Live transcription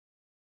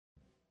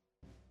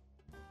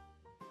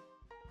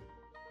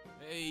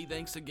Hey,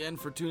 thanks again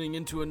for tuning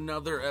into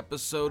another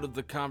episode of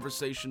the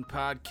Conversation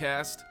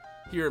Podcast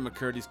here at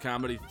McCurdy's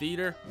Comedy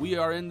Theater. We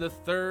are in the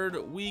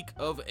third week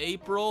of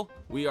April.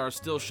 We are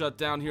still shut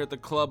down here at the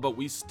club, but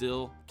we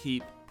still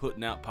keep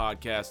putting out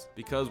podcasts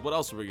because what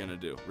else are we gonna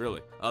do,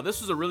 really?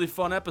 This was a really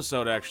fun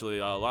episode, actually.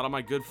 A lot of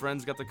my good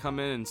friends got to come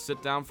in and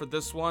sit down for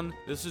this one.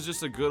 This is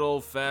just a good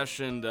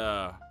old-fashioned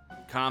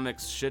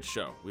comics shit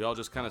show. We all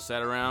just kind of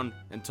sat around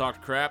and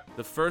talked crap.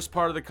 The first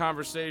part of the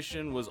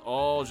conversation was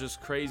all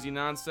just crazy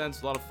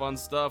nonsense, a lot of fun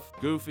stuff,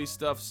 goofy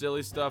stuff,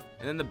 silly stuff.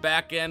 And then the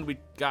back end, we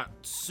got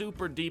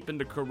super deep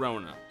into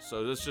Corona.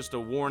 So this is just a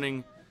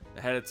warning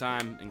ahead of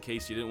time in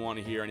case you didn't want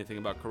to hear anything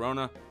about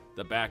Corona.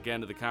 The back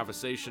end of the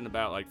conversation,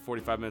 about like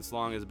 45 minutes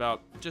long, is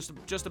about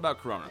just about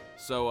Corona.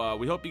 So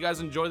we hope you guys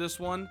enjoy this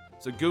one.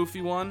 It's a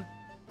goofy one,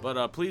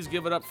 but please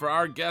give it up for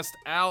our guest,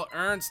 Al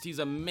Ernst. He's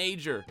a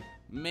major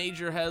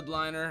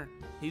headliner.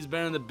 He's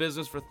been in the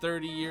business for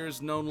 30 years,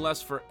 known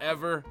less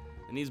forever,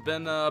 and he's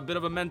been a bit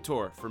of a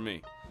mentor for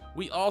me.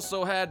 We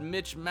also had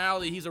Mitch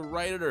Malley. He's a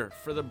writer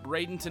for the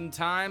Bradenton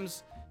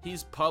Times.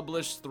 He's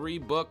published 3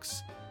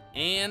 books,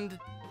 and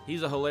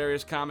he's a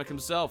hilarious comic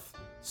himself.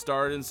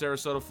 Started in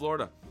Sarasota,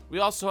 Florida. We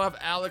also have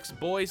Alex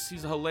Boyce.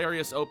 He's a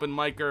hilarious open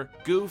micer,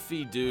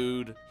 goofy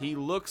dude. He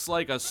looks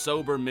like a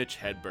sober Mitch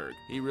Hedberg.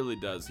 He really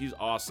does. He's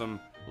awesome.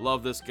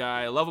 Love this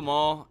guy. Love them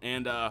all,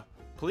 and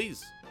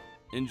please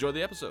enjoy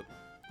the episode.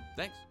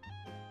 Thanks.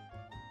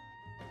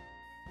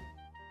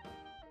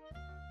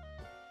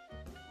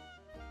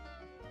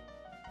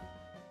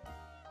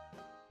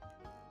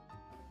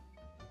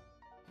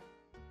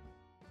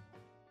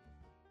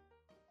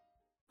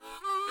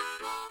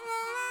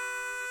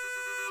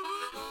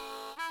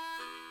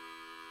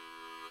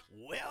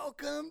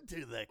 Welcome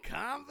to the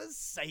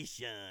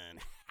conversation.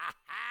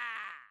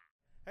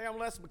 Hey, I'm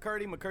Les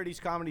McCurdy, McCurdy's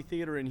Comedy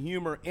Theater and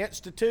Humor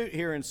Institute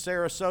here in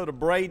Sarasota,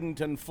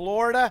 Bradenton,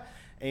 Florida.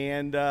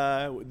 And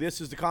this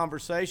is the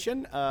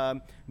conversation.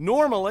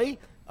 Normally,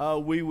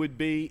 we would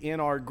be in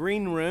our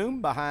green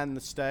room behind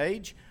the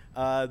stage.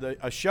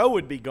 A show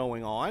would be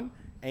going on,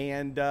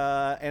 and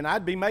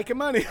I'd be making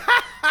money.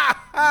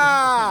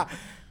 But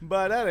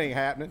that ain't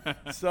happening.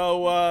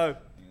 So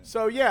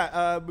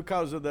yeah,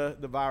 because of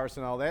the virus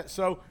and all that.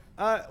 So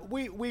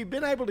we've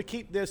been able to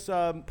keep this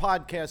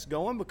podcast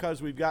going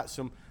because we've got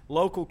some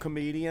local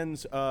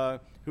comedians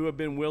who have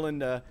been willing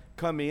to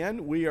come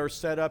in. We are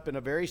set up in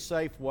a very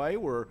safe way.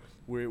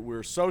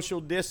 We're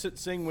social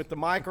distancing with the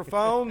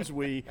microphones.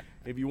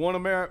 If you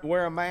want to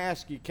wear a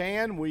mask, you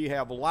can. We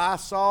have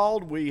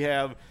Lysol. We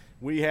have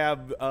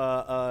hand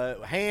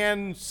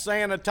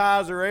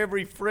sanitizer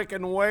every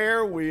frickin'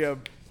 where. We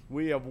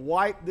have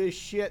wiped this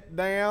shit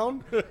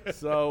down,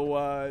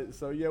 so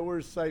yeah, we're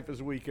as safe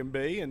as we can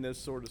be in this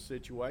sort of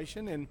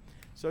situation, and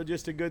so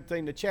just a good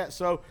thing to chat.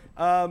 So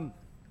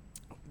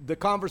the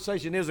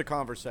conversation is a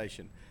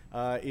conversation.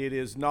 It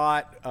is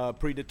not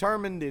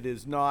predetermined. It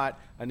is not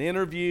an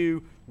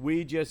interview.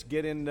 We just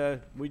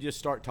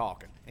start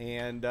talking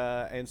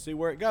and see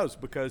where it goes,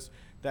 because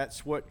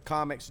that's what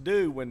comics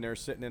do when they're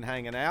sitting and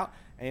hanging out.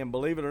 And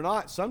believe it or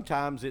not,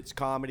 sometimes it's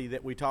comedy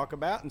that we talk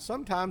about, and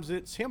sometimes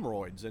it's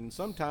hemorrhoids, and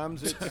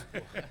sometimes it's,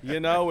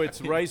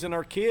 it's raising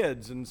our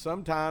kids, and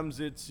sometimes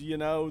it's,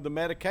 the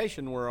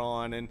medication we're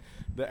on, and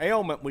the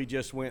ailment we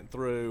just went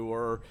through,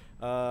 or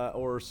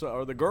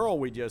the girl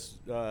we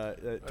just turned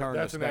us down.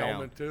 That's an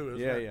ailment too,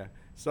 isn't it? Yeah.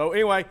 So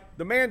anyway,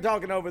 the man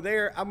talking over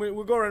there,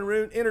 we'll go around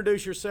and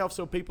introduce yourself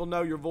so people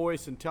know your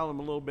voice and tell them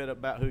a little bit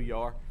about who you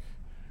are.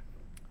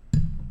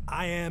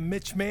 I am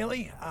Mitch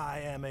Malley. I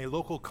am a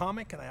local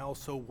comic, and I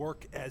also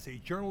work as a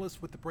journalist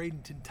with the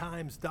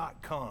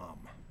BradentonTimes.com.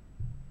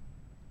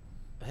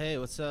 Hey,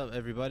 what's up,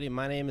 everybody?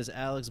 My name is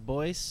Alex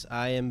Boyce.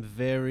 I am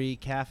very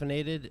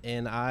caffeinated,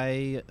 and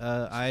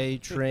I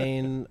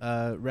train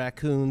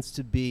raccoons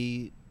to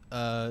be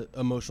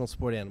emotional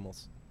support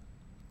animals.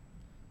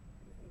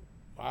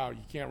 Wow,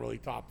 you can't really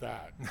top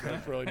that.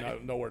 There's really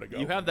nowhere to go.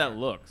 You have that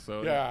look,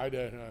 so Yeah, I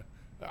did.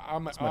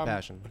 It's my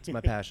passion. It's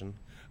my passion.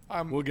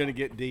 We're going to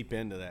get deep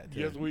into that, too.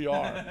 Yes, we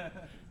are.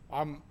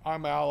 I'm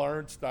Al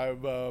Ernst.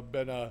 I've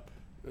been a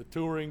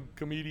touring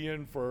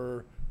comedian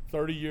for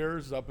 30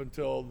 years up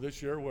until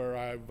this year, where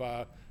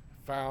I've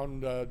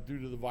found, due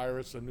to the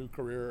virus, a new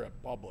career at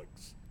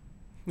Publix.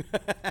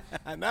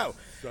 I know.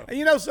 So. And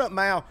you know something,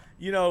 Al?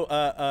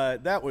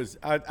 That was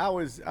I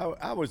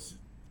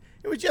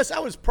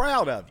was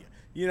proud of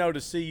you.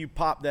 To see you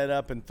pop that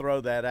up and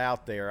throw that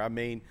out there. I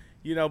mean,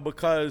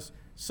 because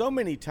so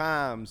many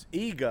times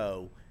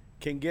ego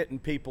can get in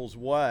people's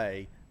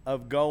way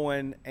of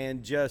going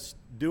and just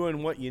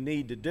doing what you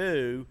need to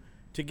do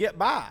to get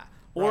by.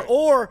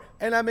 Right.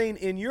 And I mean,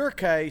 in your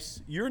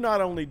case, you're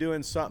not only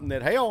doing something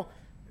that, hell,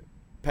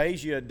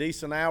 pays you a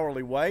decent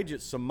hourly wage,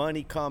 it's some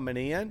money coming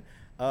in,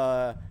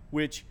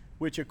 which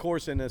of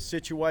course, in a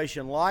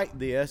situation like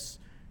this,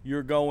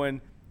 you're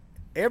going,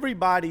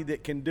 everybody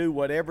that can do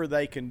whatever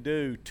they can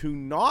do to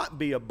not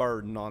be a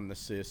burden on the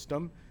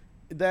system,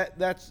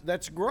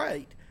 that's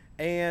great.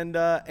 And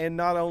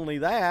not only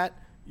that,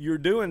 you're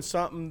doing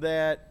something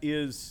that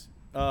is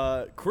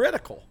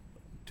critical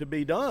to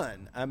be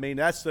done. I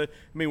mean,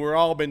 we're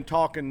all been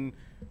talking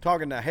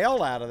the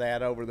hell out of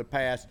that over the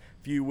past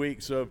few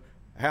weeks of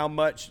how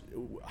much,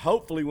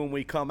 hopefully when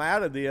we come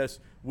out of this,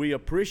 we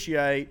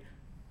appreciate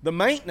the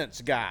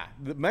maintenance guy,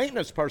 the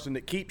maintenance person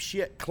that keeps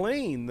shit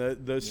clean,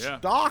 the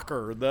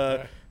stalker,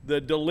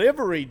 the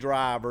delivery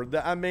driver.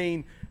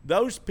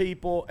 Those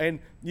people, and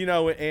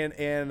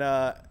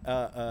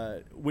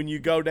when you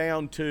go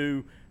down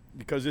to,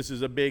 because this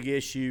is a big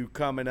issue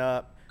coming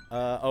up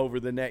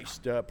over the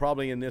next,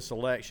 probably in this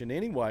election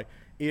anyway,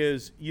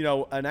 is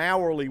an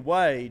hourly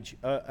wage,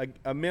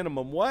 a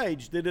minimum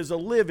wage that is a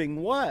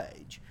living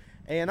wage.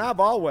 And I've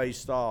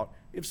always thought,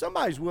 if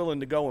somebody's willing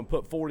to go and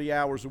put 40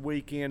 hours a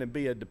week in and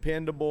be a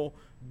dependable,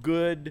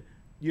 good,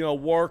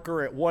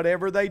 worker at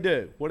whatever they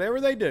do,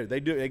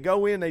 they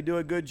go in, they do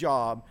a good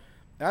job.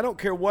 I don't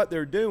care what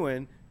they're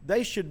doing.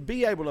 They should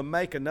be able to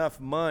make enough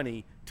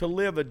money to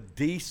live a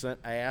decent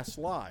ass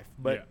life.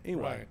 But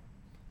anyway, right.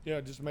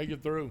 Yeah, just make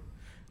it through.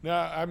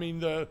 Now, I mean,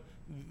 the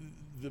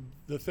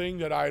thing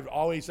that I've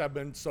always have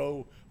been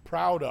so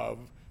proud of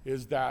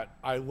is that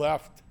I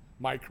left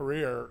my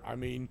career. I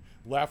mean,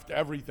 left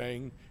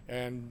everything,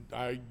 and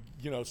I,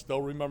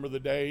 still remember the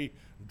day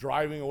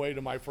driving away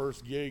to my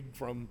first gig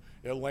from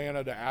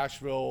Atlanta to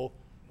Asheville,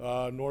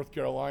 North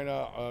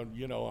Carolina,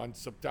 on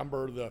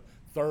September the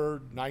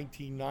 3rd,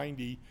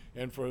 1990,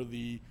 and for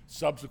the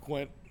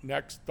subsequent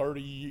next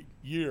 30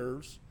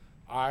 years,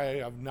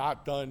 I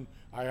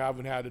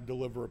haven't had to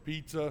deliver a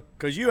pizza.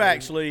 Because you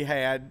actually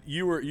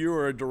you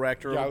were a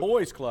director of the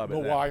boys club. The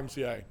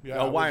YMCA. Yeah,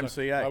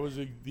 YMCA. I was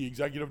the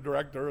executive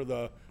director of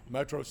the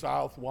Metro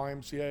South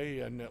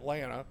YMCA in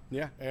Atlanta.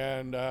 Yeah.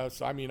 And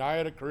so, I mean, I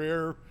had a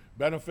career,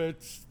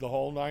 benefits, the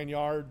whole 9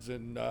 yards,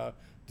 and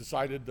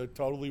decided to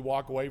totally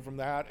walk away from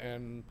that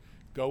and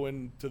go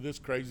into this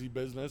crazy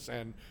business.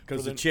 And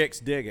because the chicks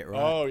dig it, right?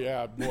 Oh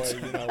yeah, boy,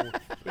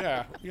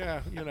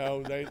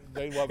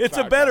 they love. It's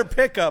a better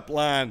pickup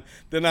line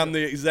than I'm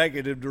the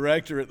executive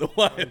director at the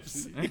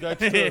YMCA. That's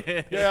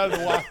true.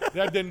 Yeah,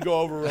 that didn't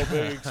go over real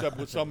big, except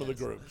with some of the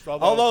groups.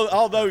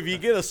 Although if you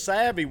get a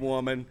savvy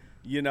woman,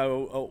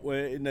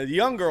 the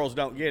young girls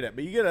don't get it,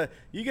 but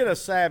you get a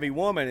savvy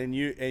woman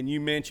and you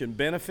mention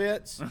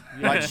benefits,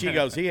 like she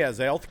goes, he has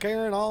health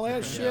care and all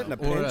that shit and a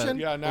pension.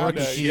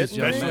 Nowadays,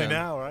 especially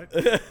now, right?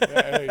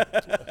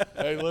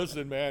 Hey,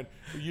 listen, man,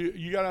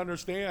 you got to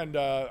understand.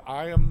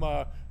 I am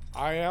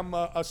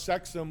a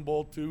sex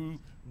symbol to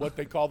what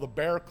they call the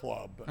Bear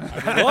Club.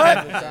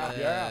 What?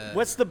 Yeah.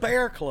 What's the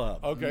Bear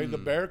Club? Okay, the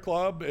Bear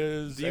Club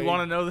is. Do you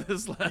want to know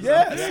this?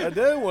 Yes, I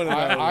do want to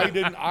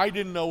know. I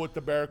didn't know what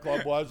the Bear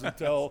Club was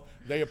until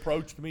they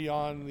approached me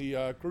on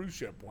the cruise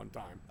ship one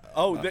time.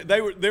 Oh,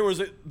 there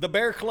was the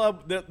Bear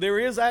Club. There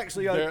is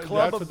actually a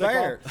club of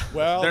bears.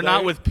 Well, they're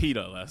not with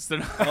PETA, Les. They're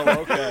not.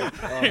 Oh,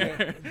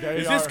 okay.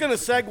 Is this going to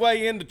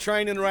segue into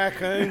training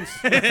raccoons?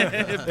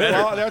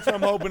 Well, that's what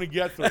I'm hoping to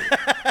get through.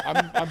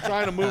 I'm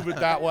trying to move it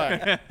that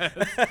way.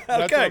 That's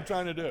what I'm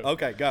trying to do.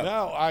 Okay, go.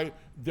 Now,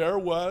 there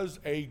was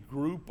a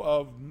group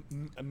of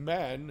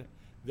men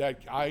that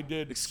I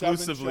did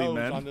exclusively 7 shows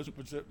men on this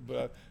specific,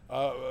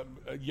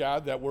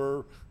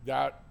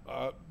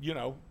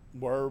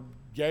 were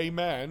gay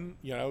men.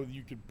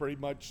 You could pretty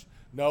much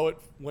know it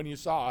when you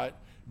saw it,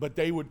 but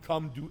they would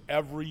come to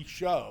every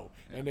show,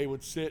 and they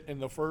would sit in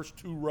the first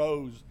 2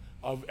 rows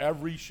of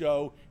every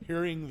show,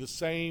 hearing the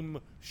same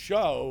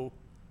show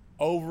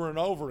over and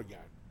over again,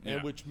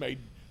 and which made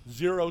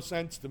zero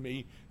sense to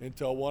me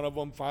until one of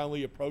them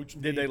finally approached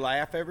me. Did they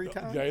laugh every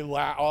time? They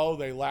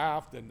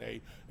laughed and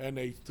they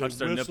touched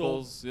their whistled.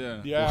 nipples. Yeah.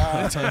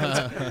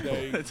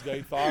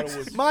 they thought it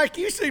was. Mike,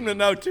 you seem to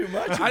know too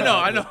much.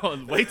 I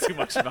know way too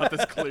much about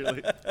this.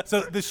 Clearly.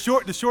 So the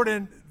short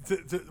end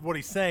to what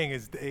he's saying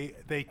is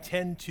they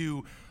tend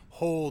to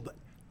hold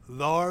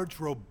large,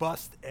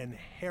 robust, and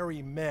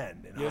hairy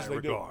men in high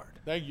regard.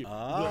 Thank you.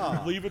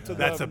 Leave it to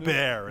that's a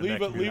bear.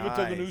 Leave it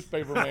to the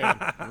newspaper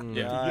man.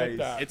 Get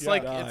that. It's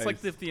like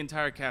if the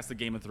entire cast of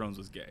Game of Thrones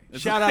was gay.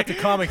 Shout out to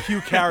comic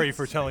Hugh Carey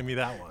for telling me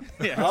that one.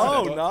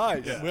 Oh,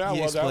 nice. Yeah,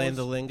 He explained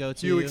the lingo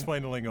to you. You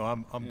explained the lingo.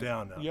 I'm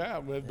down now.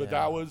 Yeah, but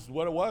that was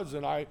what it was,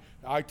 and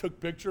I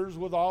took pictures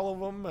with all of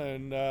them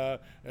and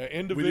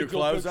individual. With your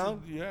clothes pictures.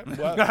 on? Yeah.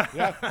 Well,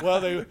 yeah. Well,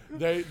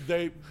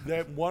 they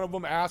one of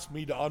them asked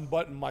me to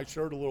unbutton my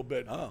shirt a little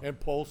bit and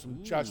pull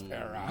some chest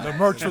hair out. The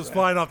merch was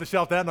flying off the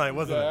shelf that night,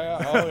 wasn't it?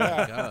 Oh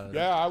yeah.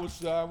 Yeah, I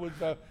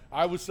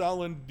was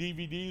selling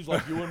DVDs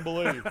like you wouldn't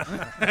believe.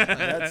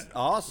 That's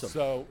awesome.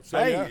 So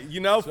hey,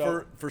 yeah.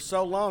 for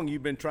so long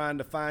you've been trying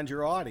to find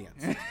your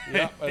audience.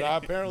 Yeah, and I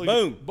apparently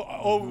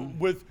Boom.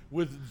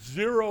 With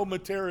zero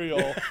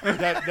material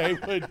that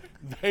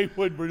they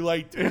would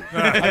relate to.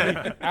 I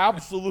mean,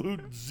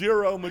 absolute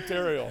zero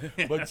material.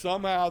 But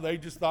somehow they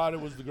just thought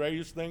it was the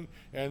greatest thing,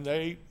 and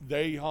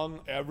they hung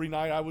every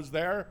night I was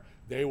there.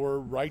 They were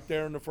right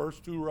there in the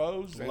first 2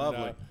 rows.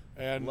 Lovely.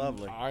 And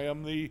Lovely. I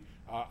am the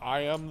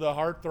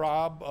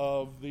heartthrob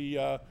of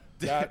the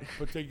that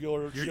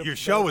particular. Your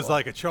show was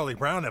like a Charlie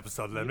Brown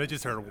episode of them. They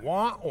just heard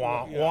wah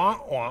wah wah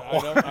wah I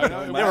wah.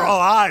 know. They were all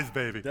eyes,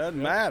 baby.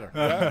 Doesn't matter.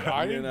 Yeah,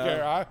 I didn't know?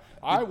 care.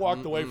 I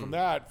walked away from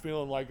that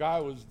feeling like I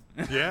was.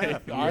 Yeah.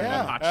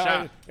 Hot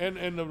shot. And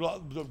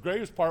the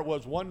greatest part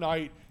was one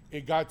night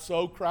it got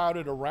so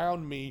crowded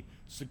around me,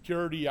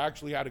 security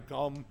actually had to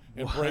come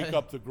and break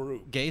up the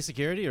group. Gay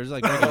security or is it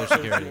like regular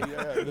security?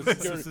 Yeah, the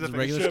security, Is it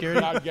regular ship, security?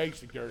 not gay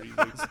security.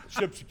 The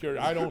ship security.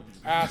 I don't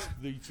ask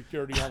the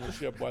security on the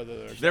ship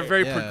whether They're gay.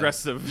 very Yeah.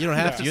 progressive. You don't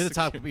have to. Yeah.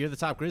 You're the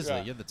top grizzly.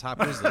 Yeah. You're the top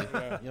grizzly. You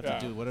have Yeah.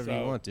 to do whatever you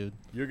So- want, dude.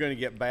 You're going to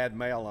get bad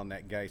mail on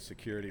that gay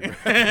security.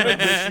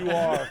 Yes, you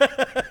are.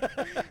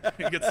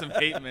 Get some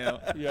hate mail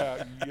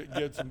Yeah, you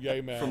get some gay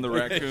man. from the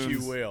Yes, raccoons.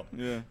 you will.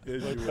 Yeah.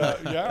 Yes, you will.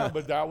 Yeah,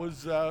 but that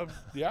was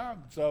yeah.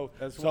 So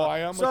That's so I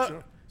am.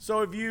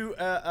 So have you?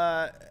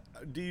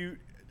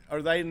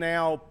 Are they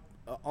now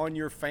on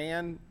your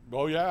fan?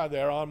 Oh yeah,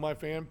 they're on my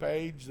fan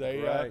page. They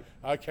Right.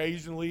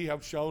 Occasionally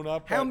have shown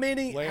up. How at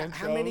many? land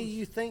How many shows.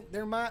 you think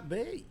there might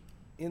be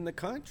in the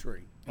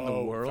country? In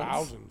the world?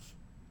 Thousands.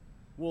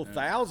 Well,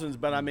 thousands,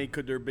 but I mean,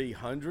 could there be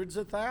hundreds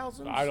of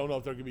thousands? I don't know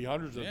if there could be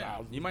hundreds of Yeah.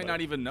 thousands. You might but-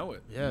 not even know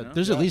it. Yeah, you know?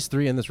 there's at least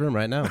 3 in this room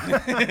right now.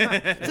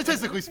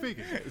 Statistically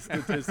speaking.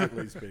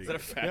 Statistically Is that speaking. a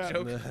fat Yeah.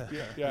 joke?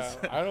 Yeah,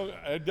 I don't.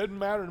 It didn't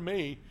matter to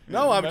me.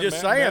 No, I'm Men-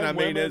 just men- saying. men, I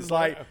mean, women, it's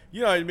like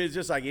I mean, it's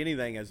just like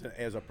anything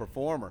as a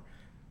performer.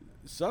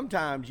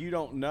 Sometimes you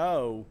don't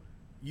know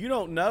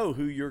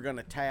who you're going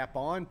to tap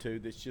onto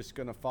that's just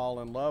going to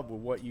fall in love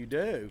with what you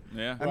do.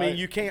 Yeah. I Right. mean,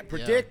 you can't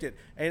predict it,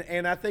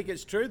 and I think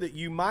it's true that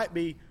you might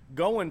be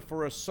going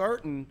for a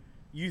certain.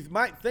 You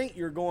might think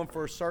you're going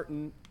for a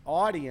certain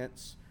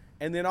audience,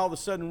 and then all of a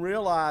sudden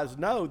realize,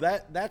 no,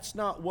 that's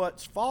not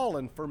what's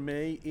falling for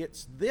me.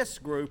 It's this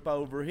group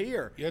over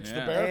here. It's the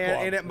Yeah. Bear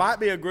Club. And it might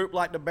be a group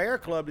like the Bear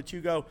Club that you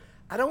go,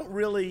 I don't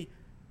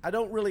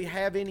really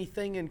have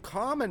anything in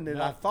common that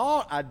I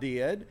thought I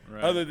did,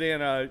 Right. other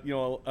than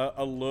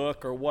a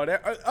look or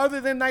whatever, other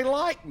than they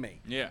like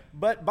me. Yeah.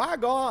 But by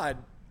God,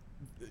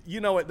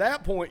 at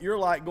that point you're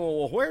like going,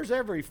 well, where's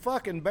every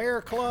fucking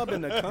Bear Club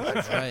in the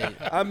country? Right.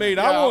 I mean,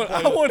 Yeah,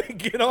 I want to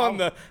get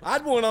on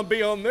I'd want to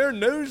be on their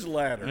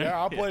newsletter. Yeah,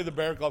 I'll play the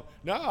Bear Club.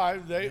 No,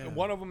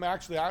 one of them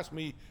actually asked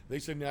me. They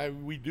said, "Now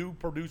we do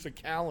produce a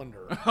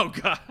calendar. Oh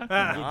God. Would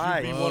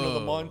Nice. you be one of the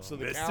months of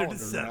the Mr. calendar?"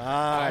 December.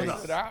 I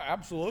Nice. said,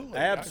 Absolutely.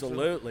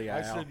 Absolutely, I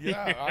Al. said,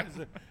 yeah.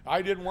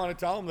 I didn't want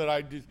to tell them that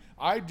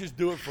I just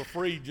do it for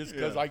free just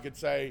because I could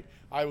say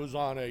I was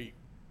on a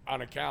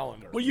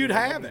calendar. Well, you'd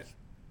have it.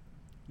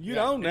 You'd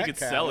Yeah. own You that could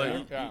sell calendar.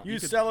 it. Yeah.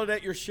 You'd sell it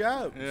at your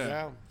show. Yeah.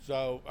 Yeah.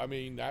 So I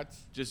mean,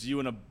 that's Just you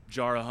and a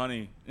jar of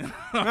honey.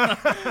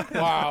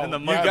 wow. And the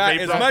You mud got,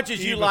 vapor. as much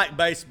as you Even- like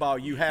baseball,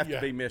 you have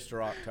Yeah. to be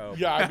Mr. October.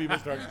 Yeah, I'd be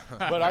Mr.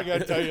 But I got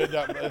to tell you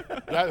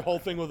that whole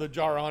thing with the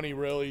jar of honey,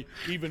 really,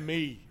 even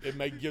me,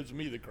 gives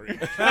me the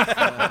creeps.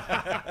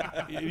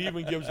 It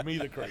even gives me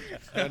the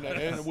creeps, and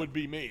it would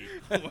be me.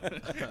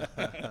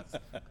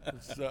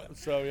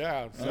 So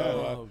yeah.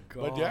 Oh,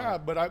 But yeah,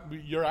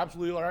 you're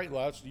absolutely right,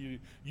 Les.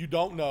 You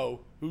don't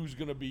know who's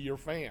going to be your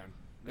fan.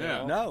 you Yeah.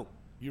 know? No.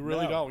 You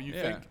really No. don't.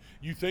 Yeah.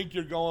 You think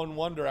you're going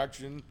one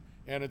direction,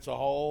 and it's a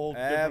whole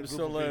different group of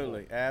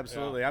Absolutely, people.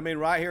 absolutely. Yeah. I mean,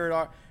 right here at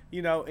our,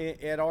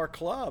 at our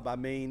club. I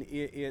mean,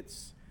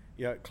 it's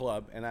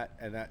club, and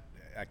I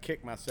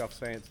kick myself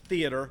saying it's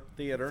theater.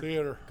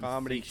 Theater.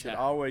 Comedy should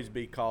always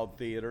be called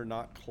theater,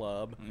 not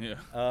club. Yeah.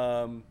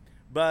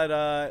 But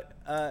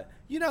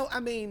I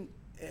mean,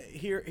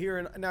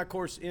 now of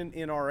course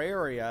in our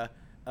area,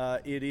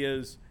 it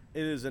is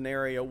an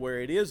area where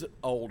it is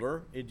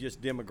older. It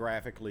just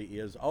demographically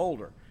is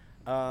older.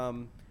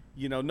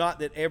 Not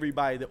that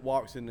everybody that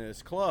walks into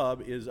this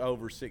club is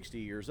over 60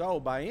 years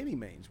old by any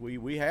means.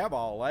 We have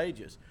all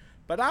ages,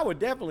 but I would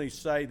definitely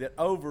say that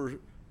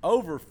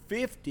over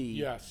 50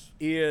 Yes.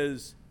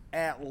 is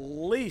at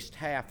least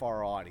half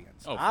our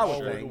audience. Oh, I for would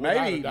sure. think Without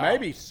a maybe doubt.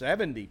 maybe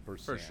 70%.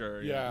 For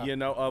sure. Yeah.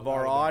 Of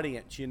our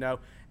audience,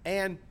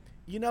 and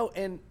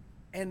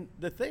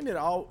the thing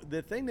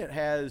that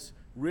has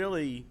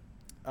really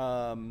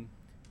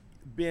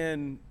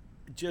been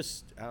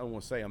just, I don't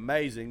want to say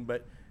amazing,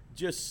 but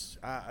just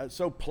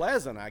so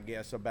pleasant, I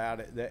guess, about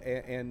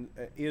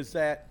it, is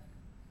that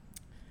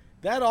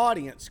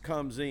audience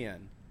comes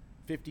in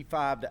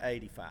 55 to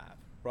 85,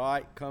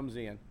 right? Comes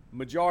in,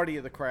 majority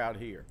of the crowd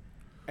here,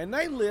 and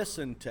they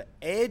listen to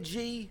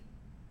edgy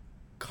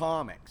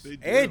comics.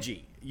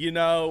 Edgy,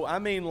 I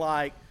mean,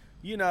 like,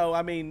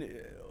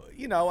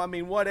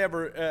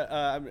 whatever,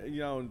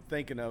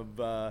 thinking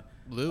of,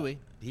 Louis.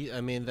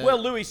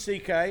 Louis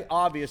C.K.,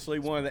 obviously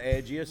one of the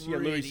edgiest. Yeah,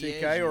 Louis Pretty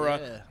C.K. edgy,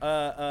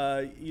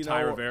 or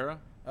Ty Rivera.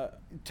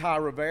 Ty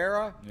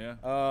Rivera. Yeah.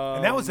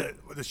 And that was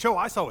the show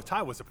I saw with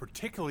Ty was a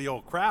particularly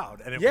old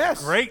crowd, and it Yes.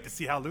 was great to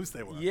see how loose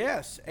they were.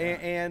 Yes,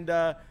 and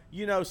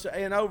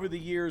and over the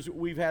years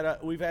we've had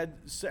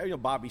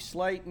Bobby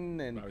Slayton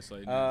and Bobby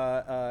Slayton,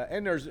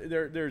 and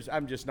there's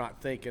I'm just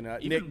not thinking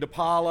Nick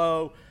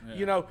DiPaolo.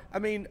 Yeah. I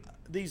mean,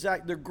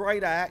 they're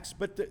great acts,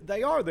 but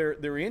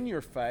they're in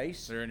your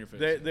face. They're in your face.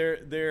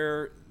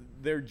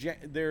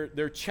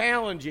 they're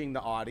challenging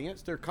the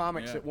audience. They're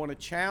comics Yeah. that want to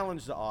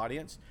challenge the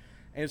audience,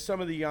 and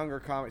some of the younger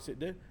comics that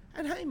do.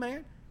 And hey,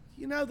 man,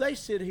 you know, they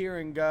sit here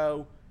and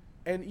go,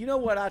 and you know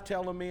what I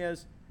tell them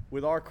is,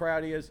 with our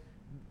crowd is,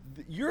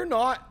 you're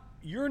not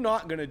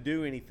going to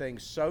do anything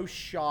so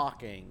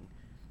shocking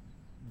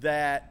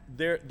that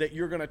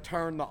you're going to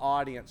turn the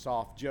audience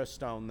off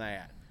just on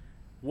that.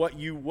 What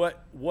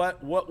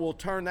will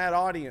turn that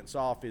audience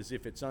off is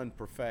if it's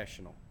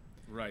unprofessional.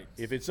 Right.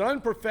 If it's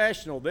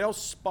unprofessional, they'll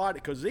spot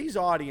it, because these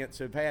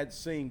audiences have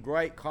seen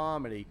great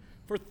comedy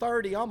for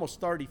almost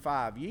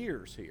 35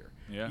 years here.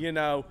 Yeah. You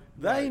know,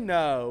 they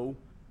know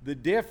the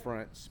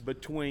difference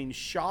between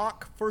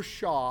shock for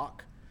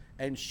shock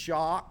and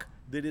shock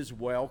that is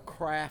well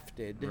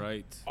crafted.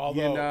 Right.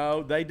 Although, You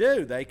know, they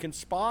do. They can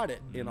spot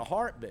it in a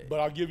heartbeat. But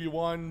I'll give you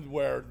one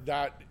where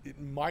that it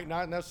might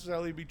not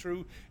necessarily be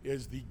true,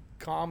 is the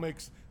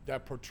comics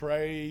that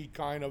portray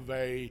kind of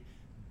a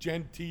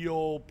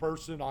genteel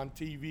person on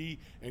TV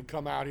and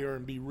come out here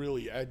and be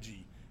really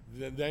edgy.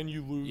 Then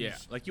you lose. Yeah,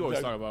 like you always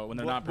talk about when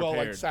they're not Well, like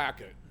prepared.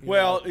 Sackett. you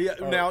Well, know, yeah,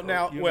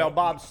 or, you know,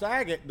 Bob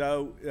Saget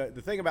though.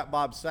 The thing about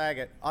Bob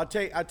Saget, I'll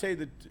tell you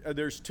that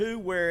there's two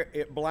where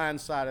it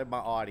blindsided my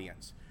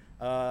audience,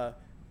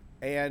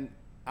 and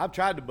I've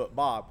tried to book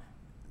Bob.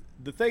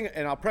 The thing,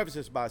 and I'll preface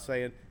this by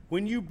saying,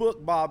 when you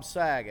book Bob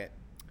Saget,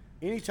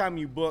 anytime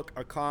you book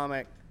a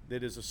comic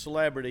that is a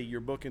celebrity, you're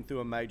booking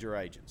through a major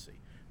agency.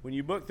 When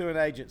you book through an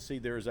agency,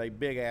 there's a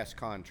big-ass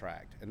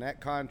contract, and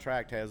that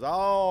contract has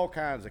all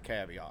kinds of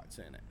caveats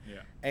in it.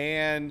 Yeah.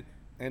 And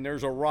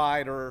there's a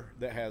writer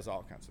that has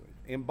all kinds of things.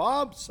 In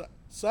Bob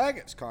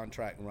Saget's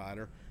contract and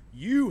writer,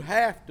 you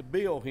have to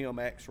bill him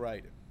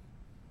X-rated.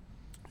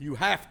 You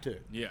have to.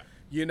 Yeah.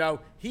 You know,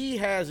 he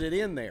has it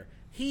in there.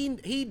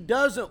 He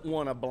doesn't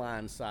want to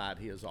blindside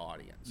his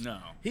audience. No.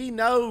 He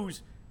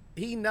knows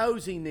he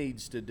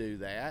needs to do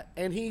that,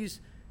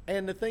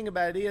 and the thing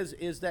about it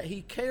is that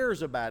he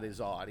cares about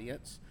his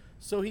audience,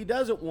 so he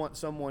doesn't want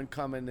someone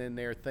coming in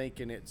there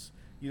thinking it's,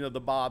 you know,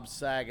 the Bob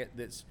Saget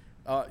that's,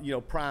 you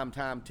know,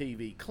 primetime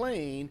TV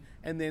clean,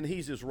 and then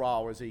he's as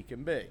raw as he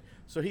can be.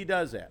 So he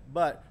does that.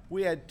 But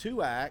we had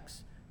two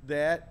acts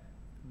that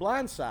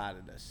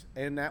blindsided us,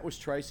 and that was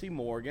Tracy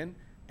Morgan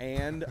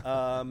and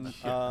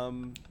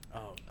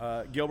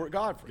Gilbert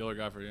Godfrey. Gilbert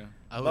Godfrey, yeah.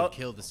 I would have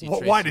killed to see Well,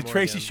 Tracy why did Morgan.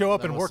 Tracy show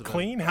up That and must work have been-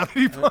 clean? How did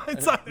he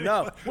blindside?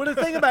 No. Well,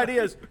 the thing about it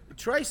is,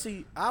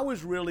 Tracy, I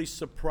was really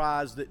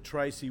surprised that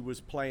Tracy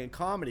was playing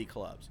comedy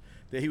clubs,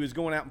 that he was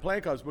going out and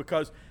playing clubs,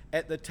 because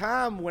at the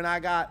time when I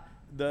got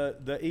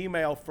the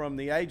email from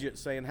the agent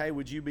saying, hey,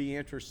 would you be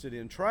interested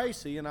in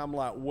Tracy? And I'm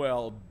like,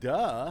 well,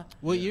 duh.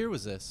 What year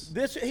was this?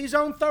 He's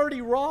on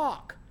 30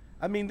 Rock.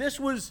 I mean, this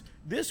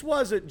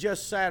wasn't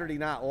just Saturday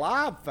Night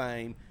Live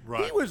fame.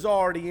 Right. He was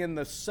already in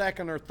the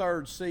second or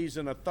third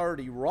season of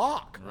 30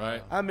 Rock.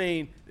 Right. I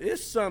mean,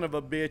 this son of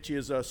a bitch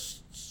is a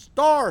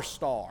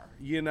star,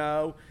 you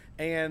know,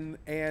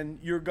 and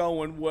you're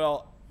going,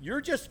 well,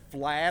 you're just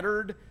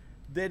flattered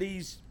that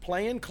he's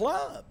playing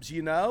clubs,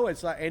 you know.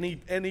 It's like, and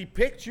he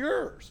picked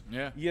yours.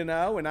 Yeah. You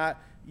know, and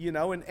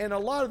a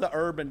lot of the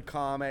urban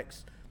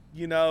comics,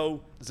 you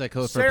know. Is that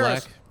code for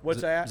Sarah's- black? What's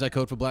Is that? Is that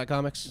code for black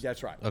comics?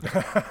 That's right.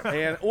 Okay.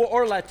 And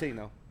or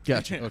Latino,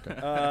 Gotcha.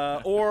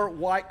 Okay. or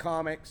white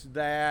comics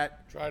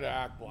that Try to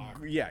act black.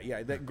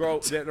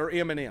 that are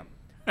Eminem.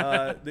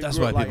 That's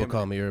why people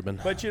call me urban.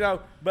 But you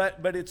know,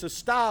 but it's a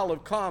style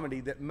of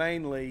comedy that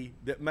mainly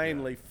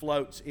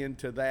floats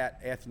into that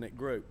ethnic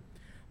group.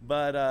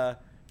 But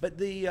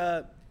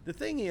the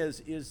thing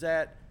is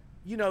that,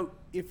 you know,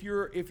 if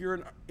you're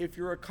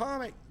a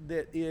comic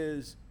that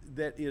is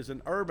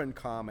an urban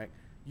comic,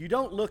 you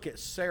don't look at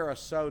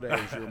Sarasota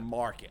as your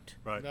market.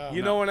 Right. No.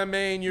 You know what I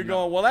mean? You're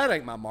going, well, that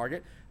ain't my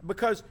market,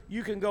 because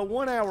you can go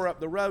 1 hour up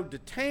the road to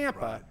Tampa.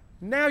 Right.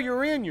 Now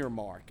you're in your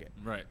market.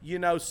 Right. You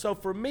know, so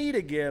for me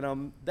to get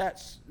them,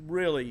 that's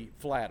really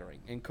flattering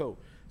and cool.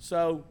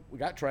 So we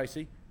got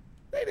Tracy.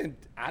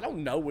 I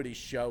don't know what his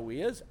show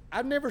is.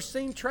 I've never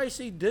seen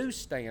Tracy do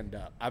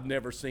stand-up. I've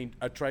never seen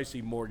a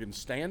Tracy Morgan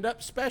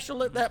stand-up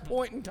special at that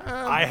point in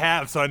time. I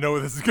have, so I know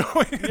where this is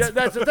going. Yeah,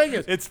 that's the thing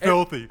is, It's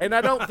filthy. and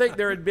I don't think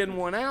there had been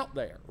one out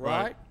there,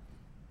 right? Right.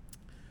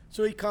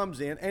 So he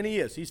comes in, and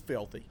he's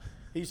filthy.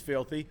 He's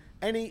filthy,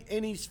 and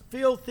he's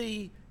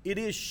filthy. It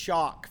is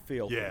shock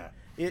filthy. Yeah.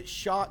 It's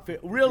shock.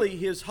 Really,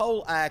 his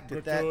whole act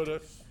at that.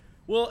 Gratuitous.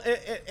 Well,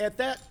 at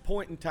that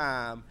point in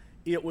time,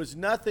 it was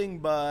nothing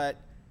but.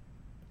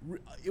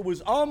 It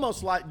was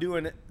almost like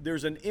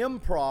there's an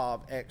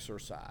improv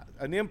exercise,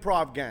 an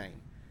improv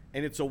game,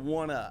 and it's a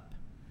one-up.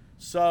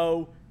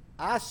 So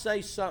I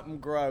say something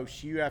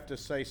gross, you have to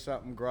say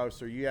something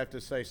gross, or you have to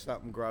say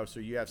something gross,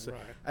 or you have to say,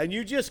 Right. and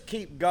you just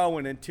keep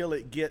going until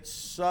it gets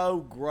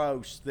so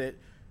gross that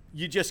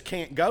you just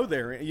can't go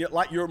there.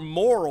 Like your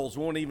morals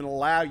won't even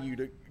allow you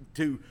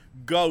to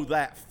go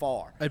that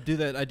far. I do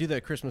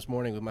that Christmas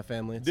morning with my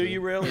family. Do you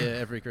really? Yeah,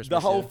 every Christmas.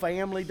 The whole yeah.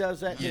 family does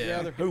that Yeah.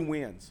 together? Who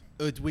wins?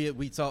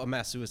 We saw a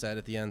mass suicide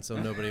at the end, so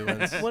nobody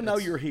wins. Well, no,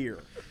 you're here.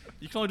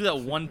 You can only do that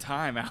one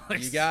time,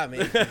 Alex. You got me.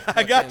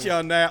 I got you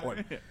on that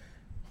one.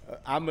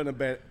 I'm gonna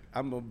bet.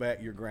 I'm gonna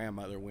bet your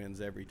grandmother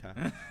wins every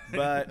time.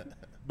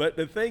 But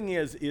the thing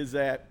is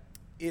that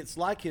it's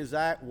like his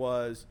act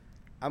was,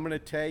 I'm gonna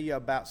tell you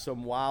about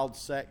some wild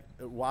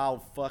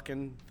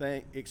fucking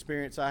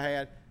experience I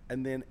had,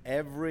 and then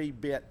every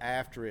bit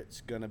after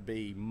it's gonna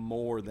be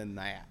more than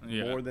that,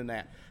 more than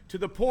that, to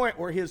the point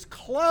where his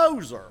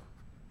closer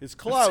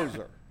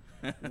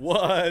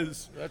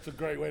was. That's a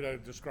great way to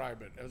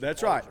describe it.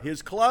 That's right.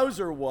 His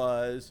closer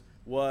was.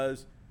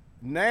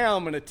 Now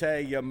I'm going to tell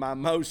you my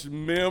most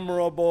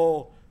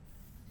memorable,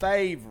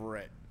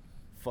 favorite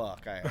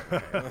fuck I ever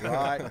had,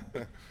 right?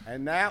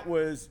 And that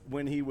was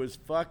when he was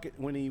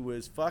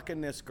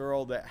fucking this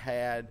girl that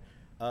had,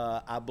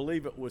 I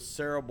believe it was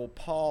cerebral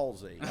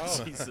palsy.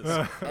 Oh,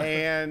 Jesus.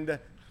 And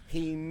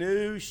he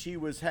knew she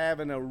was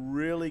having a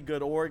really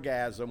good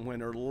orgasm when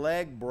her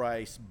leg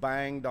brace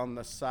banged on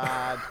the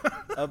side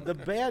of the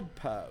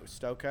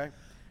bedpost, okay?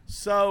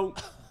 So,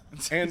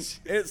 and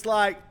it's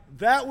like,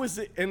 that was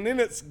it. And then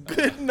it's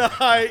good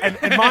night.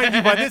 And mind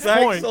you, by this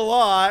Thanks point, a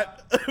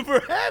lot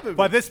for having me.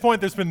 by this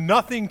point, there's been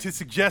nothing to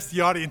suggest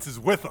the audience is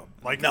with him.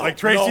 Like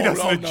Tracy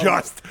doesn't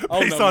adjust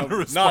based on the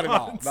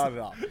response. Not at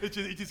all. He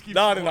just keeps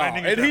Not at all.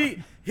 winding it And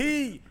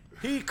down.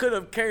 he could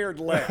have cared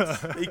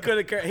less. He could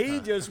have cared. He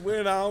just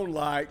went on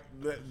like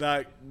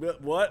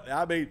what?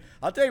 I mean,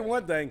 I'll tell you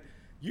one thing.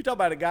 You talk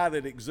about a guy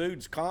that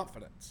exudes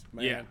confidence,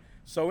 man. Yeah.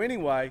 So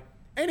anyway,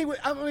 I'm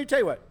going to tell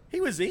you what. He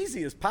was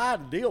easy as pie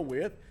to deal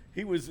with.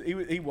 He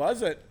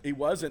wasn't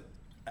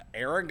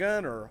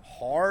arrogant or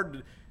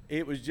hard.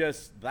 It was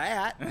just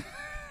that.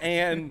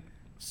 And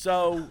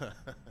so,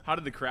 How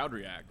did the crowd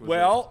react?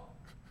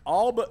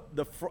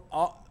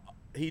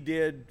 he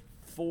did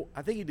 4.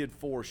 I think he did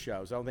 4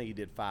 shows. I don't think he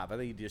did 5. I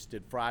think he just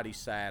did Friday,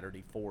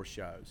 Saturday, 4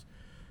 shows.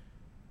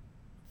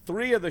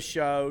 3 of the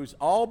shows,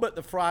 all but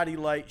the Friday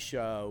late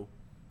show,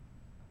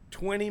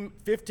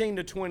 15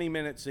 to 20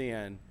 minutes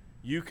in,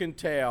 you can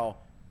tell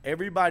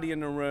everybody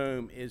in the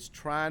room is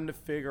trying to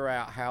figure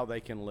out how they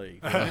can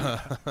leave.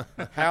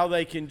 How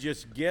they can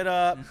just get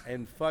up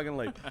and fucking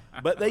leave.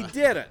 But they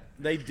didn't.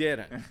 They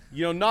didn't.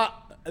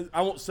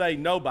 I won't say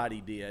nobody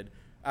did.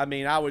 I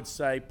mean, I would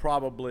say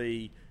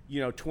probably,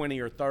 20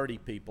 or 30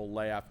 people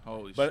left.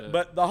 Holy shit.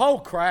 But the whole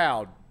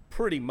crowd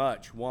pretty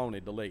much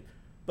wanted to leave.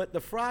 But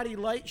the Friday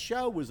late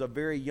show was a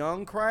very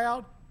young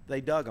crowd. They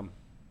dug them.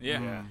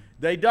 Yeah.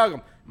 They dug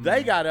them.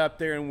 They got up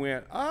there and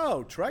went,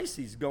 "Oh,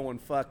 Tracy's going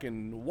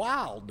fucking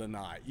wild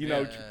tonight."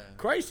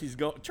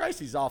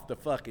 Tracy's off the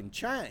fucking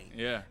chain.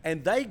 Yeah.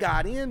 And they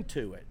got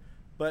into it.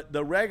 But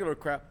the regular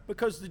crowd,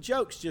 because the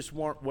jokes just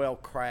weren't well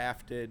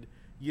crafted,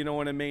 you know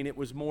what I mean? It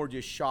was more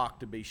just shock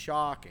to be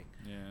shocking.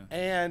 Yeah.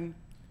 And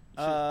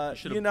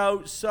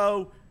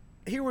so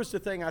here was the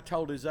thing I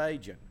told his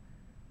agent.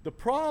 The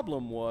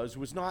problem was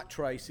not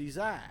Tracy's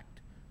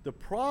act. The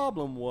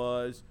problem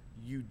was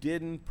you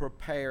didn't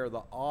prepare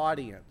the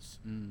audience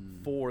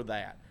for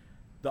that.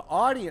 The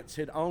audience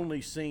had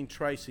only seen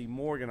Tracy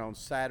Morgan on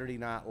Saturday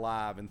Night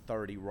Live and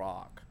 30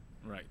 Rock.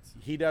 Right.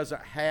 He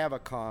doesn't have a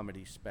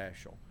comedy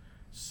special.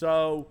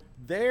 So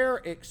they're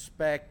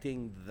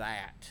expecting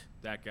that.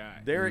 That guy.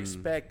 They're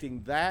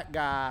expecting that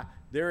guy.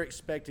 They're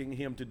expecting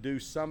him to do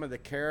some of the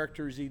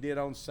characters he did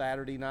on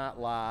Saturday Night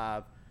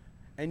Live.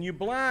 And you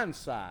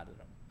blindsided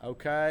him,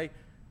 okay?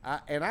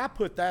 I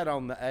put that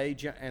on the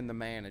agent and the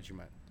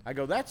management. I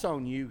go, that's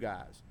on you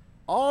guys.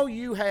 All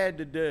you had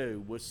to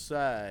do was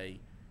say,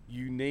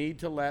 you need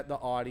to let the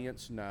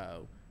audience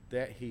know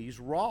that he's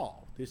raw.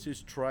 This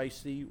is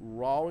Tracy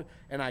raw.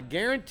 And I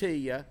guarantee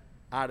you,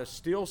 I'd have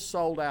still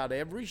sold out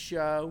every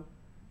show,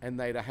 and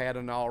they'd have had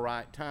an all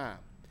right time.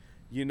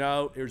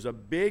 There's a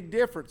big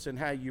difference in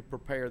how you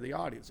prepare the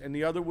audience. And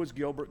the other was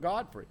Gilbert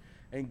Gottfried.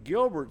 And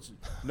Gilbert's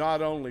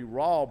not only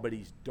raw, but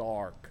he's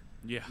dark.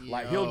 Yeah.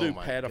 Like he'll do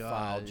my pedophile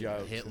God.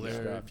 jokes Hitler,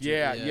 and stuff.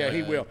 yeah,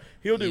 He will.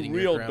 He'll do eating your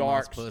real grandma's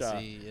dark pussy,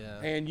 stuff.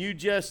 yeah. And you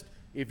just,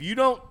 if you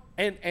don't,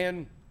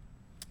 and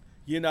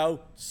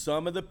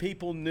some of the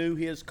people knew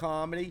his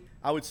comedy.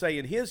 I would say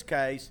in his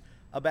case,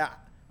 about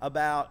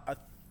a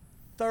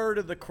third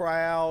of the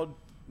crowd,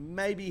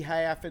 maybe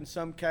half in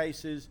some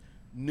cases,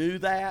 knew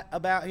that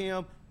about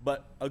him,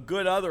 but a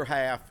good other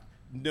half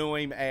knew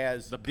him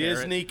as the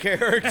Disney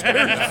characters.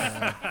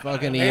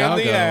 Fucking And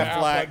the Iago.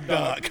 Aflac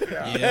Duck.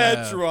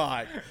 That's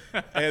right.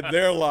 And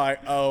they're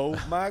like, oh,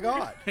 my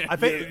God. I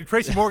bet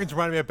Tracy Morgan's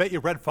reminded me. I bet you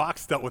Red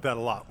Fox dealt with that a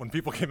lot when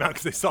people came out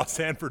because they saw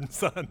Sanford and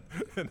Son.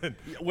 And then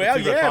Well,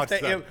 Red yeah. Fox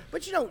stuff.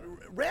 But,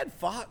 Red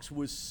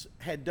Fox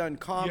had done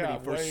comedy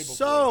for way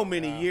so before,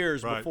 many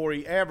years Right. before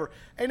he ever.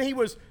 And he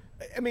was,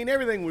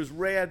 everything was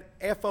Red,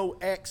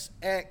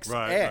 Foxxx.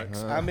 Right.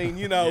 I mean,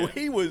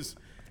 he was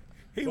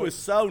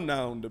so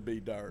known to be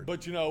dirt.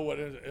 But what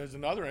is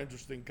another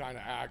interesting kind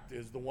of act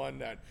is the one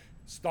that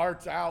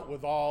starts out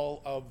with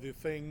all of the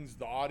things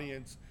the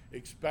audience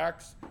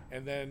expects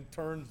and then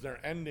turns their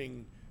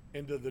ending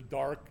into the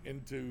dark,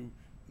 into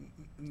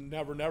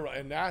never.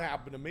 And that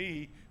happened to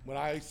me when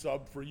I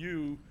subbed for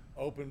you,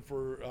 opening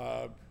for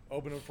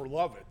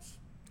Lovitz.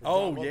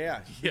 Oh,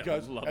 yeah.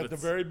 Because Yeah, at the Lovitz.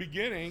 very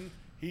beginning,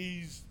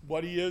 he's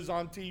what he is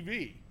on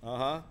TV.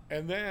 Uh-huh.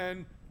 And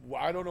then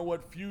I don't know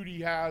what feud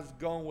he has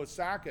going with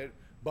Sackett,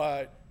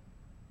 but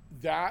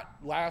that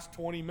last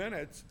 20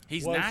 minutes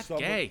He's was not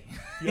gay.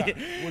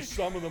 was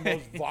some of the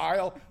most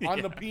vile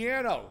on the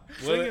piano,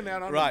 singing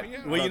that on the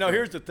piano. Well, you know,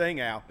 here's the thing,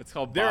 Al. It's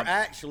called They're Bob's.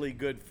 actually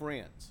good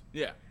friends.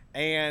 Yeah.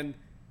 And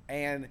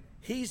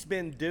he's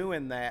been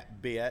doing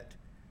that bit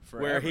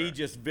where he Forever.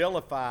 just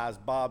vilifies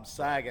Bob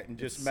Saget and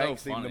just It's so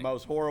makes him the funny.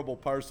 most horrible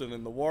person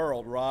in the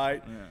world,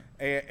 right?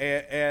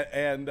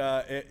 And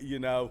you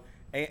know,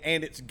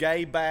 and it's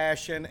gay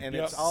bashing and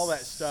it's all that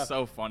stuff.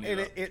 So funny, And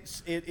though.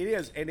 it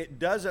is, and it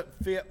doesn't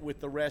fit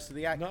with the rest of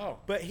the act. No.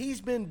 But he's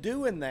been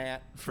doing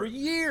that for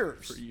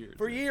years.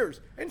 For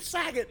years, And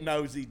Saget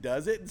knows he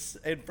does it.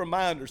 And from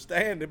my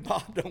understanding,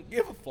 Bob don't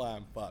give a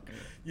flying fuck.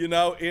 You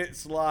know,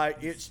 it's like,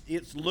 it's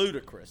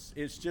ludicrous.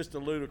 It's just a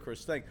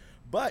ludicrous thing.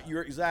 But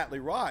you're exactly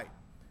right.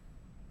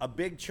 A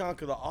big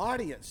chunk of the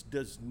audience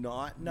does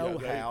not know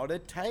how to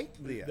take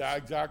this. Yeah,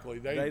 exactly.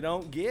 They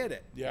don't get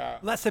it. Yeah.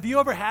 Les, have you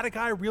ever had a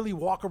guy really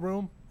walk a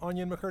room on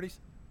you in McCurdy's?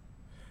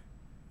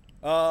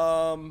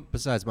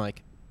 Besides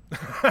Mike.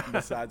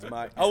 Besides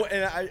Mike. Oh,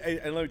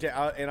 and let me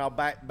tell you, and I'll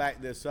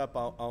back this up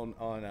on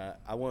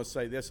I want to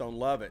say this on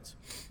Lovitz.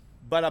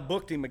 But I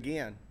booked him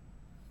again,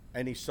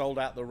 and he sold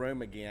out the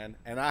room again,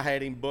 and I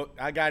had him booked.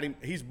 I got him.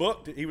 He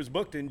was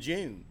booked in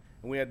June,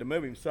 and we had to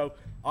move him. So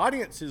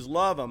audiences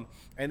love him,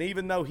 and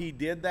even though he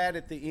did that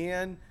at the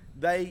end,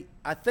 I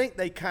think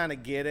they kind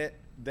of get it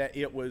that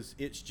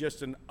it's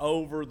just an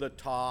over the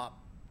top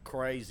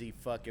crazy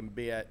fucking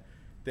bit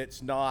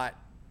that's not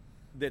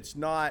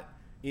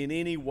in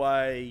any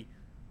way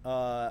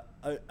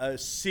a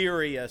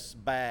serious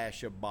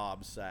bash of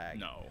Bob Saget.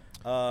 No.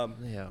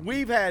 Yeah.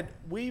 We've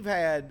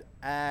had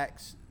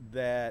acts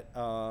that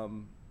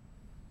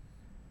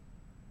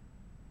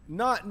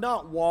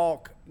not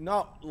walk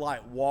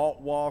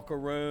a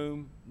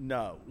room.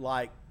 No,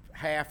 like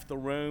half the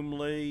room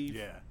leave.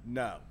 Yeah.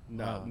 No,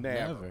 Wow,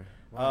 never.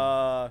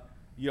 never.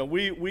 You know,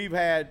 we've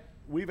had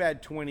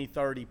 20,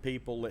 30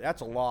 people leave.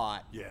 That's a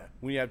lot. Yeah.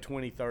 When you have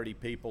 20, 30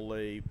 people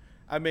leave.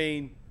 I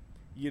mean,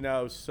 you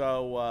know,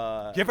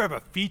 so Do you ever have a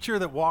feature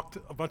that walked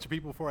a bunch of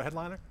people before a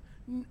headliner?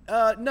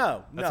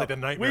 no. That's like the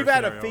nightmare We've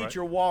had a scenario, right?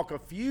 feature walk a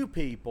few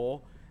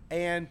people,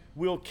 and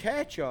we'll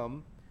catch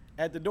them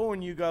at the door,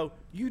 and you go,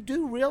 you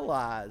do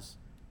realize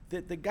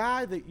that the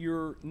guy that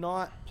you're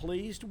not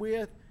pleased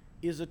with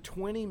is a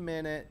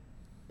 20-minute,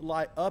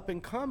 like,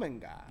 up-and-coming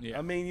guy. Yeah.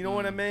 I mean, you know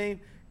what I mean?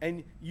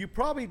 And you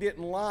probably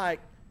didn't like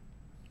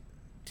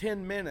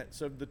 10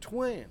 minutes of the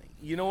 20.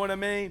 You know what I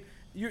mean?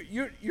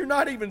 You're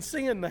not even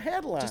seeing the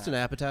headline. Just an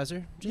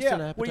appetizer. Just Yeah,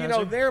 an appetizer. well, you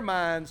know, their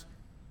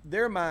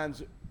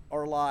minds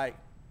are like,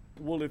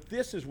 well, if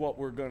this is what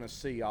we're going to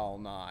see all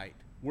night,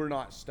 we're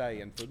not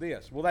staying for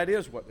this. Well, that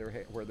is what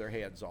where their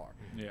heads are.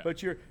 Yeah.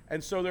 But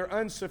so they're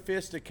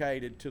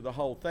unsophisticated to the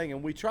whole thing,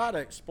 and we try to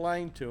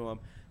explain to them,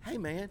 hey,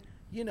 man,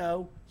 you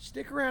know,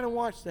 stick around and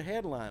watch the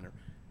headliner.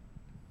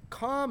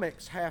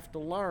 Comics have to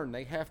learn;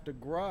 they have to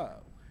grow,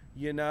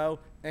 you know,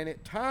 and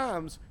at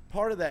times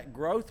part of that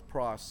growth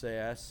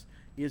process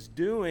is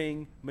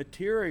doing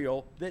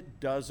material that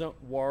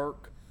doesn't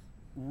work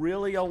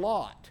really a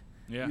lot.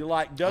 Yeah. You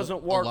like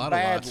doesn't work lot.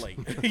 badly.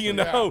 You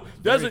know,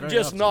 doesn't very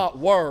just often. not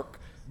work,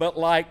 but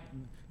like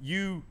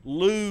you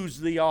lose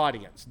the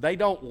audience. They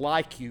don't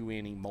like you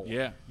anymore.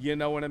 Yeah. You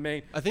know what I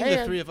mean? I think the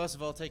And- three of us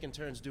have all taken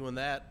turns doing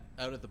that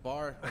out at the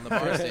bar, on the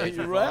bar stage.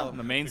 You're We've right. all On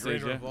the main agreed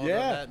stage, to yeah. involve in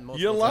Yeah, that you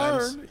multiple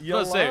times. learn. You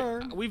Let's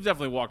learn. say we've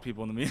definitely walked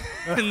people in the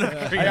in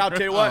the Hey, I'll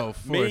tell you what. Oh,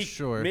 for me,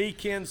 sure. Me,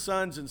 Ken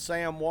Sons, and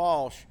Sam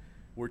Walsh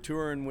were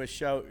touring with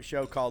a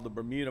show called the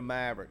Bermuda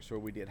Mavericks, where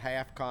we did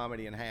half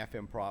comedy and half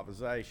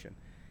improvisation.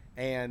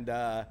 And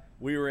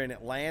we were in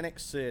Atlantic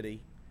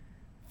City,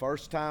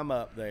 first time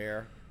up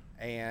there,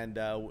 and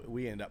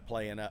we ended up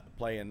playing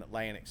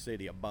Atlantic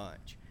City a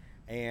bunch.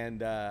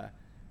 And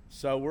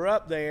so we're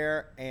up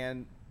there,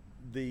 and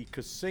the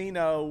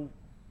casino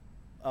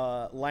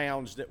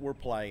lounge that we're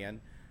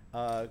playing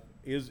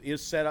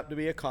is set up to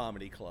be a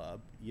comedy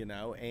club, you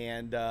know,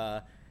 and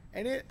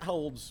it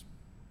holds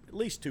at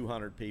least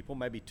 200 people,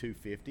 maybe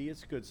 250.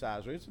 It's a good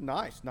size room. It's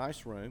a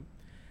nice room,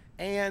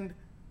 and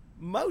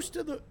most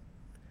of the,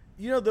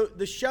 you know,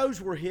 the shows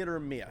were hit or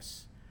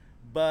miss,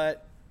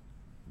 but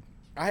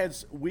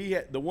we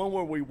had the one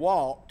where we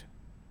walked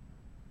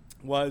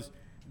was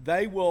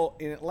they will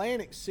in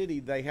Atlantic City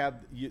they have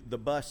the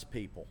bus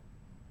people.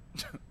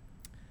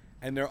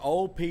 And they're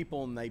old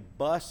people, and they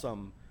bus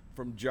them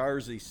from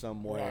Jersey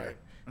somewhere.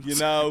 Right. You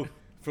know,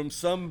 from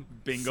some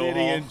Bingo city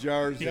hall. in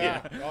Jersey.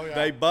 Yeah. Oh, yeah.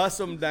 They bus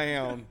them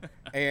down,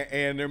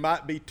 and there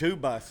might be 2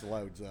 bus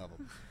loads of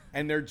them.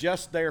 And they're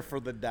just there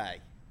for the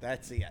day.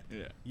 That's it.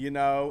 Yeah. You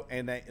know,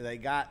 and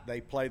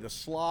they play the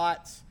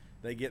slots.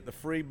 They get the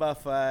free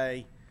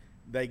buffet.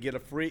 They give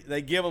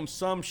them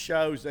some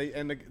shows.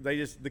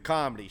 The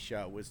comedy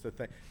show was the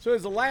thing. So it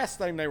was the last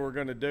thing they were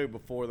going to do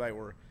before they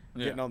were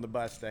getting on the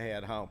bus to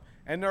head home.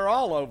 And they're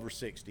all over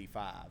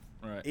 65,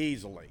 Right.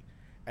 easily.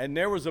 And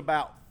there was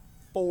about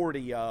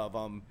 40 of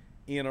them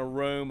in a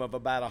room of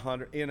about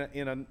 100.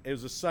 It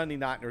was a Sunday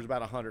night, and there was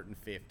about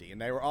 150,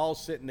 and they were all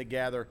sitting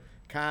together,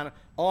 kind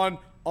of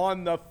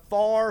on the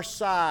far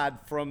side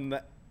from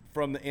the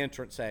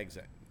entrance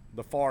exit,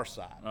 the far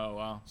side. Oh,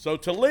 wow. So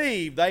to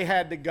leave, they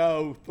had to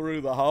go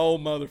through the whole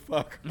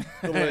motherfucker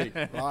to leave,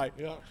 right?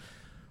 Yeah.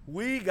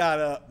 We got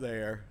up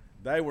there.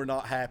 They were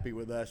not happy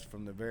with us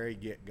from the very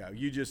get-go.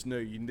 You just knew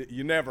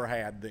you never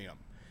had them,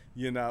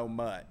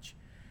 much.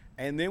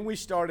 And then we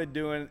started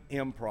doing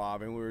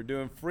improv, and we were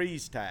doing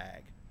freeze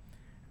tag.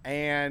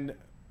 And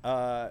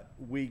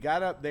we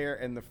got up there,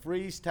 and the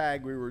freeze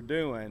tag we were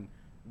doing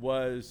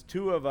was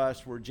two of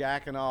us were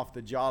jacking off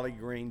the Jolly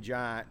Green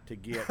Giant to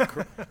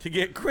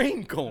get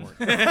green corn.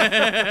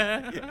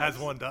 As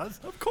one does.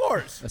 Of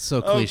course. That's so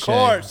Of cliche.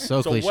 course. So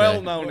it's cliche. a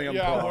well-known improv.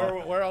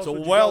 Yeah, where else it's would a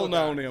you go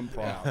well-known with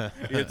improv.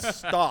 It's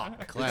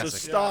stock. Classic. It's a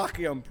stock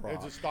improv.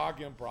 It's a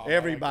stock improv.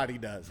 Everybody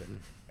does it.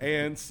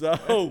 And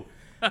so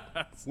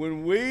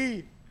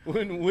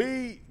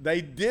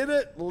they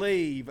didn't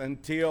leave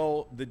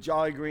until the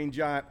Jolly Green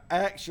Giant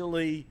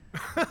actually,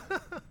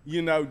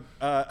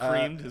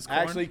 Creamed his corn?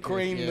 actually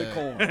creamed the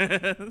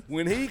corn.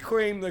 When he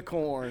creamed the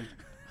corn,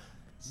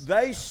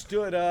 they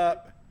stood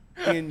up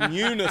in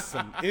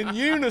unison,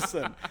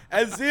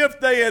 as if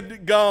they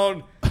had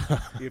gone,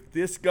 if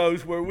this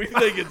goes where we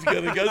think it's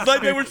gonna go. It's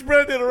like they were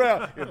spreading it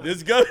around. If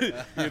this goes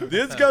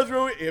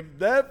if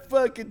that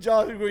fucking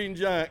Jolly Green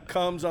Giant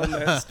comes on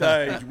that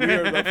stage,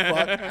 we're the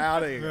fuck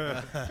out of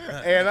here.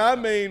 And I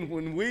mean,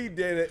 when we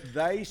did it,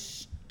 they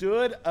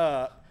stood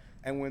up.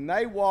 And when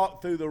they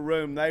walked through the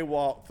room, they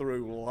walked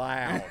through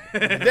loud.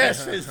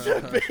 This is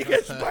the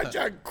biggest bunch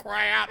of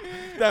crap,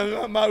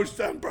 the most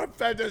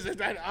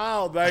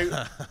unprofessional.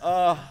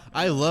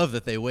 I love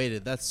that they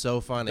waited. That's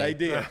so funny. They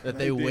did. That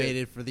They they did.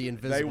 waited for the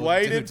invisible They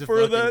waited dude to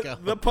for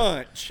fucking the come.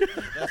 punch.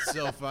 That's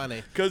so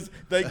funny. Because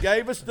they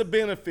gave us the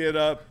benefit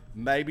of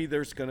maybe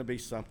there's going to be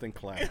something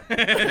clever.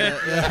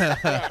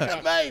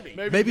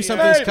 Maybe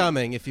something's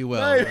coming, if you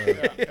will. Maybe.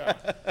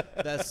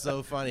 That's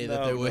so funny that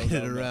No, they no,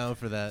 waited no, no. around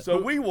for that.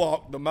 So we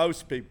walked the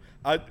most people.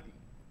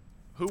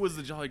 Who was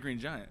the Jolly Green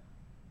Giant?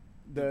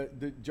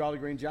 The Jolly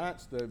Green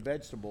Giants, the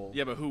vegetable.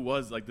 Yeah, but who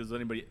was No.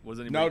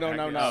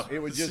 acting? Oh, it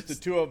was just the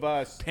two of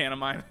us.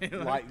 pantomime.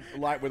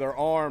 like with our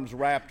arms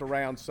wrapped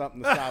around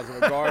something the size of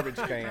a garbage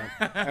can,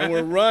 and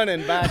we're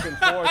running back and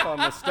forth on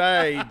the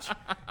stage,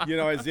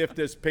 as if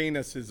this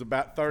penis is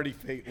about 30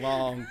 feet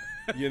long,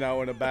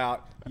 and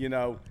about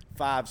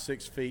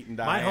 5-6 feet in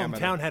My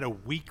diameter. hometown had a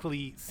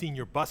weekly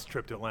senior bus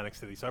trip to Atlantic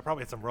City, so I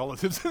probably had some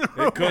relatives in the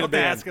room It could have to been.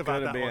 ask about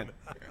Could have that been.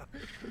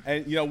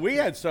 one. And we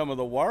had some of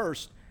the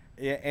worst,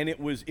 and it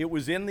was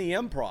in the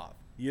improv.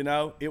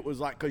 It was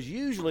like, because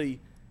usually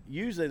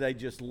they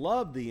just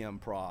love the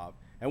improv,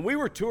 and we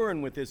were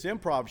touring with this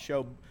improv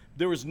show.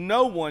 There was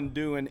no one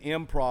doing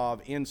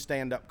improv in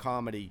stand-up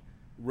comedy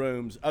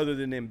rooms other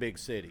than in big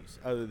cities,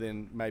 other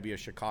than maybe a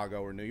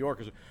Chicago or New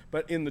York.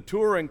 But in the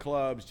touring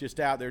clubs just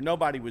out there,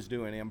 nobody was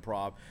doing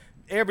improv.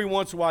 Every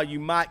once in a while, you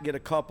might get a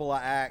couple of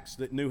acts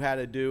that knew how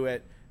to do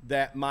it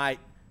that might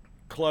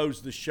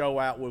close the show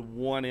out with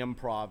one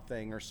improv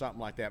thing or something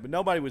like that. But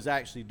nobody was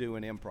actually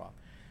doing improv.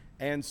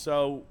 And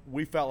so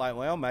we felt like,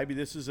 well, maybe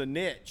this is a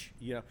niche,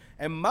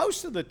 And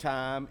most of the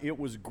time, it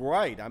was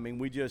great. I mean,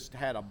 we just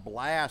had a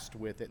blast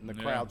with it, and the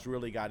crowds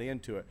really got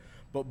into it.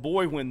 But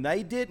boy, when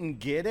they didn't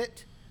get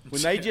it,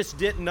 when they just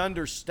didn't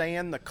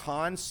understand the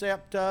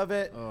concept of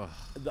it,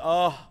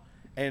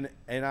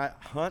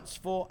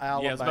 Huntsville,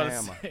 Alabama. Yeah, I was about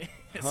to say,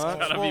 it's gotta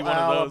be Huntsville, one of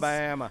those.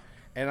 Alabama.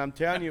 And I'm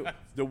telling you,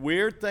 the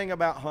weird thing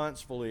about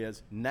Huntsville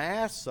is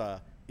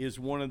NASA is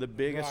one of the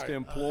biggest Right.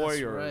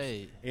 employers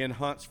right. in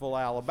Huntsville,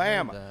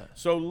 Alabama. that.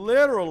 So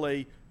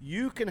literally,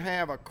 you can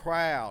have a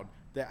crowd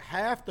that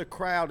half the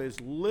crowd is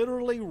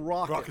literally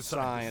rocket Rocket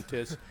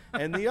scientists. scientists,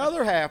 and the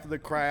other half of the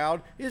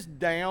crowd is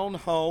down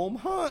home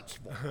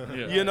Huntsville.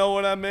 Yeah. You know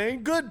what I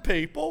mean? Good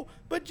people,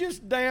 but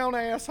just down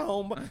ass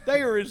home.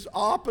 They are as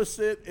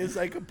opposite as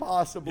they could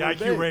possibly The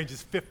be. IQ range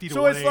is 50 to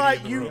So 180 it's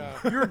like in the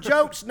room. your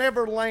jokes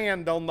never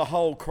land on the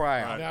whole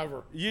crowd.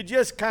 Never. You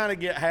just kind of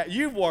get.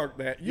 You've worked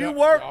that. You Yep.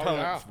 worked Oh,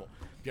 yeah. Huntsville.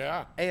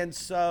 Yeah. And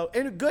so,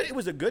 it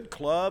was a good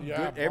club.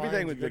 Yeah, Good,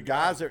 everything Brian's with a the good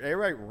guys guy. that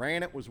everybody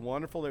ran it was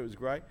wonderful. It was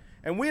great.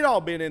 And we'd all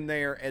been in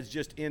there as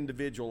just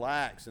individual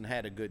acts and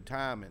had a good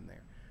time in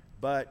there.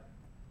 But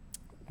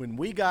when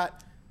we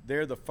got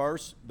there the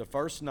first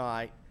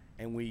night,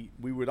 and we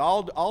would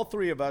all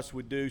three of us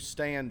would do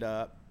stand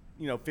up,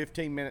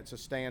 15 minutes of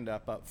stand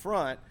up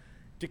front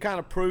to kind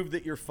of prove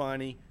that you're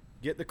funny,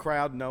 get the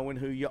crowd knowing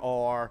who you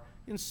are,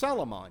 and sell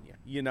them on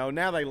you.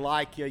 Now they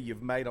like you,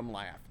 you've made them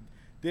laugh.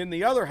 Then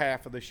the other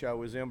half of the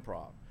show is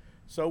improv.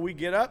 So we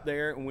get up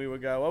there and we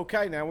would go,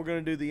 okay, now we're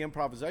going to do the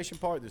improvisation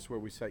part. This is where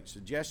we take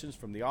suggestions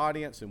from the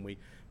audience and we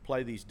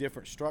play these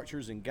different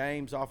structures and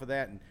games off of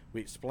that, and we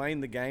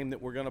explain the game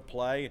that we're going to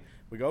play.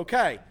 We go,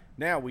 okay,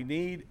 now we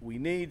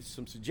need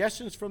some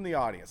suggestions from the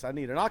audience. I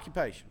need an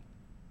occupation.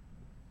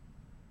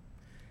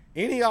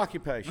 Any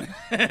occupation.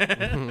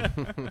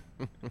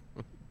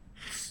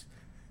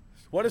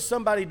 What does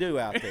somebody do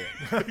out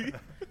there?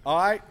 All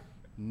right,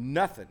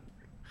 nothing.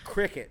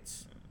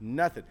 crickets,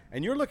 nothing.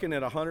 And you're looking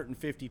at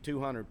 150,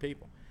 200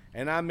 people.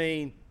 And I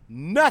mean,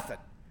 nothing.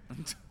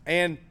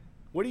 And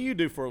what do you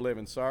do for a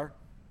living, sir?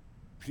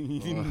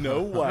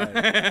 No way.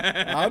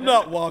 I'm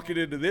not walking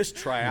into this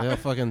trap. Yeah,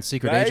 fucking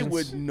secret They agents.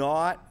 would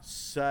not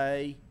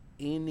say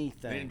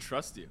anything. They didn't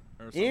trust you.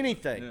 Or something.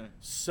 Anything. Yeah.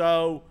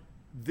 So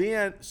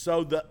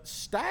the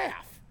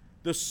staff,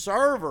 the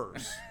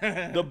servers,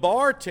 the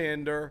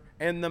bartender,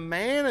 and the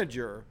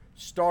manager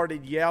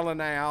started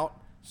yelling out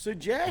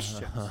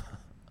suggestions.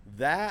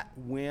 That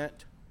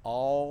went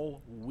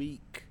all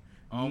week.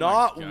 Oh my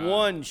Not God.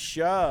 one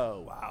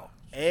show. Wow.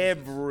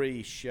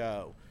 Every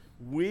show.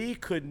 We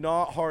could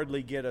not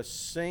hardly get a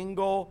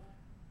single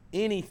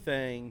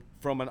anything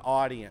from an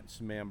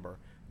audience member.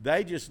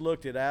 They just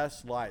looked at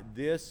us like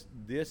this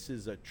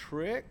is a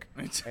trick,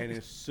 and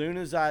as soon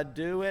as I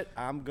do it,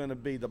 I'm going to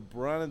be the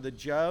brunt of the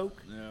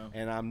joke,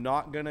 and I'm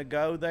not going to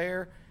go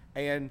there.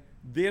 And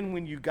then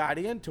when you got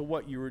into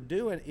what you were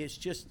doing, it's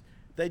just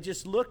they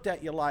just looked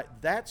at you like,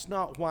 that's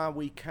not why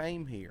we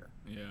came here.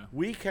 Yeah.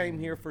 We came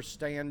here for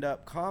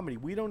stand-up comedy.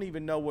 We don't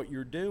even know what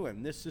you're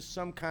doing. This is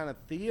some kind of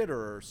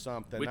theater or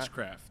something.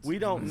 Witchcraft. We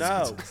don't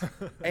know.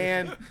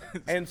 and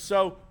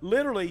so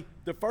literally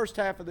the first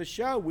half of the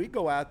show, we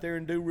go out there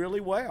and do really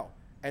well.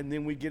 And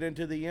then we get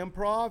into the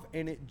improv,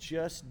 and it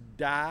just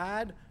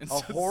died a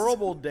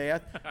horrible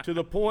death to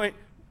the point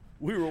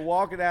we were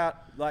walking out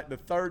like the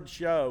third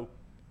show.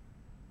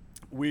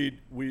 We've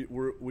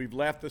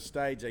left the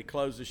stage. They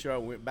closed the show.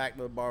 Went back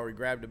to the bar. We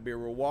grabbed a beer.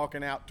 We're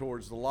walking out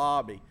towards the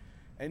lobby,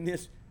 and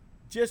this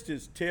just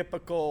is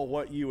typical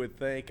what you would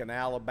think an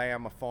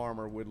Alabama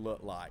farmer would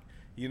look like.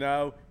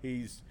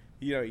 He's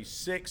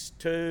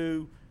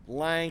 6'2",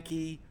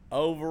 lanky,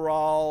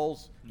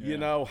 overalls,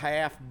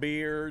 half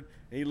beard.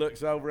 And he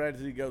looks over at us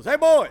and he goes, "Hey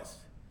boys,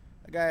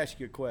 I gotta ask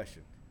you a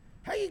question.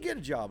 How you get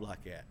a job like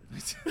that?"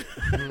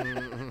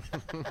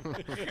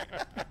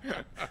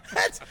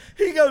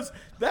 He goes,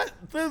 that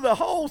through the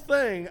whole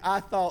thing, I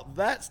thought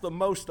that's the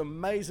most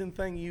amazing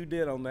thing you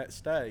did on that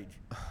stage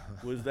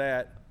was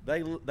that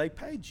they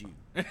paid you.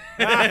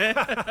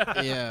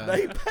 Yeah.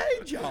 They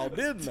paid y'all,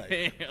 didn't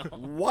they?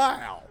 Damn.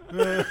 Wow.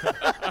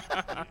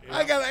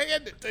 I gotta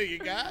hand it to you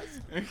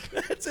guys.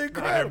 That's They're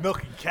incredible.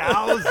 milking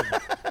cows.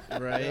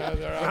 Right.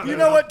 They're out You there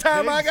know what on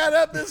time I pigs, got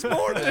up this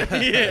morning? and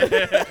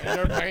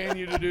they're paying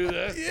you to do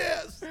this.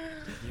 Yes.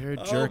 You're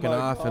jerking my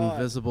off God.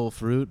 invisible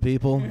fruit,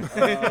 people.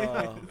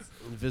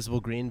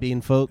 Invisible green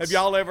bean folks. Have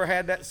y'all ever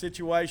had that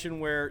situation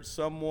where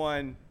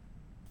someone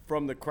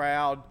from the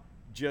crowd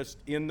just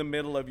in the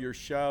middle of your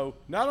show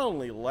not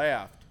only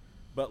left,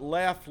 but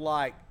left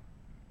like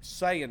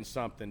saying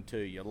something to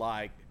you,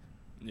 like,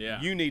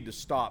 Yeah. you need to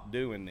stop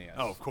doing this?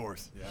 Oh, of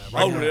course. Yeah.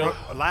 Oh, in the really?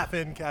 front-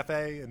 Laugh-In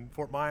Cafe in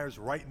Fort Myers,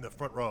 right in the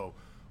front row.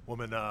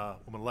 Woman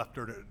left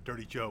her a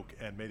dirty joke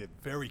and made it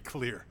very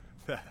clear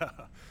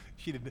that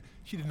she did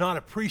not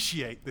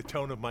appreciate the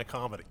tone of my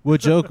comedy.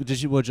 What joke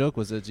What joke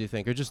was it? Do you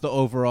think, or just the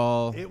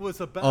overall? It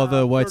was about all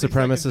the white 30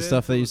 supremacist seconds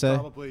stuff in, that you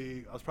so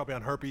say. I was probably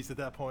on herpes at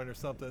that point or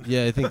something.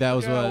 Yeah, I think that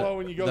was Yeah, what. well,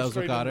 when you go that was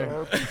straight what got into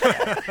her.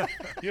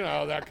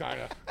 herpes, that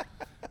kind of.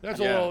 That's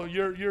Yeah. a little.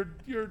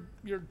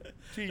 You're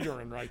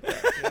teetering right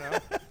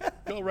there.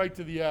 Go right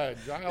to the edge.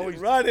 I always.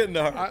 Right in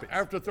the herpes.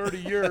 After 30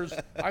 years,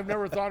 I've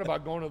never thought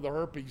about going to the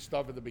herpes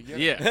stuff at the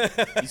beginning. Yeah.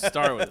 You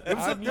start with it.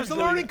 I'm There's a usually-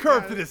 learning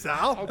curve to this,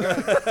 Al. Okay.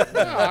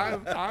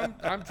 No,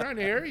 I'm trying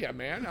to hear you,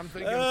 man. I'm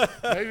thinking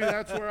maybe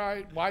that's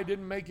why I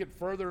didn't make it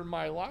further in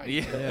my life.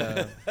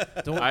 Yeah. Yeah.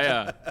 Don't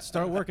I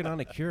start working on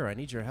a cure. I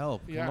need your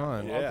help. Yeah. Come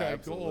on. Yeah, Okay.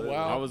 absolutely. Cool.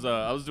 Wow.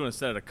 I was doing a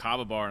set at a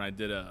Kava bar and I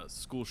did a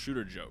school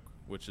shooter joke,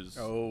 which is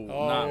Oh.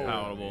 not Oh.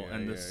 palatable. Yeah,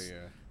 and yeah, this yeah.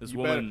 this You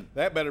woman.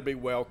 that better be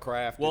well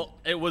crafted. Well,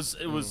 it was.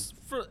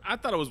 I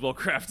thought it was well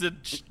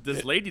crafted.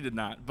 This lady did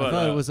not. But I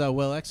thought it was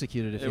well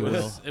executed, if It you will.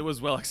 was. It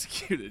was well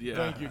executed. Yeah.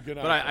 Thank you. Good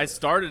But night. I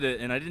started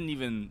it and I didn't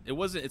even. It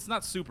wasn't. It's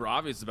not super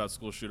obvious about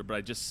school shooter, but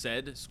I just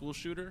said school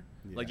shooter,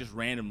 like just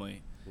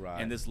randomly.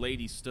 Right. And this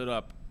lady stood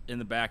up in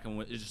the back and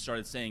it just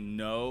started saying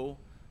no,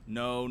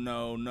 no,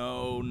 no,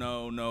 no,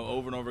 no, no,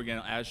 over and over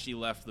again as she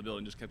left the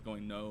building. Just kept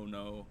going no,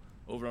 no,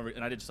 over and over.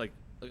 And I did just like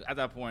at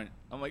that point,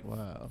 I'm like,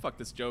 Wow. fuck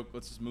this joke.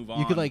 Let's just move on.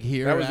 You could like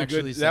hear that her was a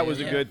actually good. say That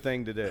was it. a good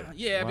thing to do.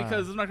 Yeah, Wow.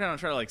 because I'm not gonna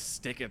try to like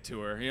stick it to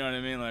her. You know what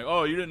I mean? Like,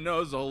 oh, you didn't know it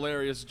was a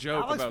hilarious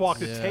joke. Alex about walked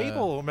the Yeah.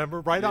 table, remember,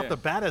 right off Yeah. the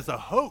bat as a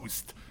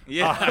host.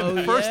 Yeah. Oh,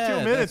 the first yeah,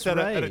 2 minutes that's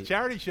at a right.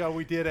 charity show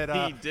we did at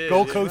He did,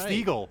 Gold yeah. Coast Right.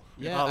 Eagle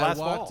Yeah, last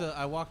fall.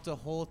 I walked a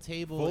whole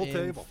table Full in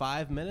table.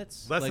 5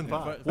 minutes. Less than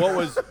five.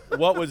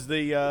 What was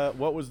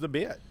the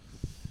bit?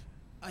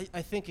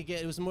 I think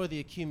again it was more the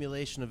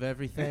accumulation of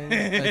everything.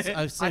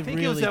 I I think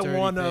it was that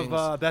one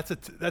of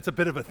that's a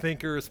bit of a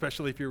thinker,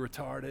 especially if you're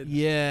retarded.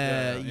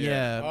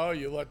 yeah. Oh,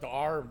 you let the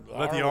R.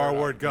 Let the R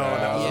word go. out.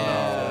 That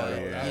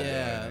was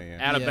Yeah.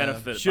 At a Yeah.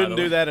 benefit. Shouldn't by the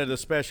do way. that at a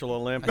Special I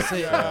Olympics.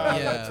 say, That's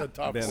a yeah.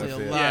 tough Benefit. Say a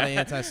one. lot Yeah. of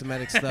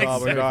anti-Semitic stuff. It's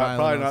Probably very not, violent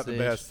probably on not the stage.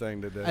 best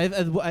thing to do.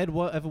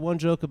 I have one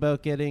joke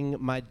about getting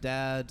my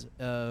dad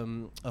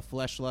a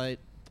fleshlight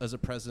as a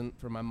present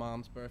for my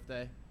mom's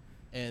birthday.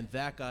 And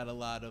that got a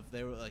lot of,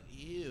 they were like,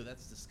 ew,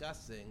 that's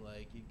disgusting.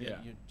 Like, you're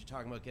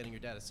talking about getting your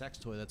dad a sex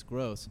toy. That's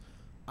gross.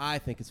 I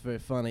think it's very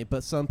funny,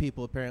 but some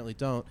people apparently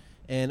don't.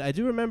 And I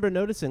do remember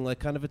noticing like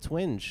kind of a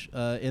twinge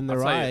in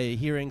their eye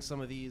hearing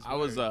some of these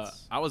words.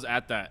 I was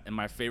at that, and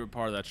my favorite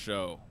part of that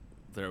show,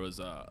 there was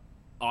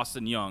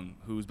Austin Young,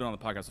 who's been on the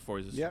podcast before.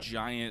 He's this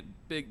giant,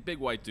 big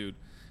white dude.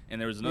 And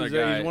there was another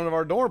guy. He's one of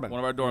our doormen. One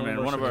of our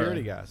doormen. One of our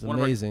security guys.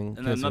 Amazing.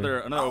 And then another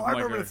open micer. I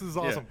remember this is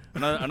awesome.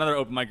 Another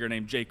open micer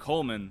named Jay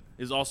Coleman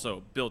is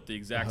also built the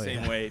exact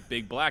same way.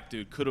 Big black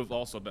dude could have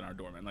also been our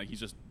doorman. Like, he's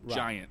just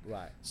giant.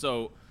 Right.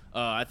 So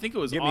I think it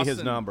was Give Austin. me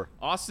his number.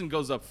 Austin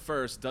goes up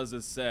first, does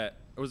his set.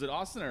 Or was it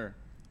Austin or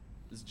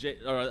is Jay?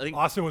 Or I think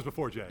Austin was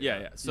before Jay.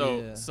 Yeah.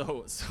 So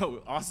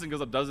Austin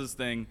goes up, does his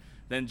thing.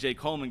 Then Jay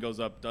Coleman goes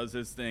up, does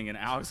his thing, and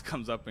Alex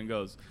comes up and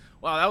goes,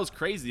 "Wow, that was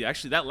crazy.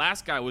 Actually, that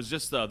last guy was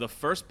just the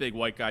first big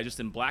white guy, just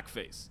in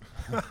blackface."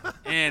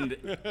 And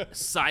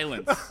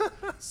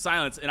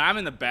silence. And I'm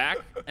in the back,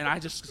 and I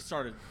just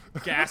started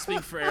gasping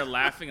for air,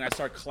 laughing, and I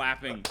started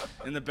clapping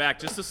in the back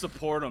just to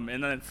support them.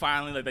 And then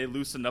finally, like, they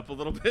loosened up a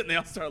little bit, and they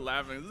all started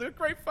laughing. It was a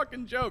great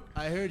fucking joke.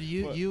 I heard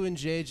you and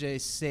JJ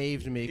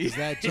saved me because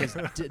that just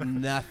did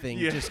nothing,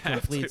 just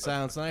complete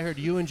silence. And I heard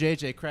you and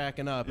JJ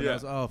cracking up, and I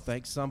was, oh,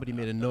 thanks, somebody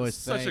made a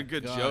noise. Such a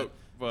good joke.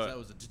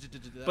 But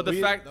the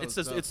fact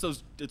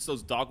it's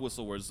those dog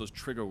whistle words, those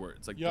trigger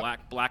words,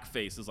 like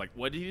blackface is like,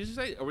 what did you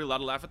say? Are we allowed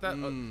to laugh at that?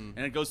 And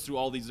it goes through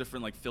all these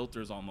different like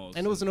filters almost.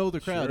 And it was an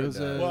older crowd. It was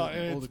and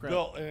older it's crowd.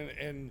 built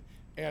and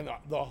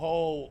the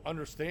whole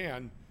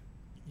understand.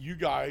 You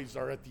guys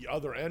are at the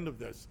other end of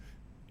this.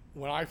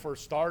 When I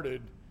first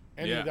started,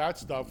 any of that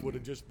stuff would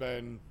have just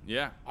been.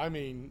 Yeah. I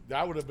mean,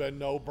 that would have been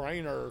no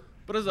brainer.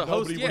 But as a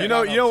host, you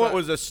know what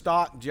was a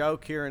stock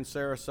joke here in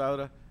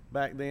Sarasota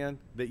back then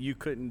that you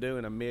couldn't do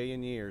in a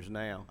million years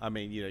now? I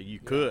mean, you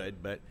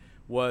could, but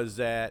was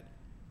that,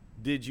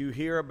 did you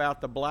hear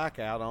about the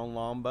blackout on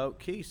Longboat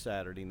Key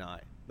Saturday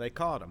night? They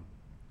caught him.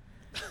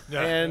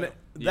 And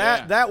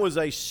that was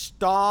a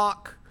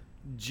stock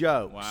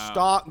joke. Wow.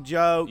 Stock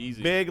joke,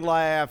 Easy. big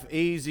laugh,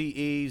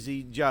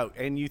 easy joke.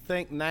 And you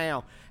think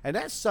now, and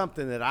that's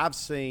something that I've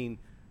seen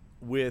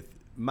with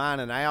mine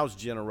and Al's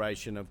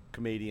generation of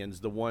comedians,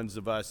 the ones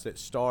of us that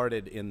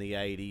started in the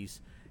 80s,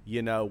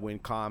 when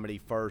comedy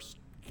first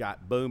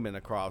got booming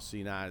across the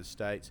United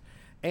States.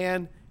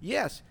 And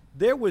yes,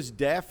 there was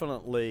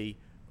definitely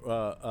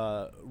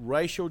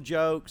racial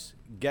jokes,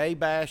 gay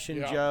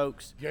bashing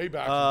jokes,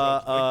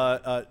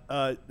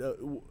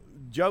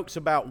 jokes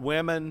about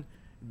women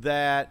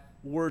that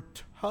were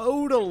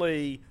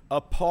totally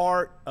a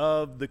part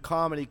of the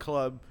comedy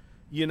club,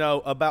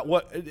 about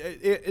what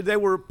they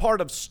were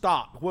part of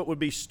stock, what would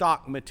be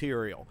stock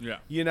material,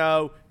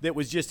 that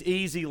was just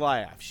easy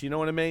laughs, you know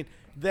what I mean?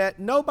 That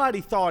nobody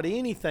thought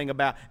anything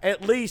about.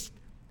 At least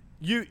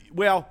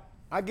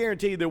I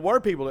guarantee you there were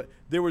people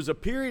there was a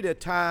period of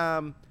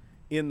time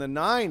in the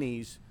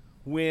 90s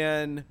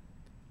when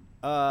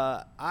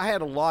I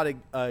had a lot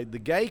of the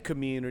gay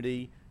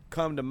community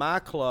come to my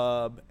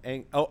club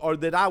and or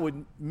that I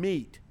would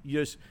meet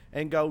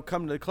and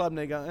come to the club, and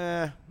they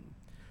go,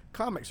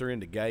 comics are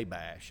into gay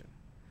bashing.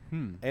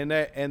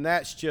 And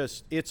that's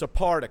just, it's a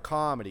part of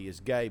comedy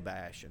is gay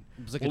bashing.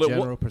 It was like a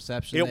general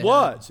perception. It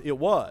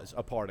was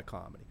a part of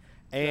comedy.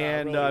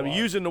 And really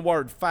using the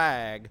word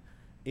fag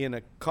in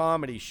a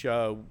comedy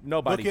show,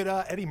 nobody. Look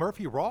at Eddie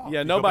Murphy Raw.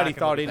 Yeah, nobody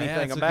thought That's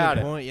anything a about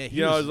good it. point.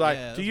 Yeah, it was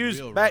like to use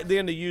real back rough.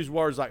 then to use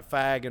words like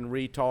fag and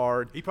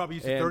retard. He probably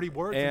used and, 30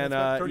 words and,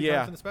 and 30 yeah,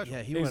 times in the special.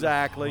 Yeah, he went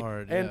exactly.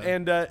 hard,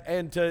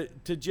 and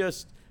to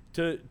just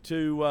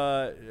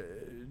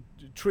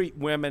treat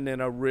women in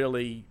a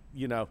really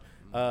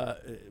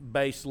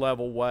base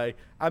level way.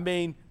 I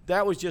mean,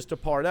 that was just a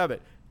part of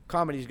it.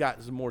 Comedy's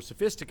gotten more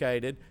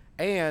sophisticated,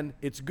 and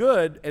it's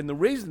good. And the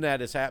reason that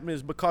has happened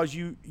is because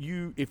you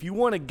if you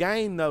want to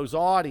gain those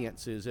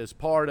audiences as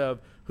part of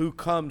who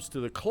comes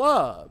to the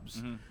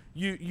clubs,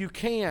 you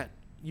can't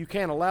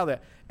allow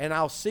that. And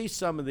I'll see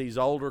some of these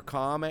older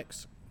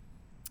comics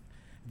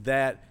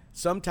that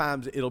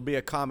sometimes it'll be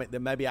a comic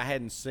that maybe I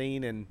hadn't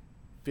seen in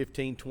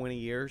 15, 20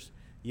 years.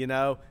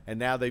 And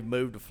now they've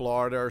moved to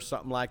Florida or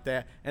something like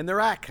that, and their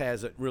act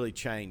hasn't really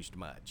changed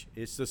much.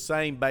 It's the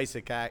same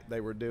basic act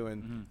they were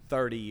doing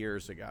 30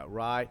 years ago,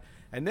 right?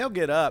 And they'll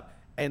get up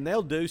and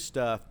they'll do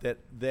stuff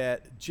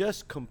that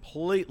just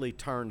completely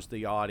turns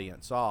the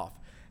audience off.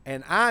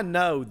 And I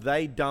know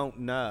they don't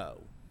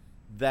know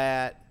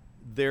that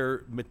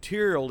their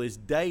material is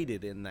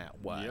dated in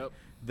that way. Yep.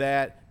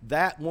 That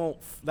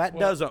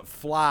doesn't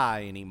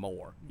fly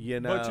anymore,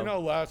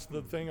 But Les,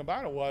 the thing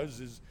about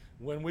it is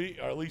when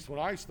or at least when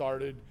I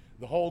started,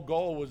 the whole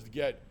goal was to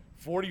get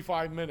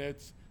 45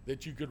 minutes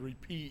that you could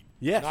repeat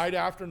night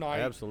after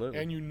night. Absolutely.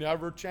 And you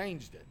never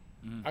changed it.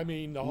 I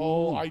mean, the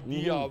whole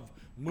idea of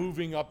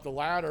moving up the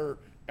ladder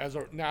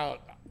now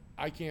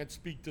I can't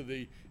speak to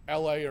the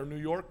LA or New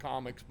York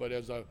comics, but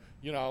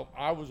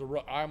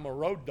I'm a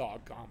road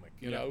dog comic,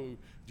 who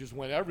just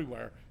went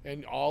everywhere.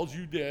 And all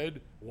you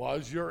did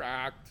was your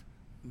act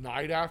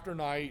night after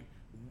night,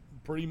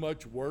 pretty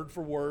much word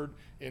for word,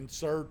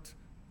 insert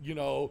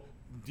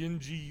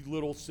dingy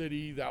little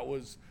city that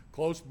was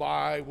close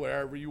by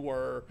wherever you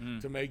were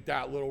to make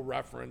that little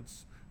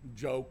reference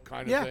joke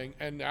kind of thing.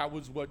 And that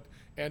was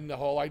and the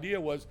whole idea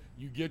was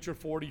you get your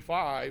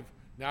 45,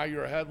 now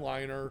you're a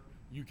headliner,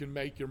 you can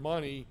make your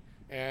money,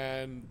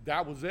 and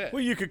that was it.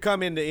 Well, you could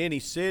come into any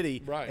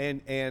city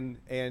Right. and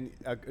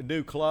a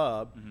new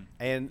club,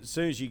 and as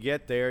soon as you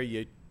get there,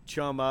 you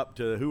chum up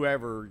to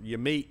whoever you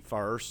meet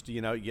first,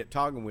 you get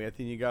talking with,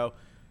 and you go,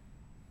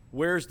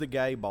 where's the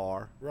gay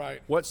bar?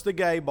 Right. What's the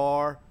gay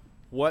bar?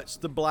 What's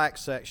the black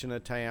section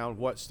of town?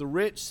 What's the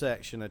rich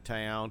section of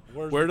town?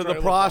 Where's Where the do the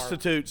trailer park?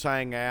 prostitutes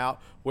hang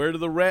out? Where do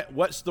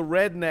what's the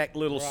redneck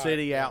little Right,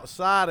 city right.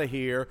 outside of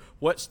here?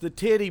 What's the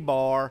titty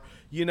bar?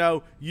 You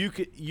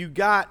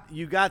got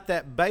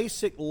that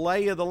basic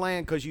lay of the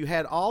land because you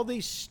had all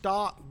these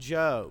stock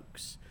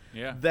jokes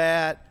Yeah.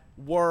 that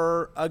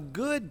were a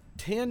good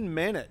 10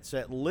 minutes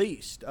at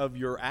least of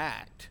your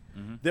act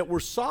that were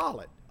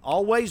solid.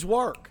 Always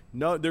work.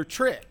 No, they're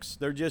tricks.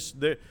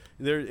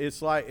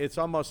 It's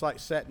almost like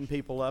setting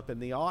people up in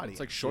the audience. It's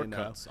like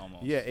shortcuts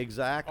almost. Yeah,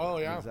 exactly. Oh,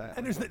 yeah.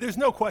 Exactly. And there's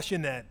no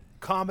question that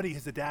comedy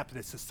has adapted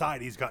as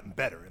society has gotten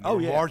better. And there Oh,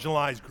 were yeah.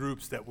 marginalized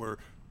groups that were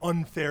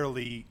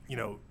unfairly,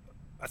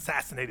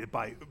 assassinated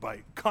by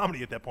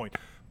comedy at that point.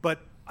 But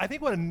I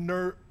think what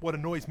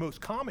annoys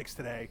most comics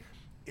today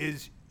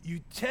is you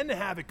tend to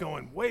have it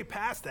going way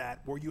past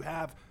that, where you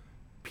have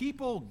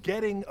people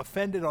getting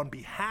offended on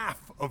behalf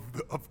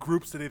of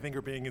groups that they think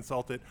are being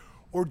insulted,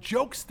 or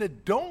jokes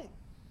that don't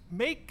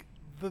make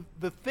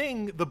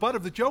the butt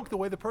of the joke the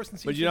way the person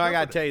sees. But I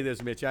got to tell you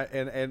this, Mitch,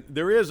 and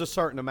there is a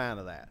certain amount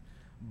of that.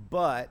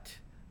 But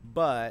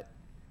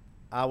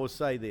I will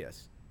say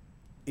this: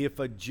 if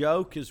a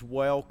joke is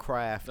well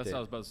crafted, That's what I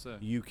was about to say.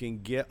 you can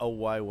get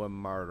away with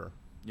murder.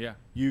 Yeah.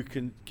 You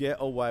can get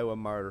away with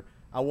murder.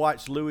 I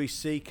watched Louis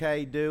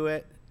C.K. do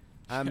it.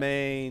 I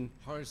mean,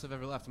 Hardest I've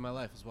ever laughed in my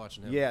life was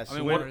watching him. yes. I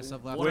mean, Hardest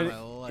I've laughed in my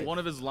life. one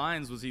of his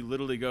lines was he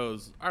literally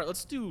goes, all right,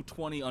 let's do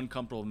 20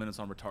 uncomfortable minutes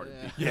on retarded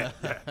people.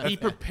 Yeah. He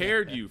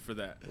prepared you for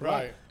that.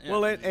 Right.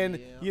 Well, and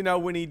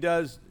when he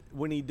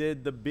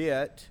did the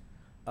bit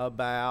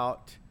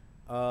about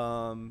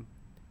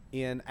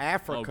in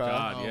Africa, Oh,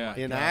 God, yeah.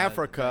 in God.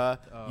 Africa,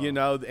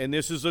 and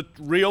this is a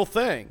real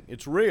thing.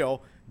 It's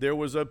real. There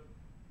was a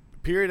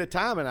period of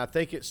time, and I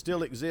think it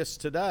still exists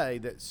today,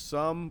 that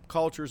some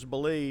cultures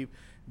believe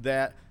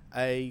that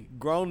a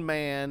grown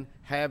man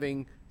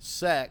having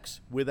sex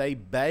with a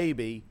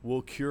baby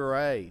will cure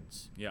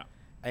AIDS. Yeah.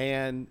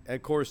 And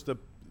of course,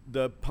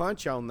 the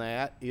punch on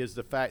that is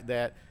the fact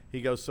that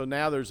he goes, so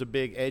now there's a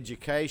big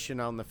education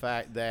on the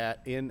fact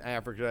that in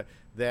Africa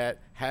that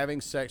having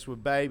sex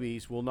with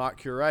babies will not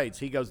cure AIDS.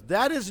 He goes,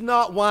 that is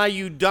not why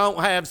you don't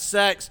have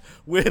sex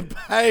with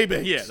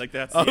babies. Yeah, like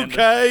that's the end of-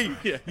 okay.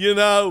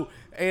 Yeah.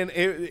 And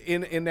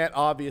in that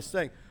obvious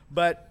thing.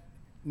 But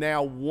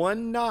now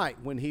one night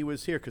when he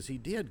was here, because he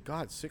did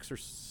 6 or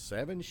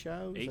 7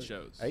 shows, 8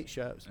 shows. 8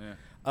 shows.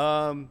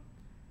 Yeah.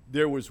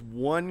 There was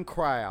one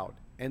crowd,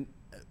 and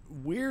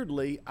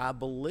weirdly, I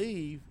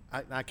believe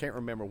I can't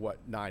remember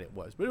what night it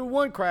was, but it was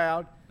one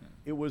crowd.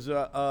 It was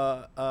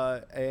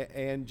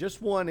and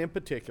just one in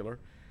particular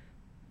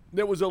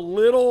that was a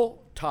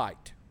little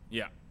tight.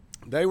 Yeah.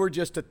 They were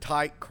just a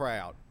tight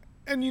crowd,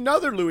 and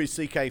they're Louis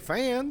C.K.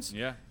 fans.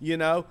 Yeah.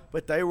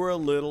 But they were a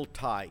little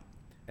tight,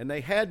 and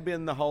they had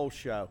been the whole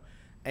show.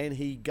 And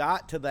he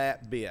got to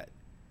that bit,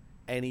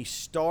 and he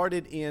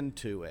started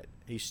into it.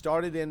 He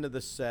started into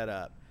the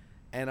setup,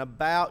 and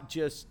about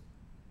just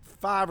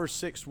 5 or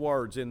 6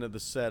 words into the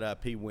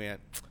setup, he went,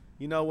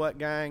 you know what,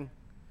 gang?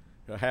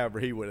 Or however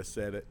he would have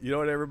said it. You know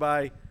what,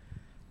 everybody?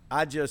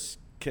 I just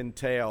can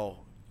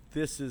tell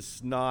this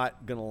is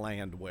not going to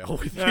land well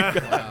with you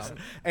guys.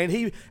 And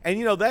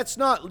that's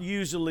not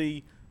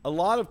usually a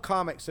lot of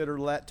comics that are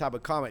that type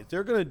of comics.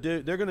 They're going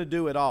to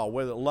do it all,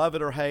 whether love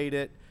it or hate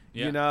it.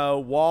 Yeah.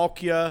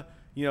 Walk you.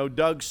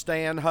 Doug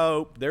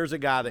Stanhope. There's a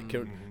guy that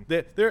can.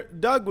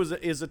 Doug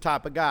is the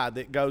type of guy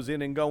that goes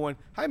in and going,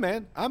 "Hey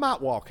man, I might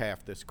walk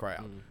half this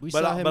crowd, We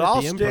but saw him but at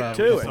I'll the stick Improv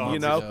to a it." few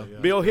months ago.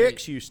 Bill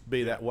Hicks used to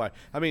be that way.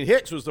 I mean,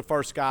 Hicks was the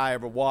first guy I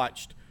ever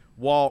watched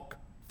walk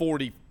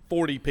 40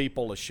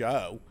 people a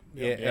show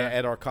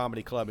at our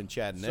comedy club in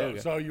Chattanooga.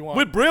 So you want-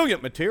 with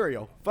brilliant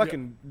material,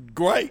 fucking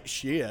great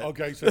shit.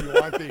 Okay, so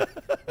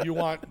you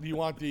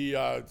want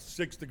the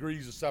 6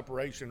 degrees of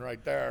separation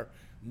right there.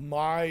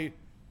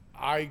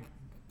 I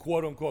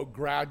quote unquote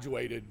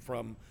graduated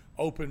from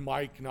open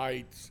mic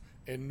nights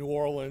in New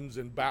Orleans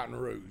and Baton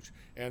Rouge,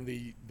 and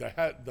the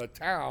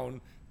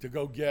town to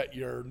go get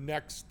your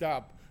next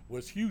step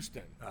was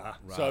Houston.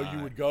 So you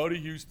would go to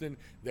Houston,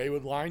 they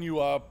would line you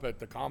up at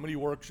the Comedy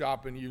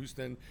Workshop in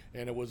Houston,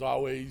 and it was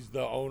always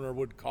the owner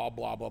would call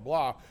blah blah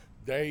blah.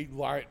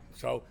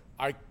 So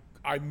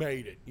I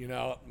made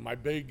it, my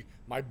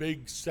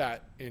big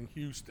set in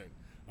Houston.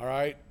 All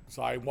right,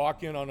 so I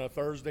walk in on a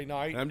Thursday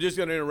night. I'm just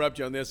going to interrupt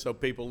you on this so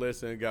people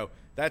listen and go,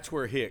 that's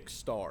where Hicks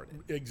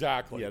started.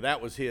 Exactly. Yeah,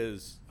 that was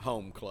his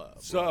home club.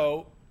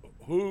 So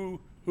who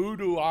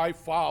do I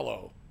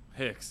follow?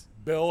 Hicks.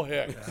 Bill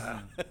Hicks.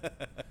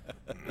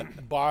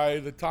 by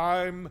the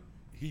time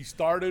he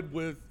started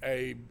with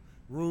a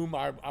room,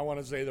 I want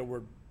to say there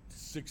were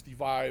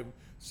 65,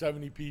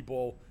 70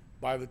 people.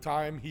 By the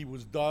time he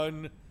was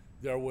done,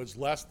 there was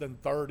less than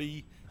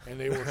 30, and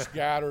they were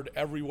scattered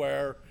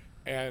everywhere.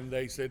 And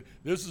they said,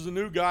 "This is a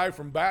new guy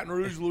from Baton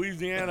Rouge,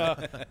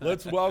 Louisiana.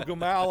 Let's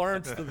welcome Al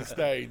Ernst to the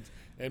stage."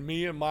 And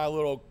me and my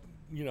little,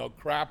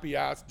 crappy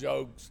ass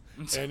jokes,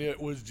 and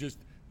it was just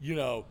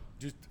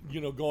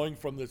going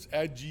from this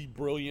edgy,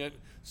 brilliant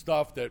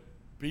stuff that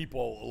a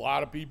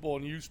lot of people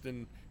in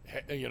Houston,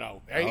 hated,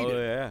 and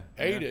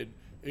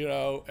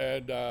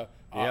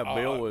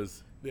Bill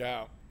was.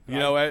 yeah.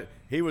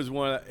 He was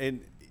one, and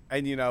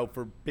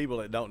for people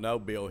that don't know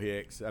Bill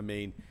Hicks, I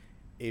mean,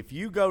 if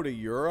you go to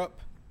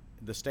Europe,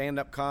 the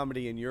stand-up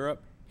comedy in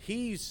Europe,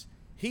 he's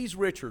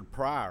Richard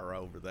Pryor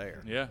over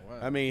there. Yeah. Wow.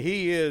 I mean,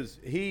 he is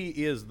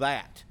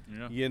that.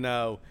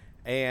 Yeah.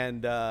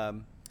 And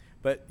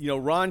but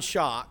Ron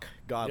Schock,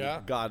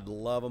 Yeah. God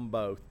love them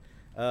both.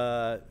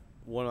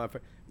 One of my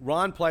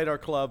Ron played our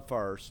club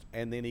first,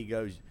 and then he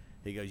goes,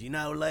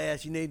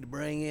 Les, you need to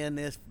bring in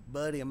this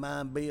buddy of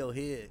mine, Bill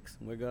Hicks.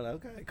 And we're going,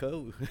 okay,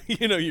 cool.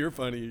 You're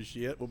funny as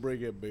shit. We'll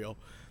bring in Bill.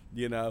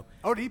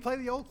 Oh, did he play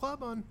the old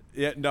club on?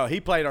 Yeah, no, he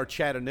played our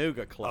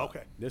Chattanooga club.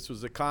 Okay. This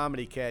was a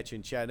comedy catch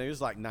in Chattanooga. It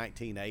was like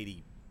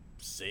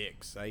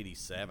 1986,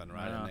 87,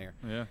 right in there.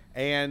 Yeah.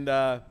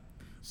 And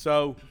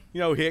so,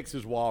 Hicks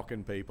is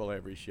walking people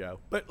every show.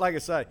 But like I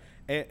say,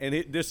 and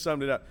it just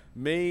summed it up.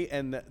 Me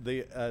and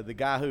the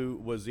guy who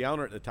was the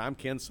owner at the time,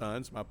 Ken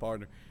Sons, my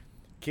partner,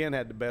 Ken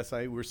had the best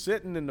thing. We're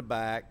sitting in the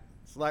back.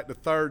 It's like the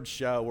third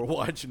show. We're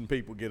watching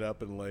people get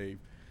up and leave.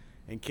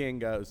 And Ken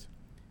goes,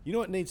 "You know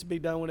what needs to be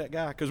done with that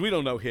guy?" Because we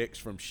don't know Hicks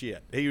from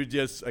shit. He was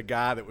just a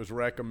guy that was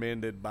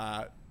recommended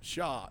by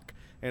Schock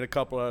and a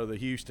couple of other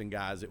Houston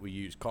guys that we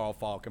used, Carl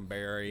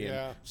Falkenberry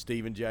and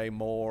Stephen J.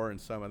 Moore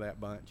and some of that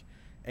bunch.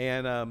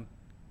 And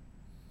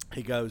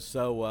he goes,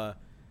 so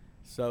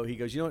he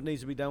goes, "You know what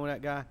needs to be done with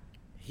that guy?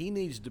 He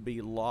needs to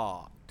be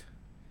locked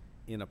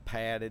in a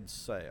padded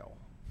cell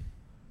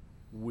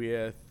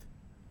with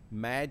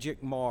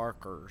magic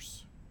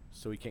markers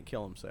so he can't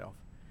kill himself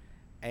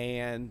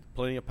and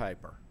plenty of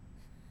paper.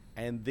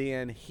 And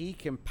then he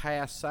can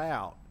pass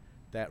out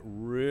that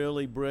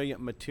really brilliant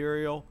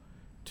material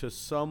to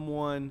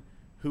someone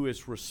who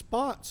is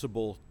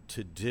responsible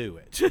to do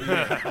it."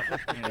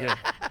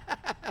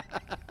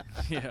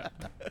 Yeah.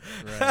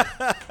 Right.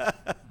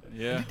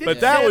 Yeah. But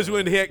that was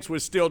when Hicks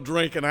was still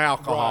drinking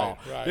alcohol.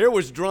 Right. There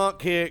was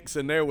drunk Hicks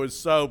and there was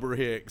sober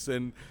Hicks,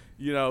 and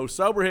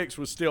sober Hicks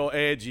was still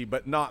edgy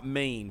but not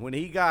mean. When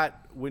he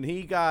got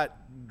that,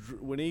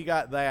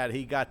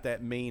 he got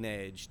that mean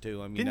edge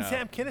to him. Didn't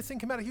Sam Kinison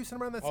come out of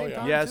Houston around that same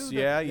time? Yes, too?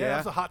 yeah. That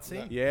was a hot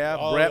scene. Yeah,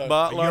 Oh, Brett the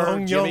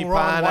Butler, Jimmy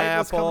Ron White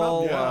was coming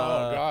Pineapple. up. Yeah,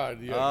 oh,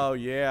 God, yeah. Oh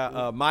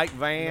yeah, Mike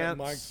Vance.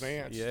 Mike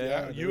Vance.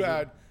 Yeah,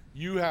 Yeah.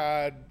 You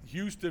had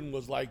Houston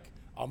was like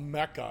a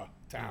mecca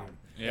town.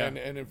 Yeah. And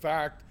in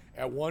fact,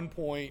 at one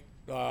point,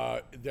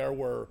 there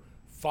were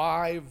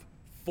 5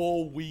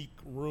 full week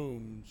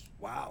rooms.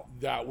 Wow.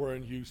 That were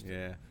in Houston.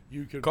 Yeah.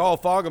 You could. Carl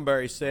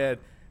Falkenberry said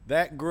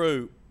that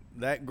group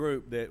that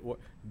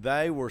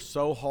they were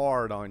so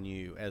hard on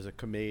you as a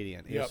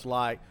comedian. Yep. It's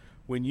like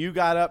when you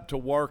got up to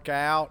work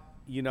out,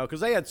 because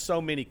they had so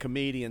many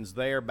comedians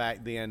there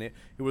back then. It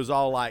was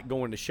all like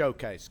going to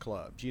showcase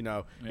clubs.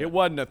 It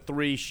wasn't a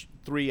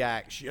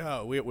three-act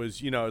show. It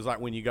was, it was like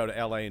when you go to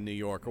L.A. and New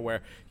York, or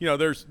where,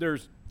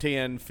 there's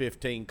 10,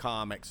 15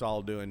 comics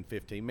all doing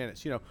 15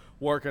 minutes,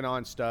 working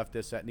on stuff,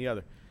 this, that, and the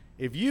other.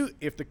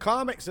 If the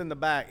comics in the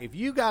back, if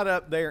you got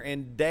up there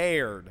and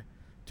dared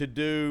to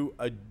do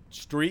a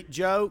street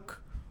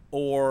joke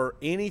or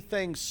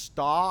anything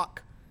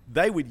stock,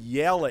 they would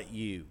yell at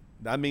you.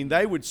 I mean,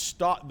 they would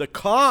stop. The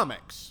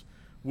comics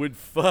would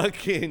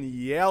fucking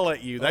yell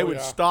at you. They would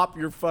stop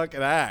your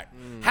fucking act.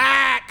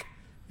 Hack!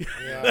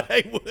 Yeah.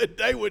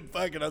 They would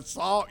fucking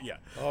assault you.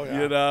 Oh,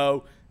 yeah.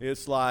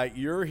 It's like,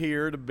 you're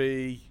here to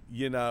be,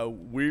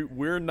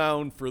 we're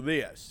known for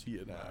this,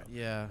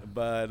 Yeah.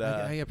 But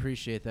I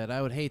appreciate that.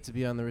 I would hate to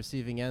be on the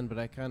receiving end, but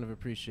I kind of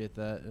appreciate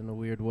that in a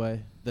weird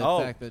way. The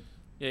fact that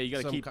Yeah, you got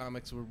to some keep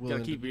comics were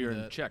willing keep to your do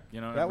in that. check.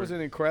 that was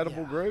an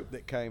incredible group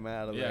that came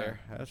out of Yeah, there.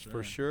 That's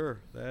for sure. sure.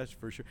 That's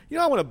for sure.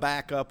 I want to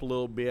back up a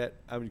little bit.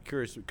 I'm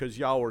curious because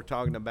y'all were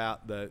talking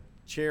about the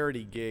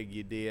charity gig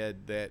you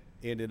did that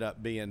ended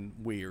up being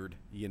weird.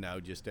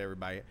 Just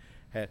everybody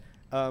had.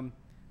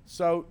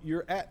 So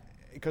you're at,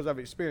 because I've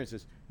experienced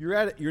this.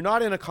 You're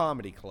not in a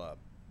comedy club.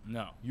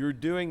 No. You're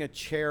doing a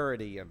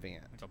charity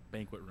event. It's a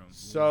banquet room.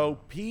 So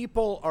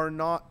people are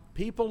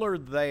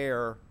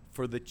there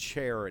for the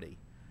charity.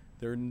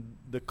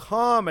 The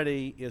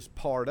comedy is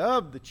part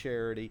of the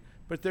charity,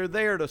 but they're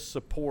there to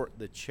support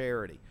the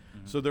charity.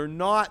 Mm-hmm. So they're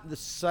not the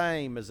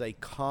same as a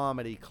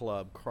comedy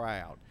club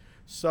crowd.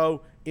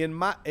 So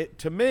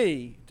to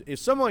me, if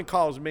someone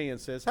calls me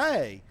and says,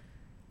 "Hey,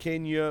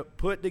 can you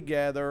put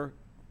together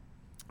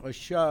a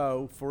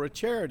show for a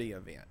charity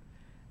event?"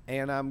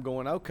 And I'm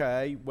going,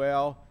 "Okay,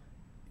 well,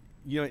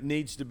 it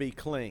needs to be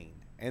clean."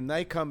 And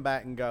they come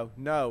back and go,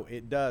 "No,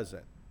 it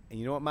doesn't." And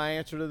you know what my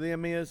answer to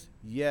them is?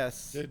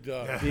 Yes, It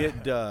does.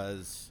 it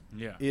does.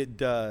 Yeah. It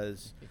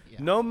does. Yeah.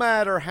 No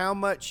matter how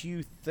much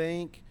you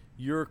think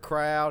your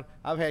crowd,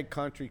 I've had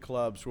country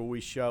clubs where we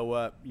show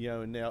up,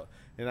 and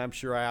I'm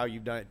sure, Al,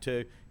 you've done it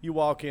too. You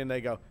walk in, they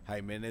go,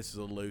 hey, man, this is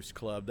a loose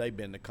club. They've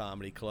been to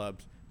comedy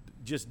clubs.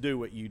 Just do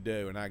what you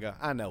do. And I go,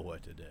 I know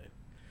what to do.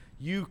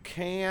 You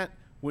can't,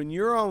 when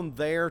you're on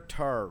their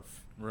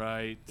turf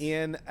Right.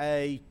 in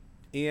a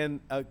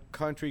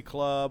country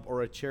club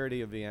or a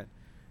charity event,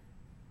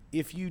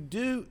 if you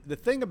do, the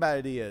thing about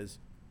it is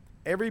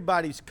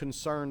everybody's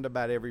concerned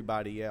about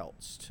everybody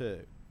else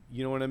too.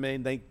 You know what I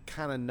mean? They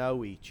kind of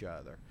know each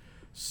other.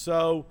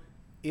 So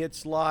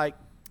it's like,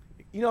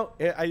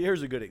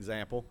 here's a good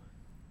example.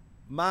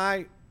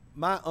 My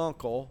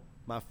uncle,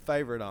 my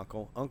favorite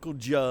uncle, Uncle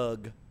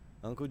Jug,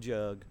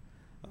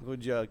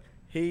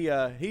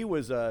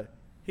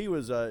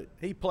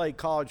 he played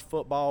college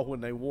football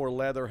when they wore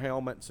leather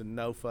helmets and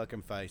no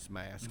fucking face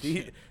mask.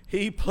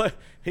 He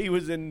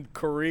was in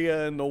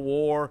Korea in the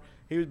war.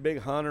 He was a big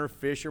hunter,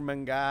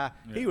 fisherman guy.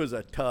 Yeah. He was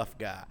a tough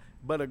guy,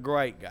 but a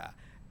great guy.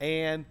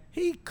 And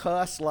he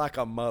cussed like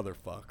a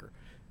motherfucker.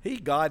 He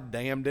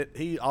goddamned it.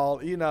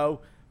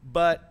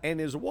 And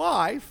his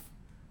wife,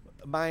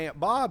 my Aunt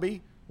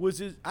Bobby,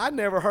 I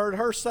never heard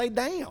her say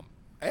damn,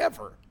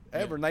 ever.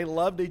 And they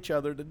loved each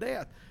other to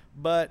death.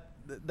 But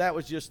that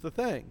was just the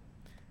thing.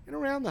 And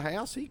around the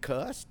house, he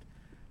cussed.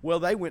 Well,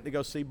 they went to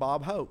go see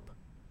Bob Hope.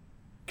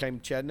 Came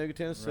to Chattanooga,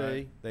 Tennessee.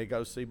 Right. They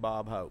go see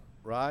Bob Hope,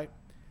 right?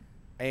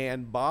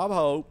 And Bob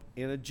Hope,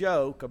 in a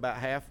joke about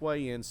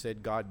halfway in,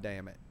 said, God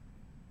damn it,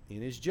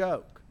 in his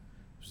joke.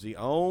 It was the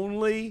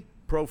only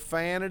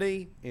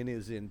profanity in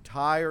his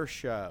entire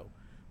show.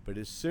 But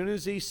as soon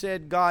as he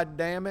said, God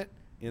damn it,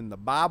 in the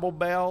Bible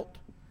Belt,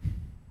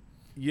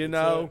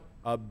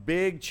 a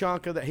big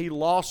chunk of that, he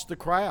lost the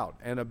crowd,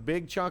 and a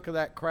big chunk of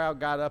that crowd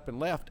got up and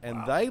left,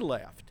 and they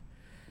left.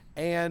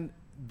 And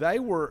they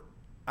were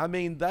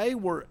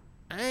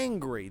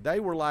angry. They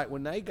were like,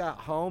 when they got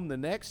home the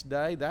next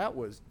day,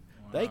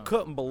 they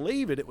couldn't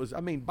believe it. It was,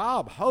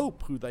 Bob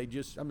Hope, who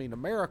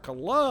America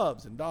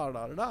loves, and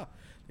da-da-da-da-da.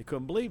 They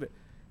couldn't believe it.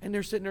 And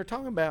they're sitting there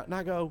talking about it, and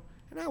I go,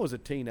 and I was a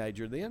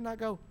teenager then, and I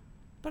go,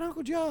 but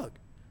Uncle Jug,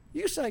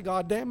 you say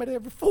God damn it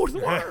every fourth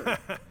word.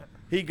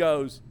 He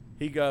goes,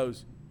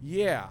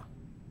 yeah,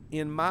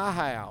 in my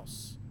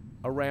house,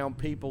 around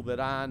people that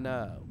I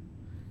know.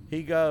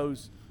 He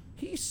goes,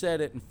 he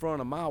said it in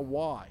front of my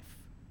wife.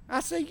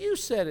 I say, you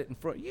say it in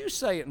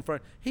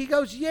front. He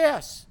goes,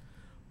 yes,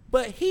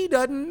 but he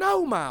doesn't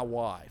know my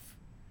wife.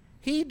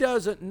 He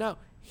doesn't know.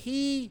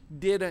 He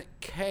didn't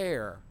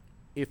care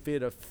if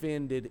it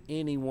offended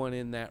anyone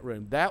in that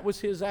room. That was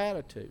his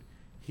attitude.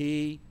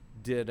 He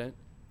didn't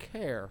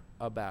care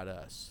about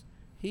us.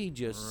 He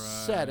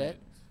just said it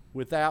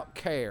without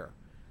care.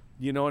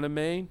 You know what I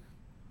mean?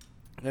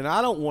 And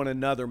I don't want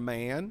another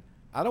man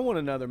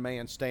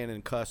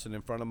standing cussing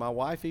in front of my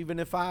wife, even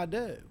if I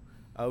do.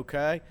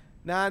 Okay?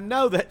 Now, I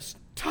know that's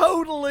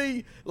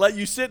totally, like,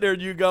 you sit there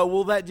and you go,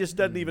 well, that just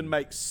doesn't even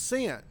make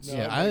sense.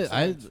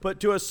 Yeah, but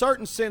to a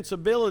certain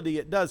sensibility,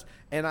 it does.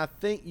 And I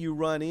think you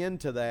run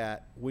into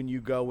that when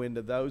you go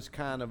into those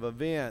kind of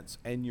events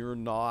and you're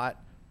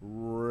not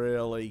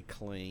really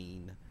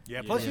clean.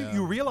 Yeah, plus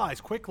you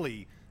realize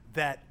quickly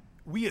that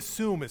we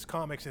assume as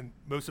comics, and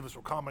most of us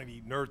were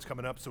comedy nerds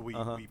coming up, so we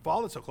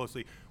follow it so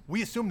closely,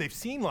 we assume they've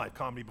seen live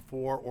comedy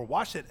before or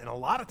watched it, and a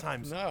lot of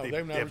times they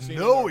have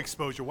no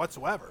exposure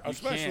whatsoever.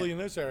 Especially in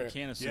this area. You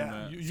can't assume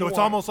that. So it's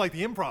almost like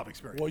the improv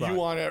experience.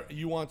 Well,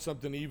 you want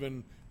something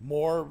even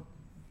more,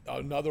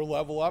 another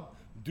level up,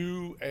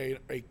 do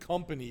a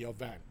company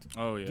event.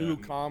 Oh, yeah. Do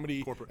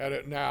comedy.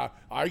 Corporate. Now,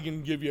 I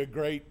can give you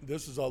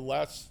this is a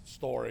less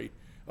story,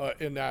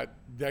 in that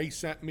they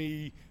sent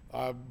me,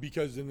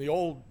 because in the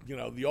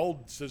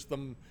old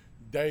system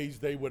days,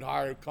 they would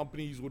hire,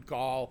 companies would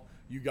call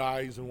you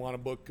guys and want to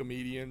book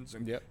comedians,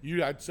 and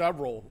you had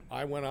several.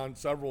 I went on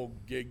several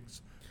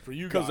gigs for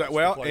you guys.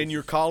 And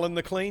you're calling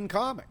the clean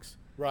comics.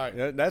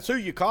 Right. That's who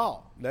you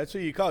call.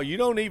 You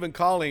don't even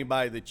call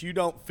anybody that you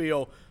don't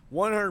feel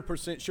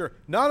 100% sure,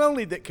 not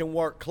only that can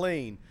work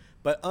clean,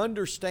 but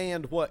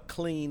understand what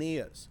clean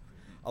is.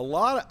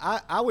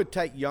 I would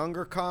take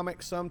younger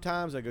comics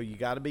sometimes. I go, you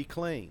got to be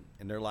clean.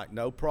 And they're like,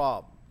 no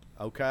problem.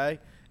 Okay?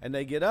 And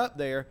they get up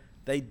there.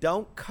 They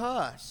don't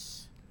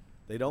cuss,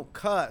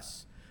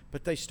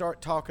 but they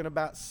start talking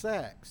about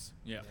sex.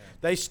 Yeah.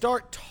 They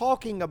start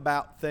talking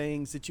about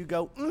things that you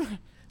go,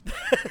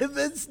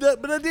 that's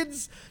not, but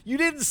you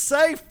didn't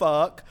say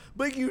fuck,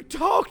 but you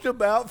talked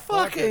about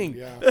fucking.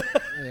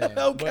 Yeah.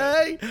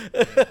 Okay?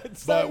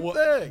 Same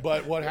thing.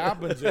 But what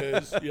happens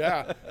is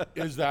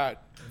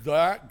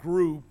that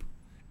group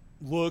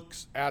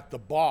looks at the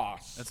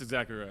boss. That's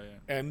exactly right,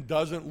 yeah. And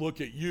doesn't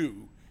look at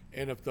you.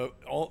 And if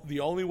the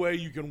only way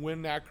you can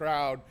win that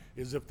crowd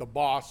is if the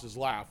boss is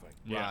laughing.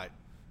 Yeah. Right.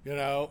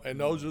 And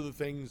those are the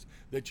things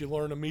that you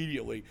learn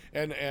immediately.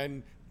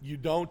 And you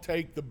don't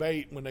take the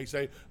bait when they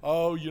say,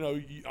 oh,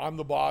 I'm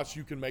the boss,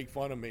 you can make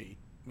fun of me.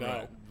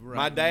 No. Right.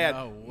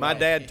 My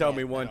dad told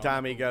me one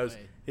time,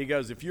 he He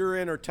goes, if you're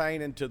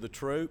entertaining to the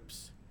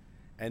troops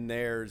and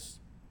there's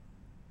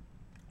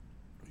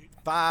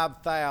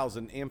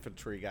 5,000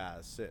 infantry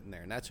guys sitting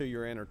there, and that's who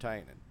you're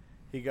entertaining.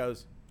 He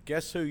goes,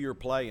 guess who you're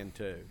playing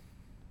to?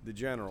 The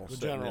general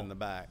sitting in the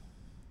back.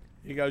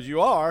 He goes,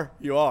 you are?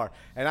 You are.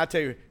 And I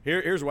tell you,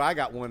 here's where I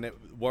got one that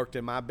worked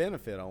in my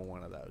benefit on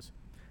one of those.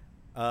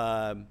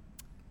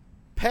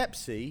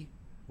 Pepsi,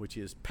 which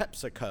is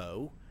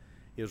PepsiCo,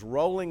 is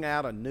rolling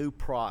out a new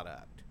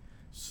product.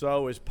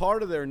 So as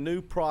part of their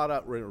new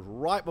product,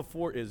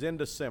 is in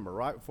December,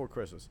 right before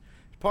Christmas.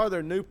 As part of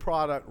their new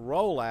product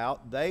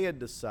rollout, they had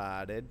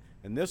decided,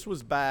 and this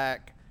was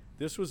back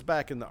in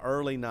the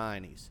early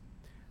 90s.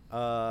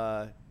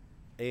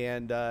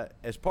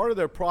 As part of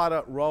their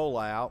product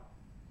rollout,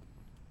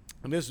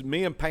 and this is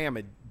me and Pam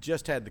had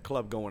just had the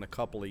club going a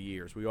couple of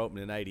years. We opened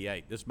in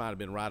 88. This might have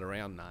been right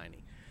around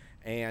 90.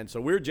 And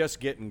so we're just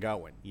getting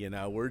going,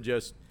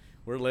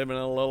 we're living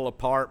in a little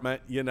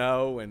apartment,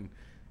 and,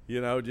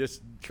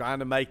 just trying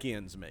to make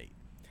ends meet.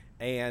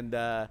 And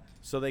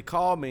so they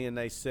called me and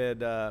they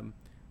said,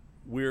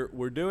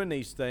 we're doing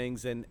these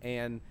things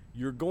and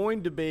you're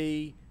going to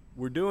be,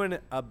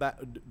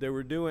 they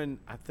were doing,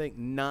 I think,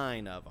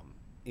 9 of them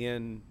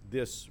in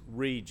this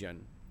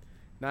region.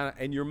 Now,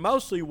 and you're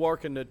mostly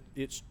working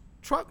it's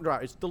truck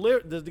drivers,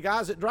 it's the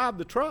guys that drive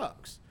the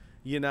trucks,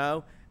 and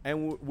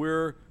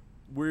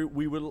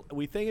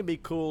we think it'd be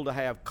cool to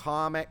have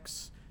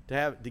comics,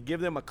 to give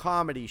them a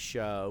comedy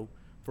show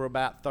for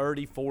about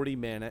 30, 40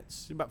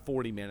 minutes, about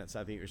 40 minutes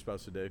I think you're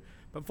supposed to do,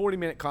 but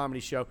 40-minute comedy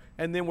show,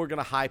 and then we're going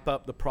to hype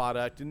up the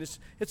product, and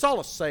it's all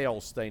a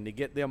sales thing to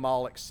get them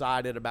all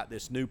excited about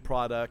this new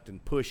product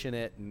and pushing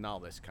it and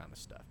all this kind of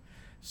stuff.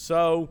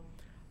 So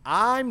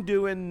I'm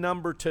doing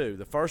number 2.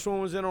 The first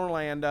one was in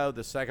Orlando.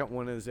 The second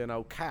one is in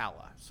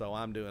Ocala. So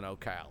I'm doing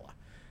Ocala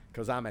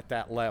because I'm at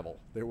that level.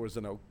 There was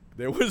an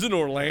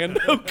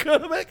Orlando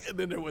comic, and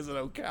then there was an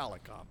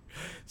Ocala comic.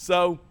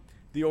 So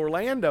the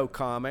Orlando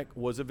comic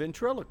was a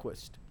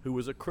ventriloquist who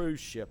was a cruise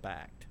ship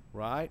act,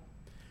 right?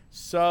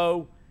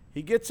 So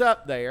he gets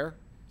up there.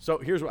 So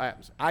here's what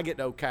happens. I get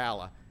to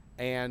Ocala,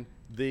 and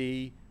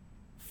the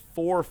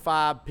 4 or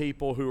 5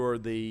 people who are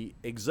the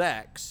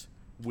execs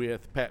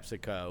with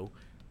PepsiCo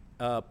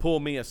pull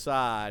me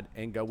aside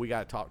and go, we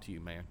got to talk to you,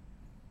 man.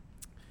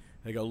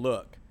 They go,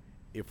 look,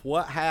 if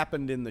what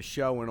happened in the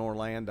show in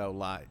Orlando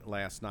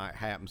last night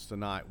happens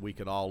tonight, we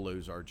could all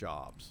lose our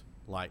jobs,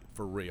 like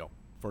for real,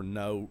 for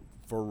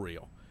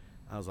real.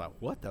 I was like,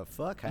 what the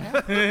fuck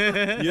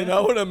happened? You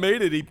know what I mean?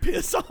 Did he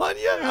piss on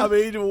you? I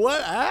mean,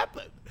 what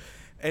happened?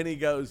 And he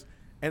goes,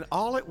 and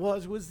all it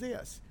was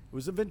this. It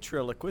was a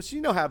ventriloquist. You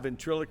know how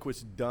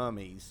ventriloquist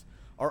dummies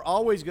are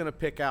always going to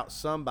pick out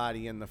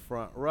somebody in the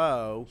front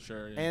row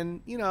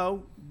and,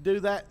 do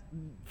that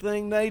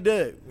thing they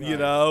do,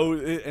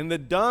 right. And the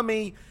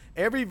dummy,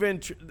 every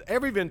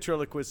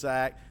ventriloquist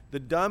act, the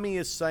dummy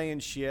is saying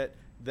shit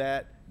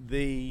that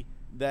the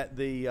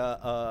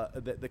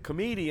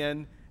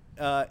comedian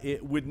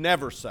it would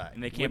never say.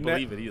 And they can't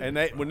believe it either.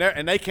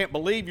 And they can't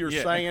believe you're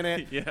saying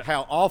it,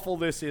 how awful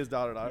this is,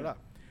 da.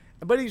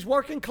 But he's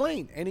working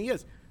clean, and he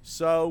is.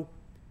 So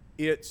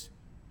it's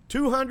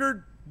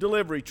 200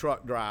 delivery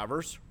truck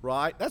drivers,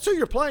 right? That's who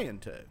you're playing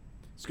to.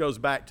 This goes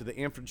back to the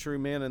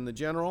infantrymen and the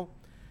general,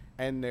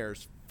 and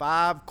there's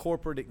 5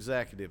 corporate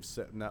executives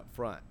sitting up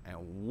front,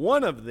 and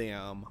one of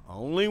them,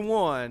 only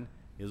one,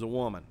 is a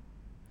woman.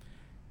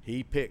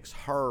 He picks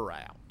her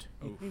out,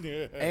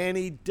 and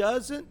he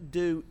doesn't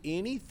do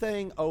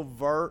anything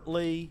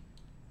overtly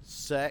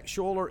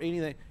sexual or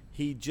anything.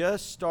 He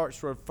just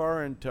starts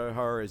referring to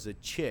her as a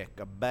chick,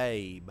 a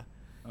babe.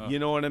 You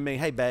know what I mean?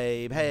 Hey,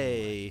 babe.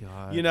 Hey.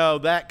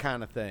 That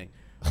kind of thing.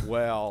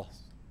 Well,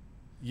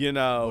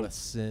 what a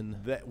sin.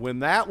 When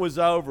that was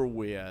over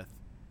with,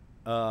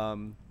 I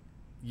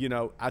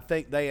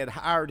think they had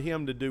hired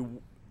him to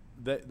do.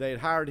 They had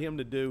hired him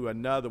to do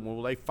another one.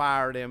 Well, they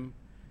fired him,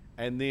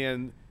 and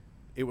then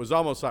it was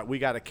almost like we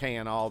got to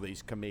can all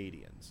these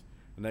comedians.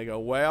 And they go,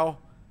 well,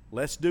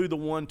 let's do the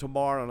one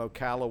tomorrow in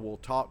Ocala. We'll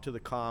talk to the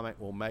comic.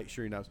 We'll make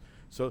sure he knows.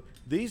 So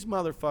these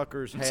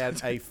motherfuckers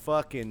had a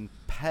fucking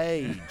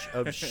page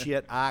of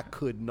shit I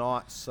could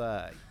not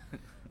say.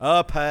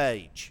 A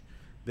page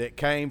that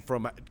came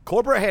from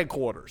corporate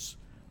headquarters.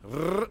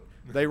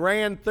 They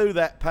ran through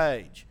that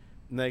page.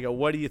 And they go,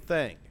 what do you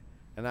think?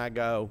 And I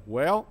go,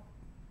 well,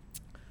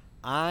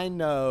 I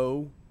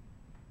know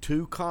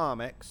 2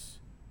 comics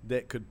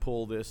that could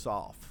pull this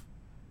off.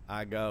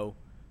 I go,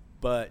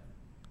 but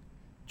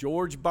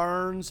George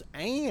Burns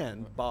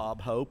and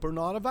Bob Hope are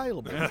not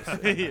available.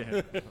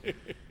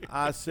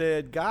 I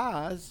said,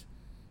 guys,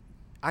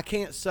 I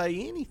can't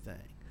say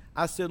anything.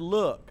 I said,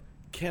 look,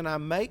 can I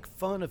make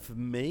fun of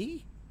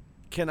me?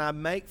 Can I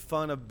make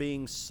fun of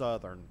being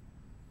Southern?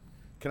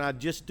 Can I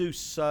just do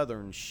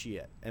Southern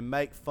shit and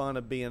make fun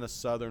of being a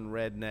Southern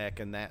redneck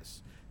and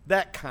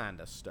that kind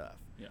of stuff?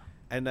 Yeah.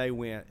 And they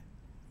went,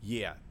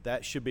 yeah,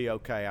 that should be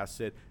okay. I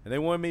said, and they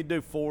wanted me to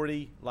do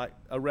 40, like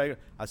a regular.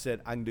 I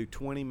said, I can do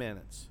 20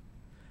 minutes.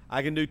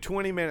 I can do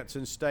 20 minutes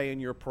and stay in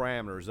your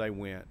parameters. They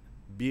went,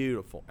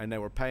 beautiful, and they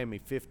were paying me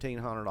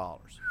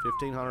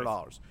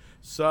 $1,500.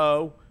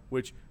 So,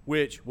 which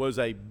was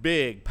a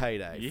big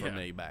payday for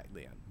me back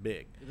then.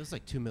 Big. It was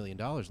like $2 million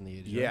in the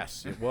 80s.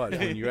 Yes, it was.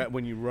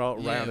 When you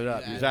round it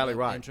up, you're exactly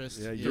right. interest,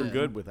 Yeah, you're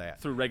good with that.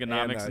 Through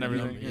Reaganomics and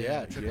everything.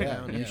 Yeah, trickle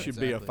down, You yeah, should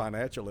be a exactly.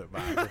 financial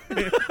advisor.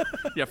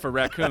 Yeah, for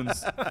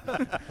raccoons.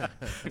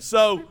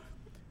 So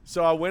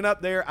I went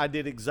up there. I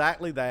did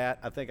exactly that.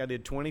 I think I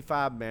did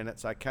 25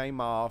 minutes. I came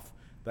off.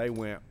 They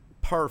went,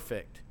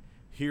 perfect.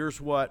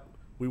 Here's what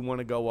we want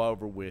to go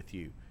over with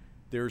you.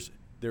 There's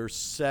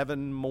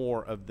 7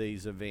 more of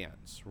these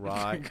events,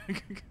 right?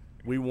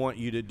 We want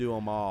you to do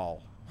them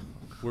all.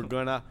 We're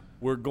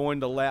going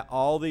to let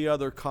all the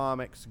other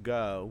comics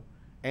go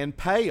and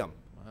pay them.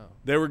 Wow.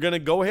 They were going to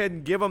go ahead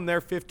and give them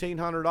their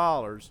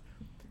 $1,500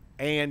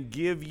 and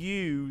give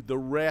you the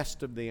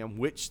rest of them,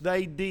 which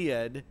they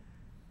did.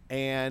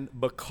 And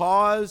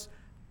because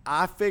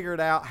I figured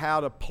out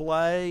how to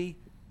play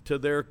to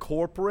their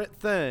corporate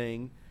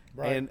thing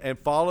Right. and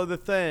follow the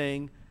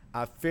thing,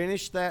 I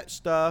finished that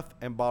stuff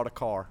and bought a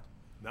car.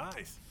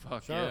 Nice.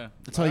 Fuck Sure. yeah.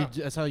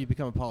 That's how you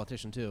become a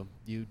politician too.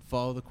 You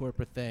follow the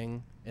corporate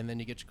thing, and then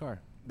you get your car.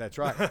 That's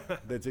right.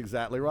 That's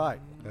exactly right.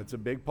 That's a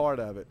big part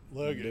of it.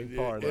 Look, big it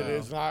part of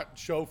is not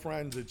show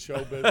friends, it's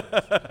show business.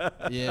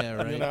 Yeah,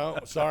 right. You know,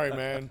 sorry,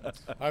 man.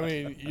 I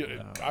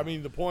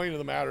mean, the point of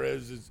the matter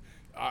is,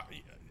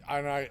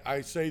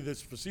 I say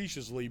this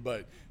facetiously,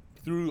 but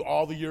through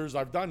all the years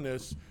I've done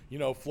this,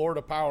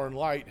 Florida Power and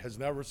Light has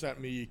never sent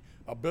me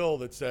a bill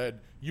that said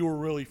you were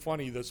really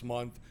funny this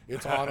month.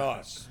 It's on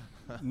us.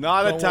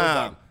 Not Don't a worry time.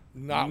 about it.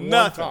 Not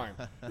Nothing. one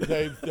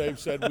time. They've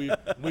said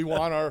we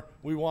want our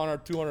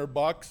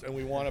 $200 and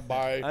we want to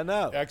buy I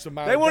know. X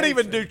amount. They of won't dates.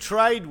 even do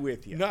trade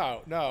with you.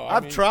 No.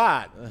 I've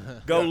tried.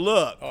 Go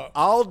look. Uh,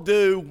 I'll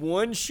do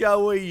one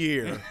show a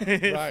year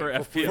Right, For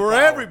FP. for power.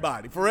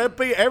 everybody. For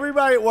FP,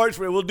 everybody that works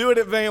for it. We'll do it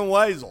at Van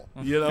Wezel.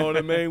 You know what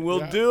I mean?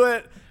 We'll do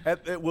it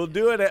at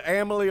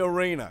Amalie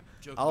Arena.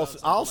 Joke I'll about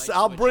some light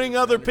I'll bring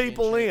switches, other energy and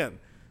people shit. in.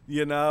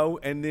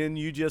 And then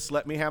you just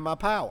let me have my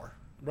power.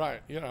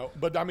 Right.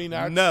 But I mean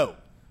that's No.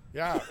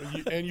 Yeah,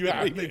 and you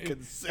have Even to,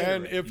 consider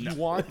and it. if you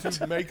want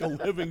to make a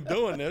living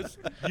doing this,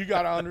 you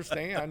got to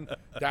understand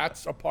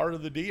that's a part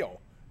of the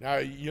deal. Now,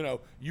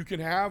 you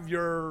can have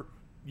your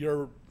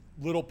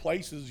little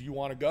places you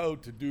want to go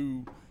to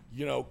do,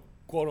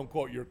 quote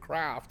unquote, your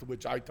craft,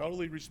 which I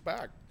totally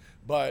respect.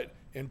 But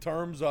in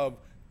terms of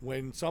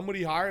when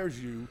somebody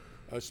hires you,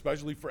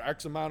 especially for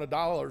X amount of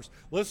dollars,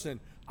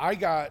 listen.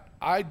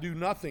 I do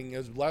nothing,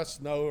 as Les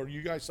know, or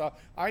you guys saw.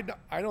 I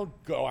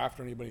don't go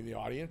after anybody in the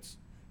audience.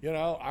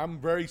 I'm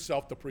very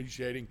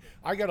self-depreciating.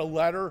 I got a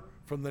letter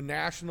from the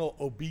National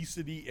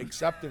Obesity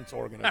Acceptance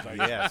Organization.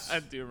 Yes.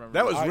 I do remember.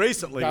 That was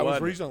recently. That was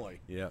wasn't it? recently.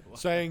 Yeah.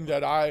 Saying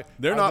that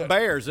They're not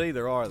bears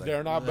either, are they?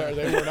 They're not bears.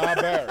 They were not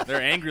bears.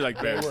 They're angry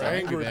like bears. They were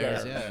angry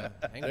Bears, bears.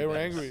 yeah. They were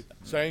bears. angry,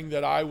 saying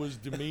that I was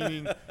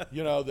demeaning.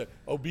 That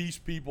obese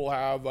people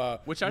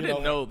have. Which I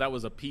didn't know that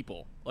was a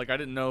people. Like I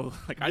didn't know.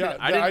 Like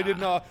I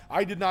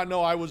did not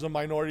know I was a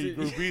minority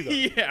group either.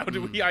 Yeah.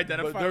 Did we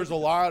identify? But there's a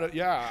lot of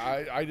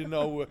I didn't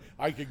know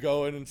I could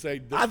go in and say.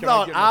 This, I can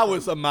thought get I my-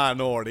 was a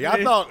minority.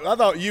 I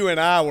thought you and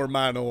I were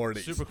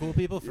minorities. Super cool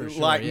people for sure.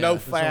 Like yeah, no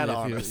there's fat only a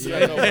on few. us.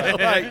 Yeah, no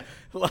fat.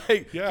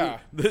 like Yeah.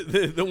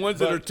 the ones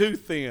that But- are too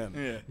thin.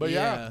 Yeah. But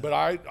Yeah. but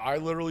I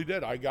literally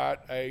did. I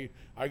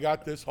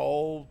got this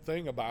whole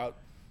thing about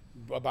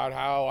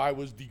how I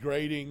was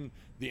degrading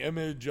the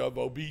image of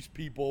obese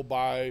people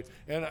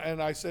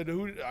and I said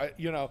who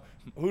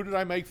did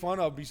I make fun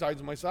of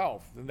besides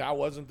myself? And that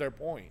wasn't their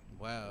point.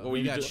 Wow. What were we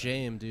you got do-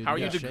 shamed, dude. How are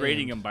We you got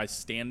degrading shamed. him by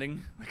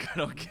standing? Like I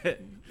don't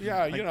get.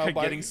 Yeah, Like,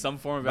 by getting some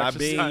form of By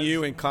exercise. being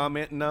you and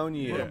commenting on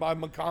you. by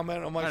my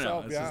comment on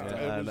myself. it's Yeah, just-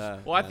 it I was- know.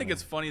 Well, I think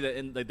it's funny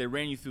that they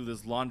ran you through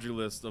this laundry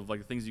list of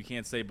like things you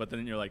can't say, but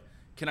then you're like,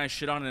 "Can I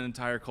shit on an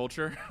entire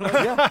culture?"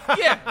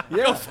 yeah,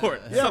 go for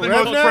it. Yeah, The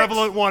rednecks. most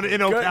prevalent one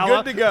in Good,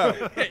 Ocala. good to go.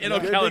 In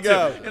Good to Ocala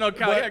go. too. In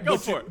Ocala, yeah, go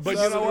for it. But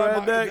Southern you know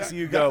what? rednecks,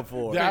 you go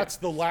for it. That's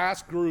the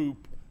last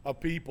group of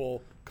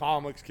people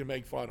comics can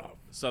make fun of.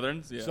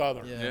 Southerns, yeah.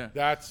 Southern. Yeah.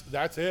 That's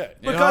it.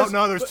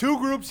 No, there's 2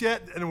 groups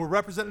yet, and we're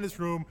represented in this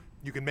room.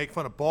 You can make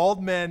fun of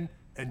bald men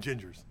and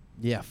gingers.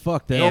 Yeah,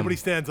 fuck them. Nobody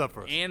stands up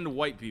for us. And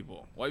white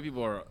people. White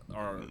people are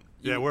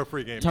Yeah, we're a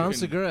free game. Tom can-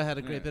 Segura had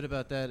a great bit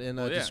about that in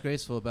yeah.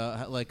 Disgraceful about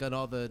how, like on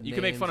all the. you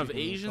can make fun names of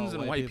you can Asians call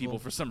and white people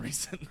for some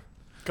reason.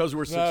 Because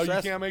we're No, successful.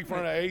 you can't make fun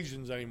of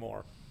Asians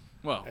anymore.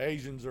 Well,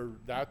 Asians are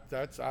that's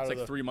out it's of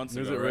like 3 months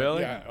Is ago. it right?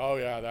 really? Yeah. Oh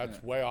yeah,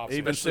 that's way off.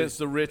 Even Especially- since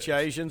the Rich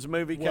Asians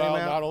movie came well,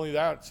 out? not only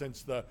that,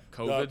 since the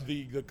COVID?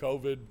 the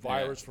COVID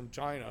virus from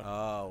China.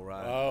 Oh,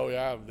 right. Oh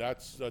yeah,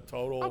 that's a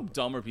total. How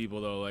dumb are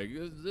people though? Like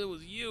it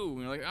was you.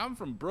 And you're like, I'm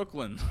from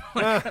Brooklyn.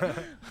 Like,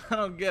 I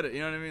don't get it. You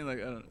know what I mean?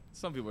 Like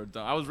some people are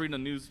dumb. I was reading a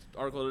news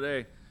article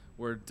today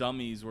where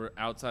dummies were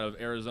outside of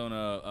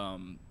Arizona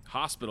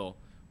hospital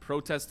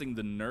protesting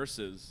the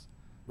nurses,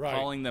 Right.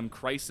 calling them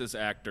crisis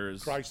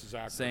actors,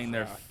 saying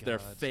they're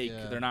God, fake,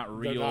 yeah. they're not They're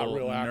real not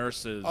real actors.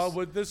 nurses. Oh,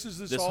 but this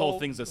this whole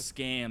thing's a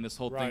scam. This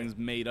whole Right. thing's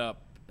made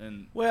up.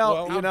 And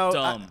Well, how you know,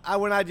 dumb. I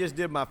when I just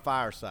did my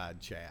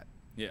fireside chat,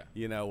 yeah.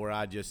 you know, where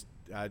I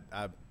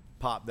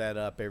pop that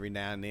up every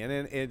now and then,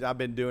 and I've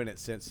been doing it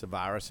since the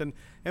virus, and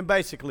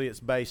basically it's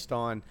based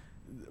on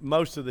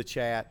most of the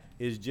chat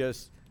is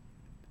just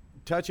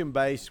touching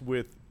base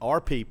with our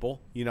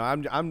people. You know,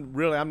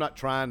 I'm not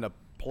trying to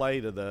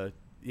play to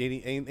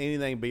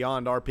anything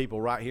beyond our people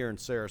right here in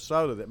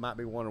Sarasota that might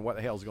be wondering what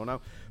the hell's going on,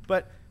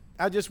 but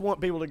I just want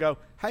people to go,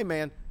 hey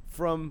man,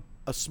 from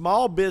a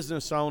small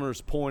business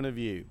owner's point of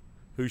view,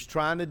 who's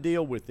trying to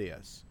deal with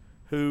this,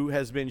 who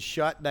has been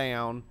shut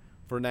down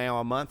for now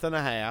a month and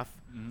a half,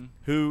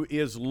 who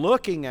is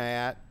looking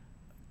at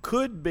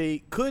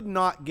could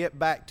not get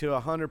back to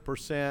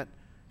 100%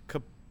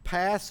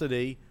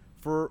 capacity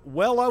for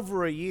well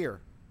over a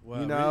year. Wow,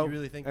 you know, you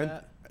really think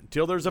that?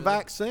 Until there's a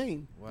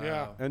vaccine. Wow.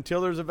 Yeah.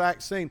 Until there's a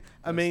vaccine.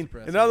 I mean,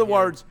 depressing in other to hear.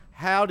 words,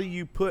 how do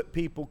you put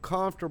people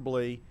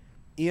comfortably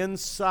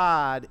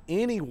inside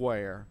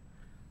anywhere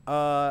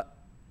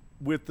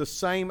with the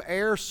same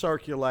air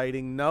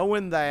circulating,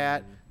 knowing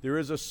that there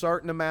is a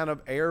certain amount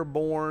of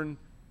airborne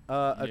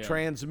a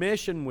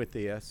transmission with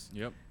this?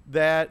 Yep.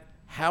 That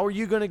how are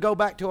you going to go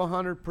back to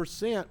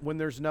 100% when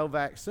there's no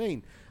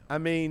vaccine? I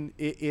mean,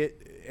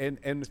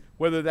 and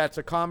whether that's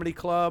a comedy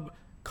club,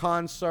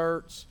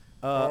 concerts,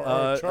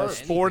 Or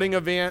church. sporting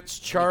events,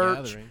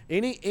 church,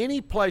 gathering.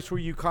 any place where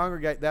you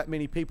congregate that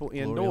many people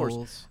indoors.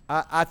 holes.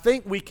 I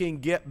think we can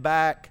get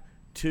back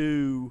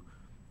to.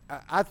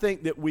 I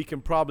think that we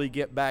can probably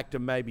get back to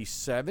maybe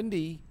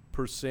 70%.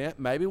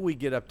 Maybe we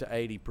get up to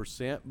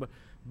 80%.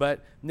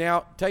 But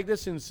now take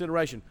this into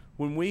consideration.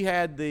 When we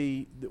had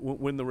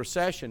when the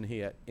recession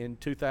hit in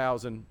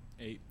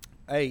 2008,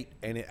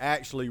 and it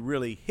actually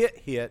really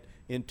hit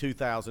in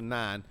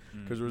 2009,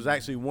 because there was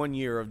actually 1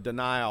 year of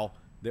denial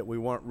that we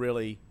weren't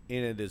really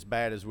in it as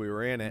bad as we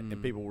were in it,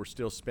 and people were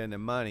still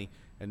spending money.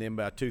 And then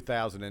by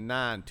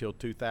 2009 till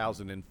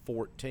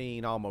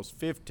 2014, almost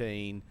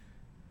 15,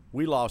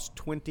 we lost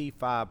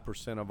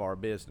 25% of our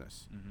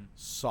business.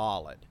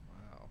 Solid.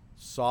 Wow.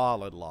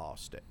 Solid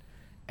lost it.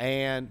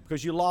 And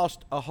because you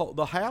lost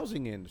the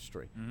housing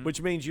industry,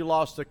 which means you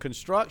lost the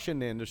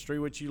construction industry,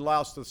 which you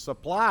lost the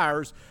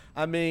suppliers.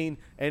 I mean,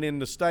 and in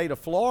the state of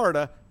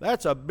Florida,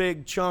 that's a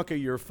big chunk of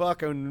your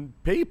fucking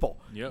people,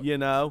 you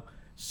know?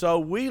 So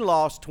we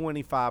lost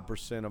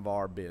 25% of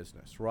our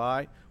business,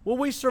 right? Well,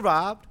 we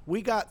survived.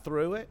 We got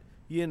through it,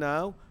 you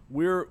know?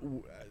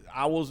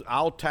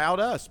 I'll tout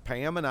us.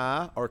 Pam and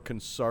I are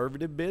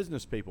conservative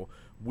business people.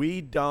 We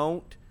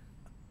don't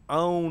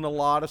own a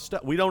lot of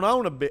stuff. I don't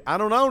own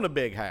a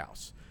big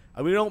house.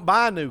 We don't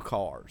buy new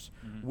cars.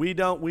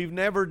 We've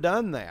never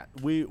done that.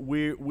 We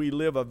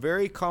live a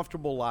very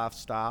comfortable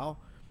lifestyle,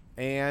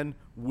 and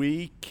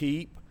we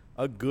keep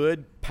a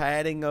good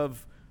padding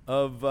of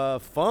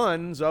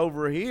funds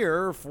over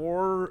here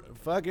for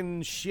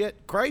fucking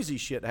crazy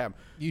shit to happen.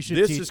 You should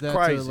this teach is that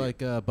crazy. to like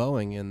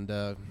Boeing and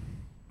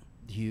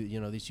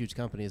these huge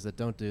companies that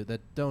don't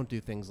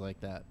do things like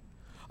that.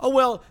 Oh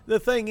well, the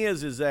thing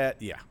is that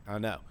I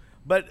know.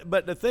 But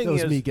the thing That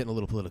was is, me getting a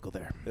little political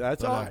there.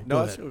 That's But, all right. go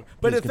No, ahead. that's,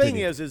 but Please the thing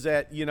continue. is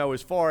that, you know,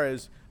 as far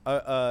as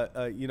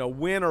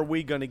when are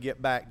we going to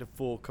get back to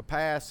full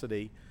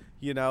capacity?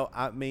 You know,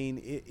 I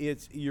mean,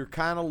 you're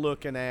kind of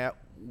looking at,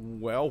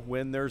 well,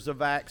 when there's a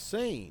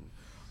vaccine,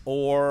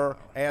 or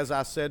as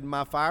I said in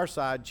my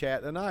fireside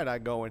chat tonight, I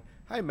going,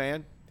 hey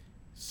man,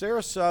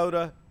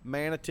 Sarasota,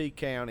 Manatee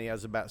County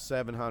has about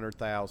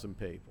 700,000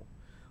 people.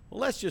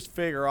 Well, let's just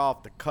figure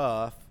off the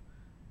cuff,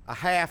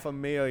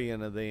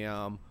 500,000 of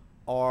them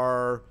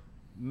are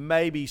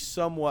maybe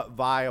somewhat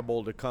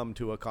viable to come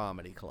to a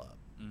comedy club.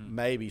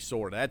 Maybe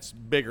sort of. That's a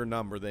bigger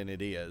number than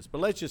it is.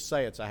 But let's just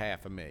say it's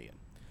 500,000.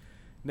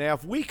 Now,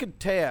 if we could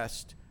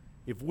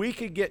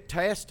get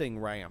testing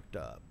ramped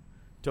up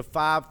to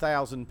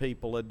 5,000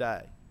 people a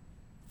day,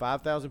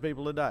 5,000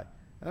 people a day.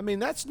 I mean,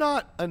 that's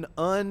not a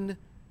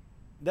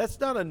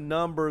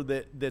number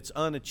that's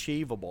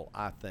unachievable,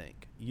 I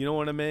think. You know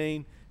what I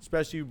mean?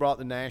 Especially you brought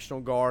the National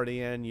Guard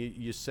in,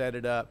 you set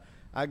it up.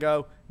 I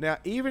go, now,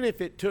 even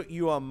if it took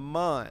you a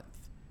month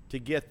to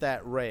get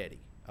that ready,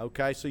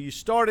 okay? So you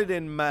started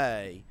in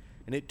May,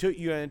 and it took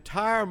you an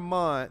entire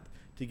month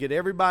to get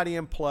everybody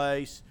in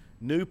place,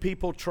 new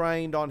people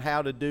trained on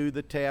how to do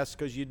the test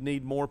because you'd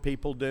need more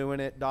people doing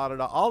it,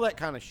 all that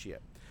kind of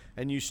shit.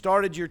 And you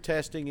started your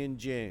testing in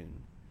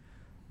June.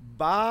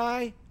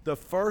 By the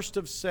 1st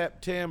of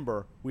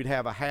September, we'd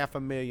have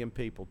 500,000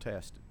 people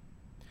tested.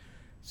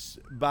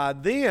 By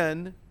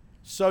then,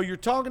 so you're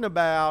talking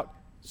about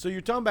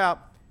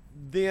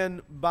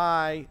then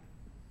by,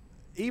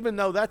 even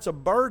though that's a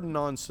burden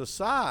on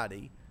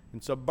society,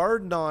 it's a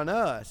burden on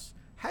us,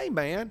 hey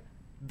man,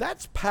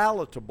 that's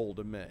palatable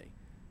to me.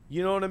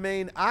 You know what I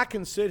mean? I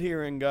can sit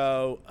here and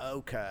go,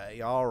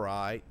 okay, all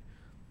right,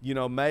 you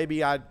know,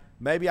 maybe I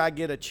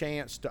get a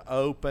chance to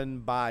open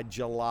by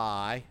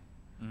July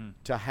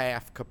to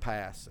half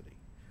capacity.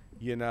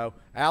 You know,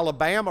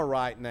 Alabama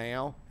right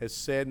now has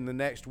said in the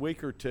next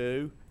week or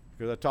two,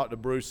 because I talked to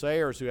Bruce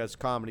Ayers, who has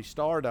Comedy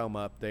Stardome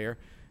up there,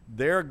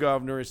 their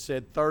governor has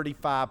said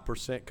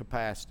 35%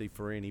 capacity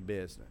for any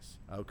business.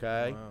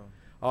 Okay? Wow.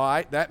 All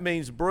right, that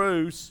means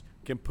Bruce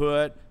can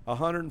put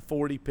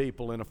 140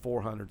 people in a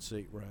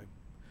 400-seat room.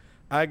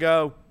 I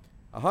go,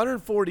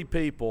 140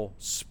 people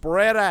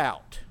spread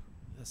out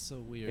That's so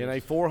weird. in a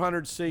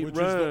 400-seat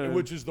room.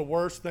 Which is the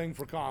worst thing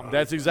for comedy.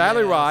 That's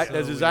exactly Yeah, right. so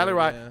That's exactly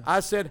weird, right. yeah.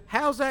 I said,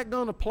 how's that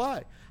going to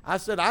play? I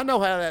said, I know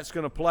how that's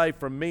going to play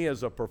for me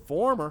as a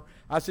performer.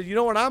 I said, you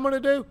know what I'm going to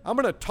do? I'm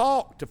going to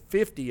talk to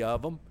 50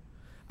 of them.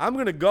 I'm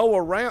going to go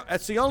around.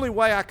 That's the only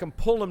way I can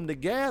pull them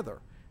together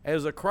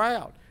as a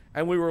crowd.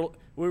 And we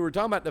were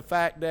talking about the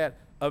fact that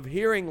of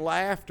hearing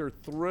laughter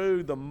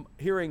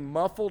hearing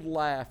muffled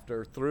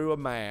laughter through a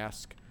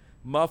mask,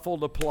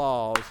 muffled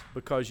applause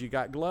because you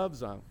got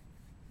gloves on.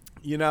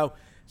 You know,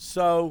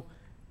 so,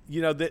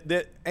 you know,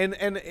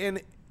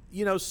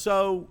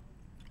 so,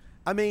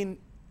 I mean,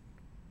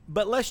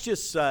 but let's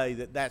just say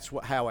that that's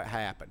how it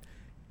happened.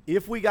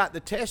 If we got the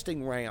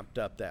testing ramped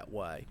up that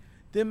way,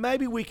 then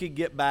maybe we could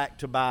get back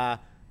to by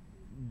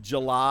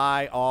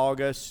July,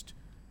 August,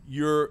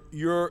 you're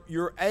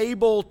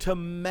able to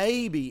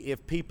maybe,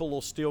 if people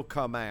will still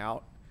come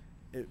out,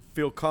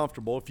 feel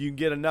comfortable, if you can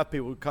get enough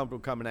people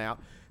comfortable coming out,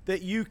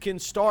 that you can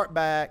start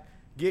back,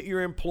 get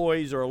your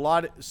employees or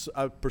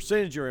a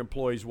percentage of your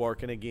employees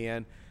working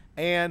again.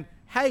 And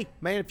hey,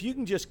 man, if you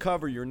can just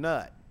cover your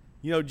nut,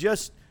 you know,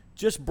 just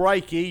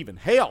break even.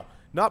 Hell,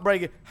 not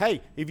break it.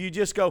 Hey, if you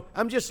just go,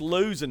 I'm just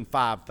losing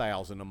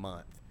 $5,000 a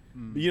month.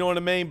 You know what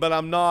I mean? But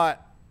I'm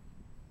not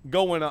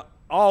going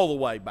all the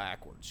way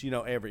backwards, you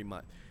know, every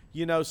month.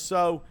 You know,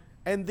 so,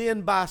 and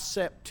then by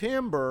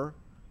September,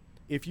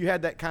 if you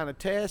had that kind of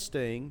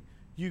testing,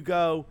 you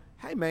go,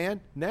 hey,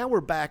 man, now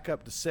we're back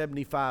up to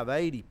 75,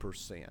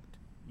 80%,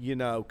 you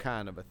know,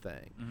 kind of a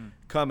thing,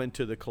 coming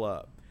to the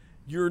club.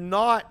 I was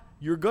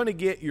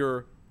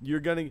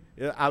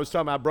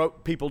talking about, I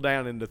broke people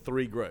down into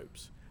 3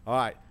 groups. All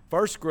right,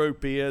 first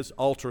group is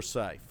ultra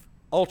safe.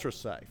 Ultra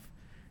safe.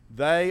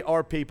 They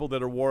are people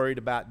that are worried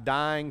about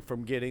dying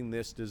from getting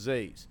this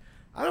disease.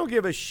 I don't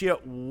give a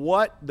shit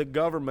what the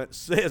government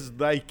says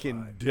they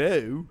can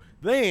do.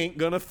 They ain't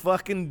going to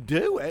fucking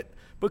do it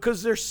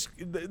because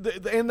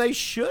and they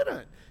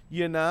shouldn't,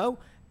 you know,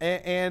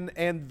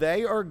 and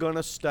they are going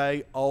to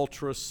stay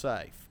ultra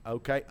safe,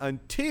 okay,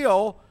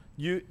 until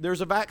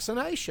there's a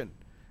vaccination,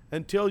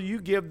 until you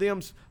give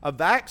them a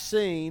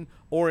vaccine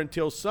or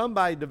until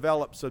somebody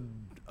develops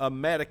a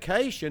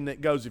medication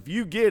that goes, if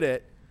you get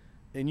it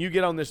and you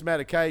get on this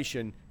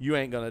medication, you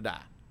ain't going to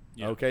die.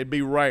 Yeah. Okay, it'd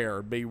be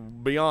rare, be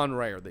beyond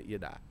rare that you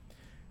die.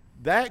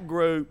 That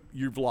group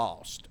you've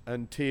lost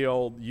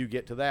until you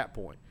get to that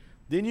point.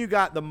 Then you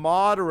got the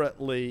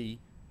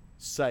moderately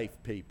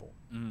safe people.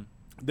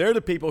 They're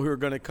the people who are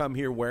going to come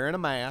here wearing a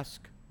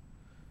mask,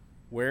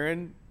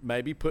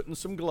 maybe putting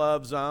some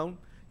gloves on,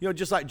 you know,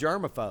 just like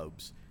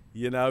germaphobes.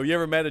 You know, you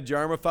ever met a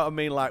germaphobe? I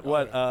mean, like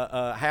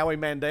Howie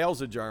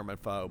Mandel's a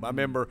germaphobe. I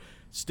remember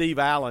Steve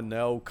Allen, the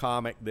old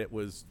comic that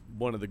was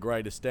one of the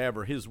greatest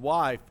ever. His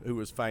wife, who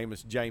was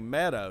famous, Jane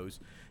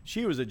Meadows,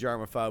 she was a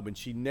germaphobe, and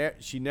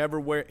she never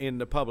wear in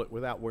the public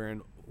without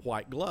wearing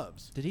white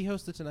gloves. Did he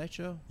host the Tonight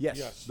Show?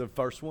 Yes. The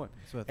first one.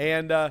 So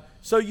And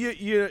so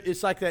you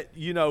it's like that,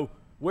 you know,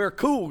 wear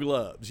cool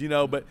gloves, you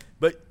know, but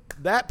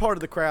that part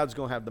of the crowd's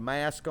going to have the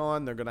mask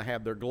on. They're going to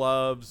have their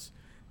gloves.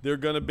 They're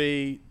going to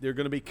be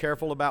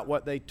careful about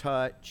what they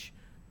touch,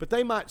 but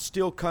they might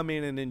still come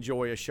in and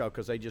enjoy a show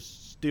because they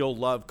just still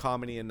love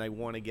comedy and they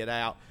want to get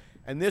out.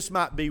 And this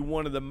might be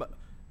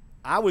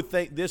I would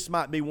think this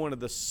might be one of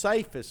the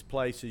safest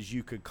places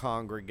you could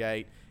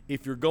congregate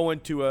if you're going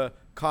to a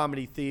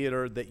comedy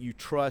theater that you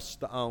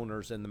trust the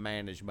owners and the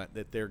management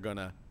that they're going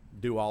to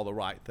do all the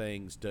right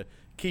things to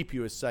keep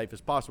you as safe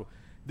as possible.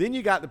 Then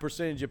you got the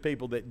percentage of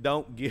people that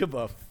don't give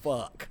a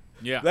fuck.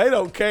 Yeah. They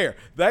don't care.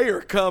 They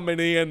are coming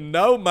in,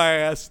 no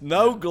mask,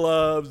 no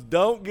gloves,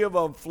 don't give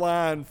a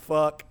flying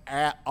fuck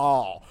at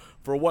all.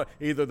 For what?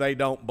 Either they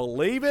don't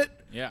believe it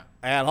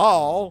at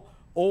all,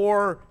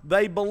 or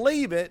they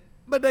believe it,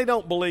 but they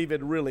don't believe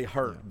it really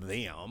hurt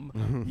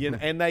them. You know,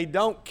 and they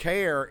don't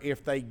care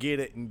if they get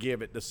it and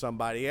give it to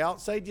somebody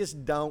else. They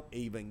just don't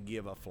even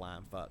give a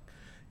flying fuck.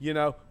 You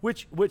know,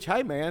 which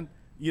hey, man,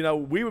 you know,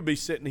 we would be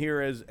sitting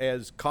here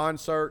as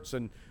concerts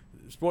and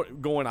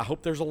sport going, I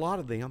hope there's a lot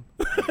of them,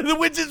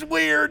 which is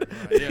weird.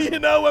 You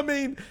know, I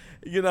mean,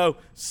 you know,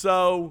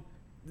 so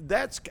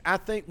that's, I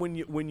think when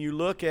you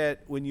look at,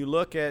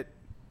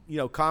 you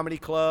know, comedy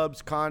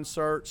clubs,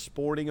 concerts,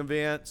 sporting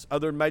events,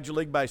 other than Major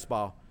League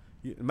Baseball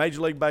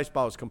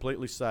is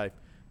completely safe.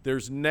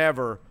 There's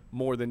never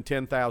more than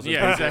 10,000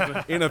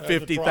 people in a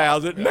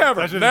 50,000.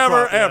 Never,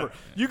 ever.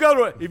 You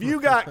go to if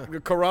you got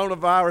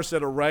coronavirus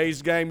at a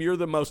Rays game, you're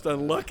the most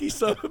unlucky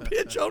son of a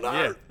bitch on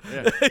earth.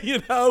 Yeah.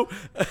 You know.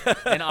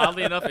 And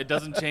oddly enough, it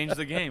doesn't change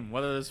the game.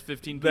 Whether there's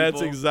 15 people,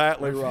 That's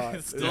exactly right.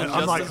 it's still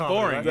just as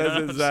boring. That's you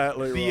know?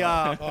 exactly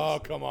right. Oh,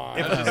 come on.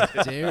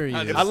 How dare you?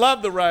 I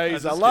love the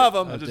Rays. I love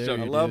them. How dare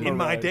I you, love dude. my In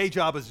my Rays. day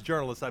job as a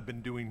journalist, I've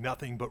been doing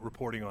nothing but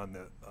reporting on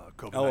the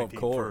COVID-19 Oh, of for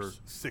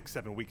course.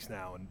 6-7 weeks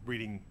now, and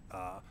reading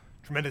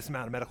tremendous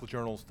amount of medical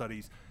journal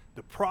studies.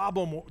 The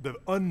problem, the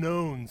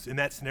unknowns in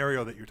that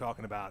scenario that you're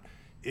talking about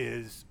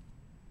is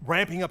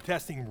ramping up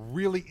testing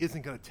really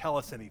isn't going to tell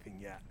us anything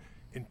yet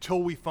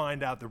until we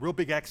find out. The real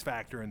big X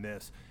factor in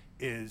this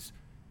is,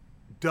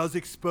 does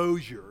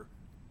exposure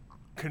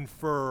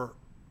confer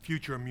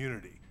future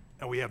immunity?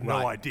 And we have no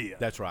Right. idea.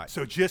 That's right.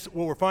 So just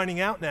what we're finding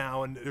out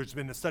now, and there's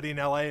been a study in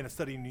LA and a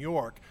study in New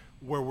York,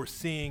 where we're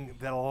seeing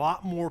that a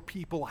lot more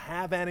people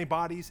have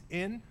antibodies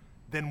in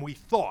than we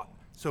thought.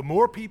 So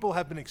more people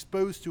have been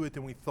exposed to it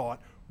than we thought,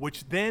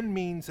 which then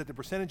means that the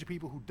percentage of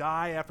people who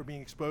die after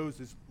being exposed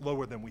is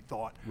lower than we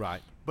thought.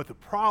 Right. But the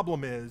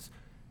problem is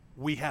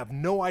we have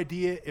no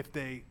idea if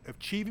they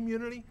achieve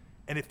immunity,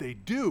 and if they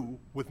do,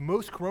 with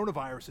most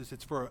coronaviruses,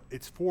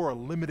 it's for a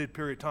limited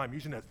period of time,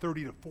 usually a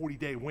 30 to 40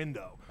 day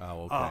window.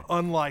 Oh, okay.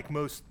 Unlike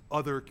most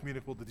other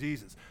communicable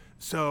diseases.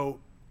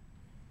 So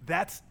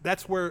that's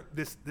where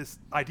this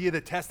idea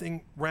that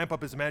testing ramp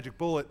up is a magic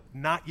bullet,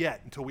 not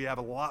yet, until we have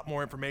a lot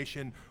more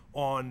information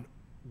on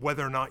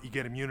whether or not you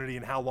get immunity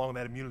and how long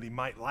that immunity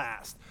might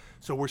last.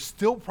 So we're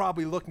still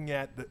probably looking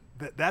at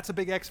that's a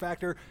big X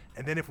factor.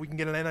 And then if we can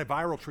get an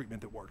antiviral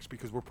treatment that works,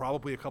 because we're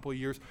probably a couple of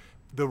years.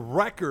 The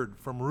record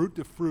from root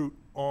to fruit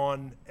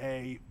on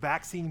a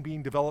vaccine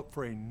being developed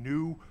for a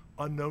new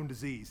unknown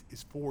disease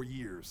is 4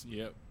 years.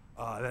 Yep.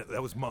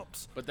 That was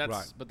mumps. But that's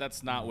Right. but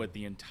that's not with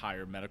the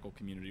entire medical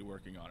community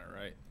working on it,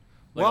 right?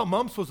 Well,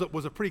 mumps was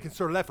a pretty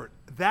concerted effort.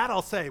 That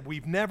I'll say,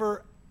 we've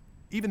never,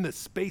 even the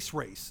space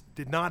race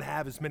did not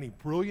have as many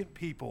brilliant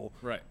people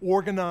Right.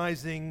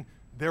 organizing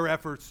their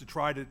efforts to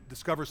try to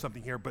discover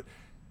something here. But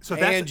so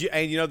that's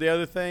And you know the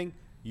other thing,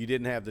 you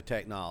didn't have the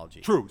technology.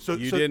 True. So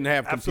you didn't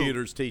have absolutely.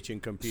 computers teaching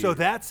computers. So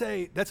that's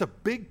a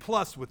big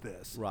plus with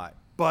this. Right.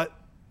 But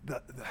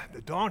the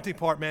daunting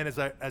part, man, as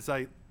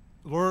I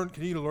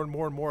continue to learn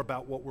more and more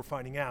about what we're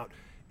finding out,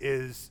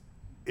 is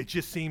it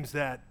just seems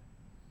that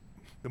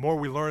the more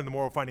we learn, the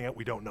more we're finding out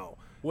we don't know.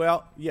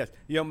 Well, yes.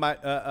 You know,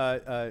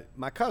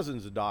 my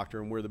cousin's a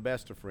doctor, and we're the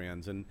best of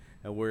friends, and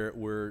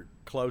we're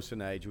close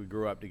in age. We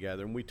grew up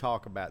together, and we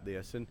talk about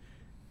this. And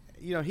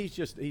you know,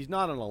 he's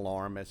not an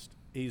alarmist.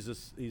 He's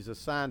a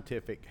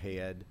scientific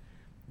head,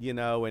 you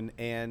know,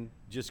 and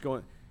just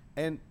going,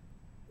 and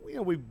you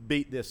know, we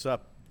beat this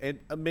up, and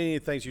many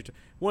things.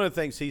 One of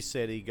the things he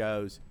said, he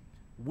goes,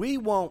 we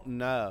won't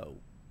know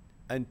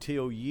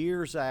until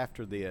years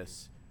after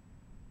this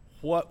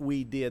what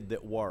we did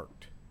that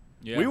worked.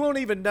 Yeah. We won't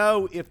even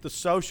know if the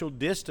social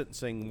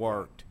distancing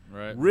worked.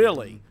 Right.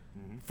 Really,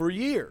 for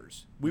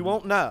years. We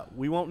won't know.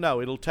 We won't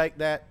know. It'll take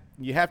that.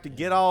 You have to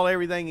get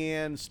everything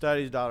in,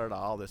 studies,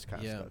 all this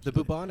kind of Yeah, stuff. the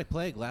bubonic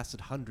plague lasted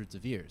hundreds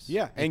of years.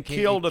 Yeah, It and came-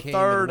 killed it a came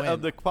third and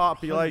of the went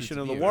population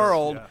of hundreds the years.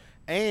 world, Yeah.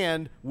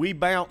 and we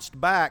bounced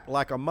back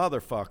like a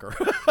motherfucker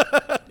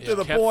to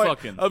the Kept point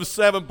fucking. of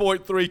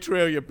 7.3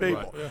 trillion people.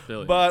 Right, yeah.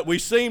 Billion. But we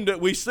seem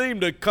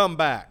to come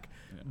back.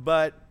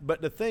 But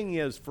the thing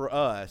is, for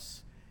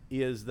us,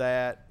 is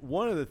that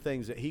one of the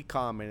things that he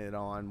commented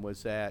on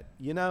was that,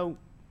 you know,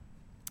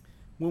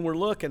 when we're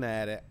looking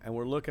at it and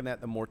we're looking at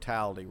the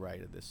mortality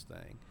rate of this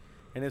thing,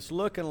 and it's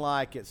looking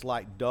like it's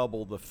like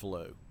double the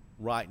flu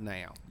right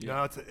now.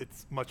 No,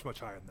 it's much, much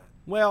higher than that.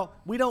 Well,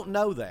 we don't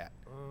know that.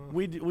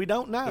 We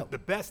don't know. The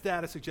best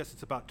data suggests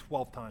it's about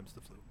 12 times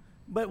the flu.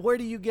 But where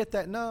do you get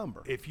that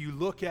number? If you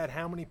look at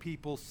how many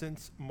people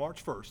since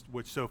March 1st,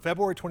 so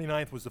February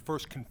 29th was the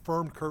first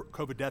confirmed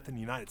COVID death in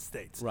the United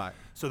States. Right.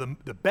 So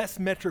the best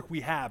metric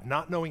we have,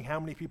 not knowing how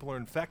many people are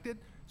infected,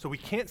 so we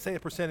can't say a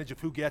percentage of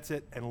who gets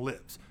it and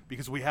lives,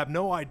 because we have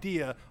no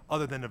idea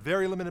other than a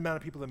very limited amount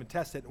of people that have been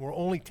tested, and we're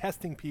only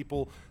testing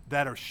people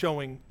that are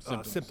showing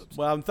symptoms.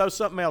 Well, and throw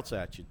something else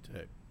at you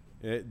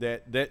too.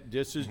 That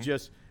this is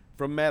just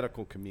from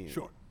medical community.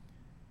 Sure.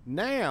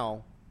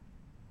 Now,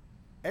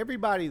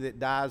 everybody that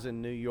dies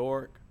in New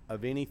York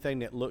of anything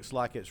that looks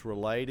like it's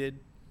related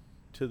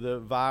to the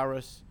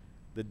virus,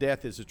 the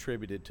death is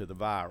attributed to the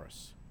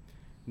virus.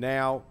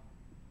 Now,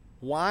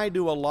 why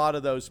do a lot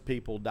of those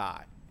people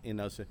die? You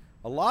know, so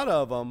a lot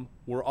of them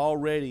were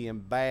already in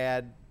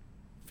bad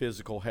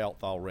physical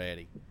health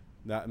already.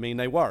 I mean,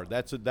 they were.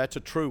 That's a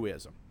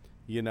truism.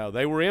 You know,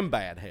 they were in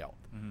bad health.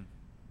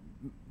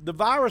 Mm-hmm. The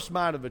virus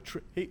might have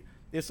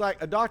it's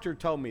like a doctor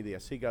told me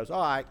this. He goes,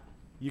 all right,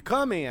 you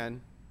come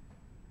in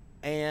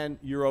and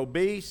you're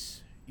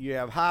obese, you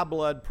have high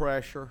blood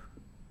pressure,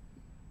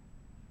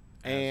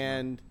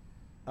 and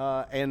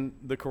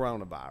the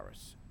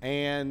coronavirus,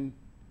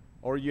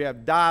 or you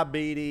have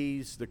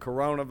diabetes, the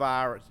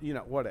coronavirus, you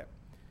know, whatever,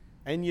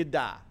 and you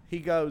die. He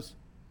goes,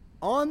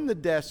 on the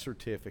death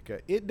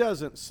certificate, it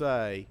doesn't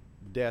say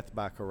death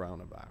by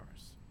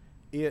coronavirus.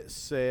 It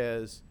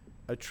says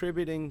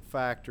attributing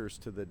factors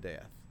to the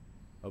death: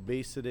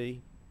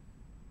 obesity,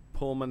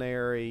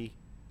 pulmonary,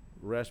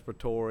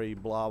 respiratory,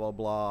 blah, blah,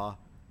 blah,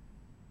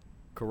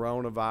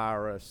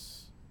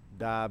 coronavirus,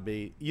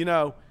 diabetes, you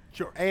know.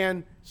 Sure.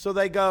 And so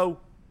they go,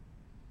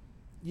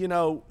 you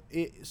know,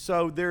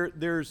 so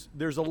there's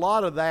a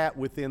lot of that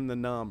within the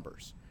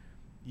numbers,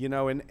 you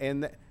know,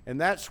 and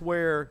that's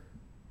where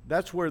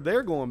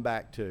they're going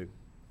back to.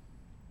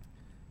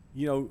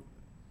 You know,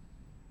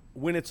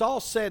 when it's all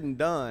said and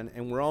done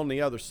and we're on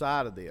the other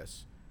side of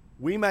this,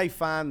 we may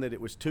find that it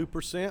was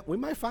 2%. We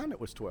may find it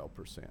was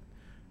 12%.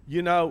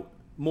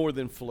 More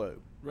than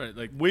flu. Right.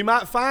 Like We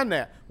might find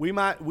that. We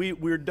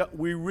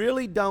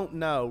really don't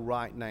know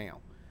right now,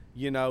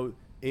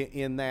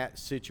 in that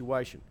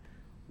situation.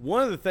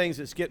 One of the things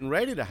that's getting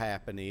ready to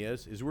happen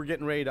is we're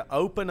getting ready to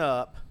open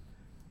up.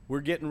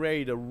 We're getting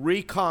ready to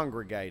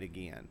recongregate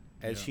again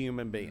as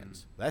human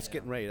beings. That's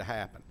getting ready to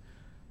happen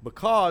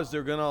because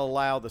they're going to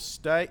allow the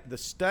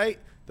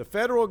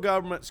federal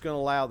government's going to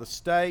allow the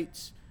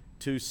states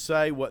to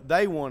say what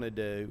they want to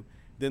do.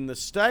 Then the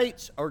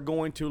states are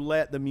going to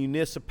let the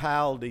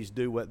municipalities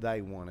do what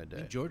they want to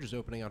do. Georgia's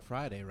opening on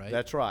Friday, right?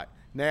 That's right.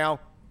 Now,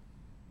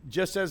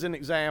 just as an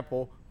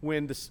example,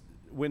 when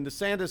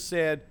DeSantis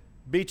said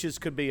beaches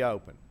could be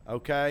open,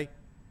 okay?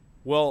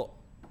 Well,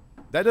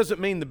 that doesn't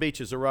mean the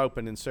beaches are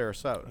open in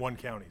Sarasota. One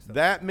county.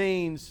 That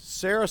means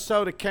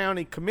Sarasota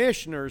County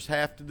commissioners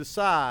have to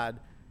decide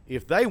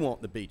if they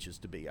want the beaches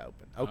to be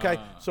open. Okay?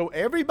 So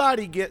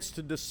everybody gets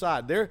to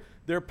decide.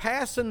 They're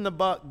passing the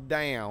buck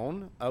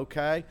down,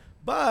 okay?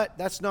 But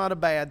that's not a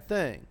bad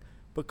thing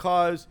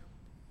because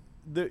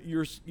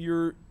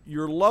your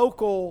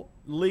local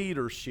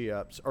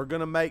leaderships are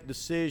going to make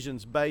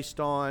decisions based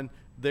on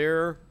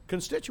their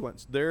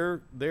constituents,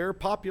 their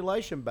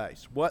population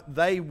base, what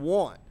they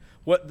want,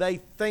 what they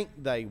think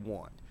they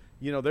want.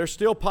 They're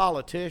still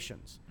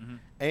politicians. Mm-hmm.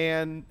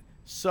 And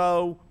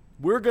so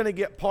we're going to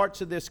get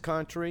parts of this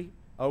country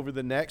over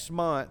the next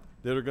month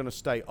that are going to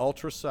stay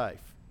ultra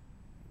safe,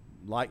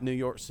 like New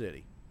York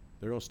City.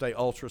 They're going to stay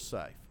ultra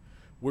safe.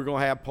 We're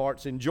going to have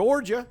parts in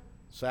Georgia,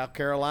 South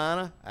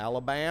Carolina,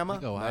 Alabama,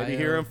 maybe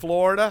here in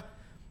Florida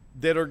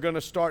that are going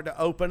to start to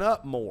open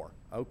up more,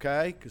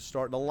 okay,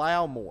 start to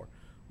allow more.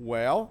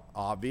 Well,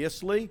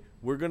 obviously,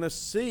 we're going to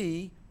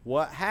see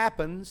what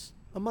happens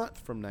a month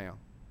from now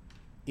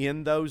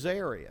in those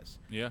areas.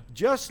 Yeah.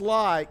 Just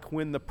like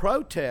when the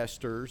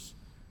protesters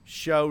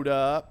showed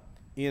up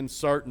in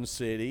certain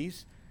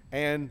cities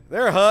and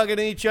they're hugging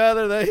each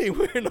other. They ain't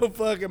wearing no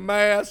fucking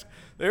mask.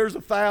 There's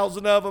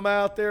 1,000 of them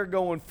out there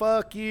going,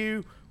 fuck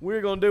you.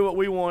 We're going to do what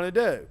we want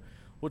to do.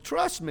 Well,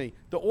 trust me,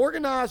 the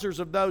organizers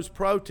of those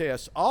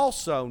protests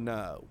also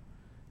know.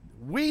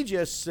 We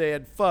just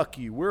said, fuck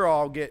you. We're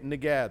all getting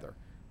together.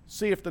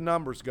 See if the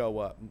numbers go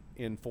up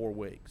in 4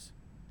 weeks.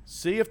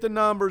 See if the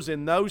numbers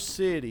in those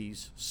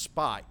cities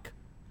spike.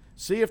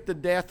 See if the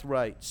death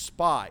rate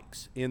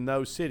spikes in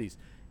those cities.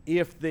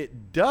 If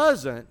it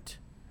doesn't,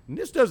 and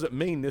this doesn't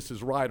mean this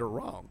is right or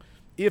wrong.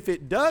 If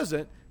it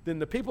doesn't, then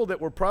the people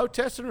that were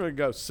protesting are going to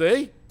go,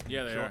 see?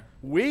 Yeah, they are.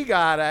 We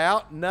got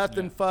out.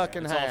 Nothing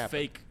fucking It's happened. all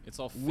fake. It's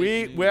all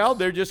fake news. Well,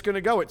 they're just going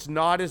to go. It's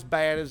not as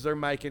bad as they're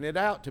making it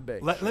out to be.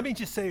 Let me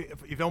just say,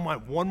 if you don't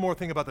mind, one more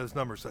thing about those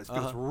numbers.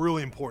 Because it's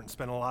really important.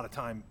 Spend a lot of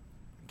time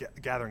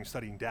gathering,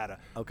 studying data.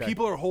 Okay.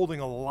 People are holding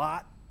a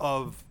lot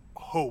of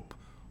hope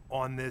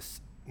on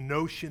this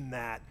notion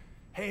that,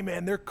 hey,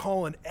 man, they're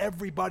calling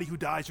everybody who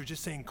dies or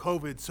just saying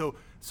COVID, so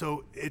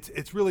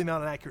it's really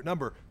not an accurate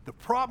number. The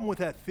problem with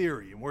that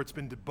theory, and where it's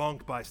been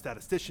debunked by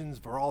statisticians,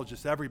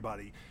 virologists,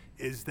 everybody,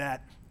 is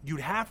that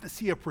you'd have to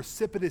see a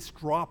precipitous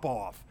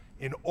drop-off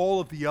in all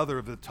of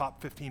the top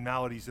 15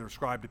 maladies that are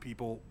ascribed to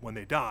people when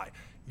they die.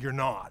 You're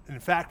not. In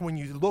fact, when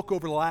you look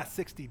over the last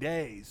 60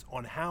 days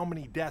on how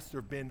many deaths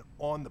there have been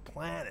on the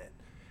planet,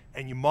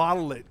 and you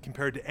model it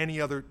compared to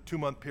any other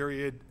 2-month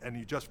period and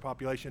you adjust for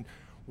population,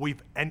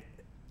 we've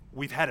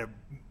had a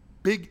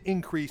big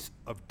increase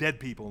of dead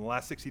people in the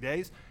last 60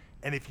 days.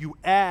 And if you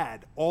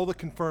add all the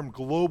confirmed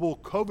global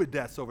COVID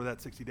deaths over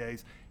that 60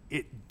 days,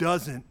 it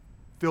doesn't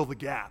fill the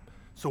gap.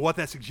 So what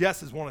that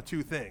suggests is one of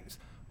two things.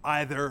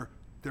 Either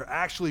they're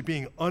actually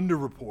being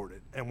underreported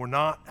and we're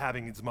not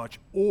having as much,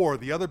 or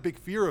the other big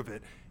fear of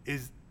it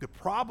is the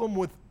problem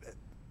with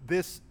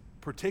this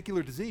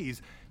particular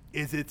disease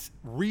is it's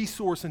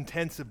resource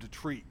intensive to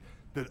treat.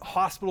 The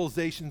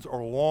hospitalizations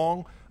are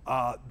long.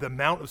 The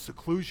amount of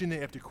seclusion they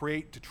have to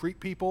create to treat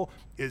people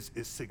is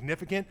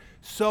significant.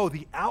 So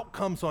the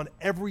outcomes on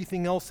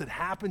everything else that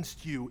happens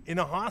to you in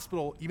a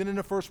hospital, even in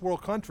a first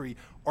world country,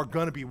 are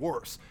going to be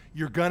worse.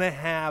 You're going to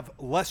have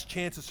less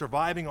chance of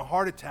surviving a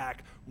heart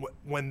attack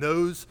when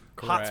those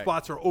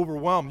hotspots are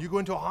overwhelmed. You go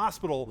into a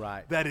hospital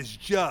that is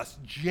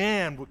just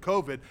jammed with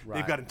COVID.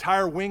 They've got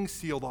entire wings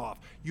sealed off.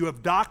 You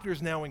have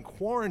doctors now in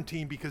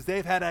quarantine because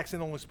they've had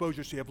accidental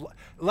exposure, so you have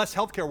less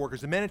healthcare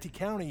workers. In Manatee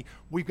County,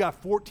 we've got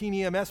 14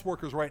 EMS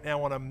workers right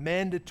now on a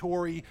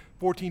mandatory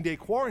 14-day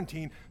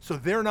quarantine, so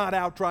they're not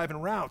out driving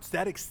routes.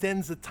 That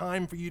extends the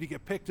time for you to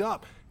get picked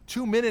up.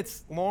 2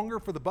 minutes longer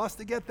for the bus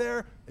to get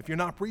there, if you're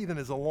not breathing,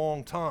 is a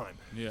long time.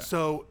 Yeah.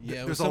 So Yeah,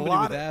 there's with a somebody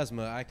lot with of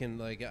asthma, I can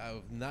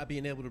not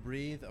being able to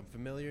breathe. I'm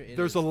familiar.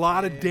 there's a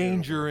lot of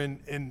danger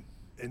in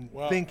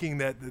thinking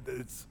that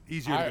it's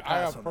easier to I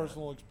pass have on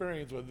personal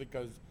experience with it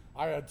because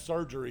I had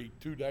surgery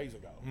 2 days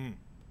ago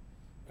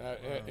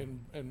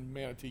in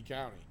Manatee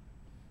County,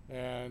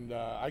 and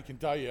I can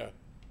tell you,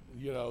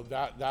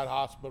 that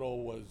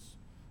hospital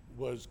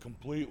was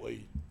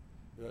completely,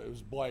 it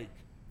was Blake.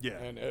 Yeah.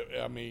 And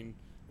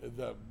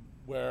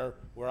where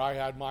I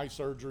had my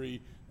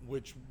surgery,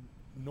 which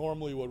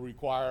normally would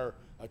require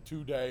a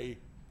 2-day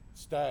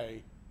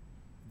stay.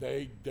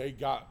 They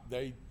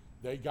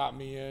got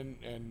me in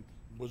and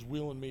was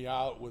wheeling me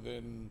out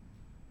within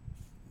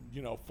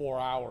 4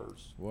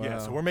 hours. Yeah,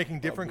 so we're making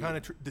different kind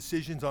of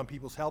decisions on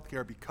people's health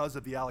care because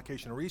of the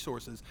allocation of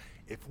resources.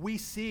 If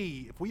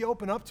we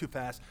open up too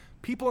fast,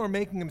 people are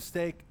making a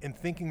mistake in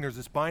thinking there's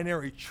this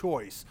binary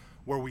choice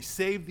where we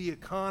save the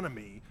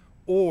economy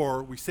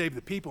or we save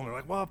the people. And they're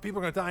like, well, if people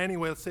are going to die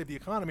anyway, let's save the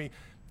economy.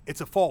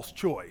 It's a false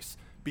choice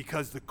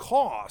because the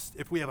cost,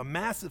 if we have a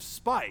massive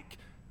spike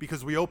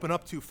because we open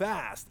up too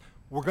fast,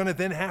 we're going to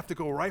then have to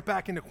go right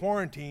back into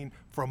quarantine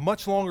for a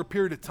much longer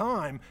period of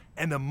time,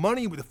 and the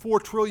money with the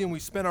 $4 trillion we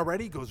spent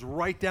already goes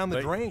right down the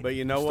drain. But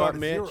you know what,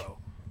 Mitch?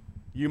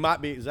 You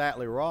might be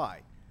exactly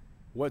right.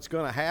 What's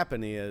going to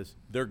happen is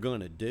they're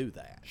going to do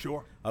that.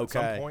 Sure. Okay.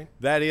 At some point.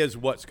 That is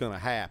what's going to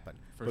happen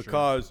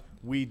because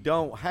we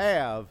don't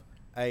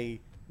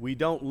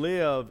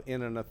live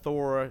in an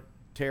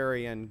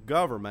authoritarian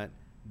government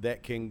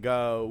that can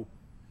go,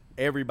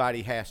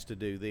 everybody has to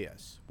do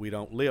this. We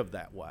don't live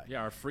that way.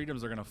 Yeah, our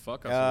freedoms are going to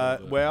fuck us a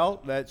little bit.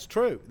 Well, that's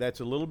true. That's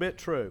a little bit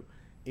true.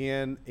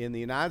 In the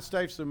United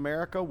States of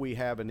America, we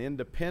have an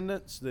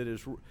independence that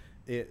is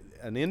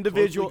an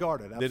individual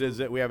guarded, that is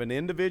that we have an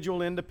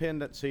individual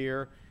independence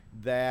here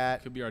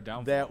that Could be our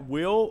downfall. That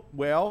will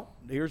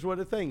here's what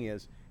the thing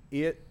is.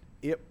 If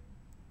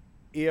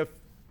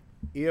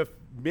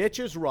Mitch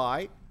is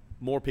right,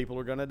 more people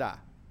are going to die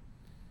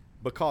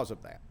because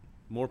of that.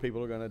 More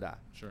people are going to die.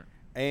 Sure.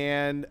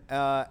 And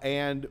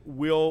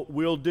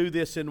we'll do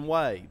this in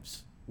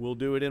waves. We'll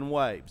do it in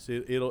waves.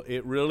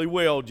 It really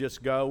will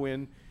just go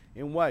in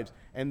waves.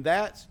 And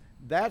that's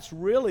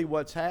really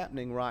what's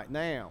happening right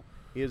now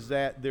is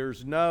that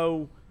there's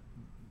no,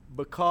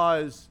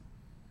 because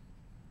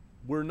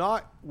we're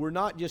not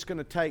just going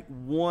to take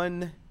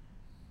one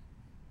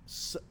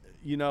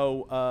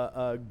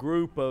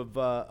group of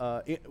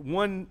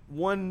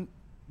one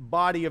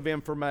body of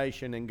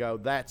information and go,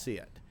 that's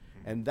it,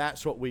 and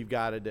that's what we've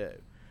got to do.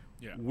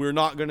 Yeah. We're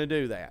not going to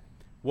do that.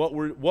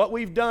 What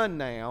we've done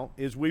now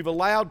is we've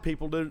allowed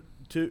people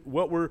to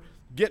what we're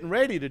getting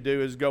ready to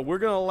do is go, we're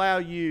going to allow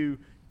you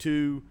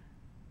to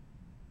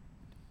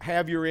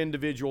have your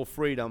individual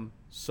freedom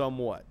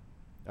somewhat,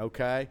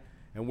 okay?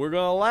 And we're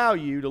going to allow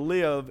you to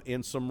live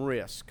in some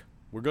risk.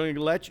 We're going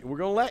to let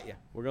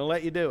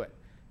you do it,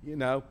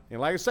 And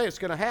like I say, it's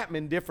going to happen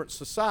in different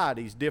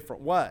societies,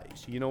 different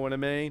ways. You know what I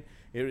mean?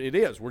 It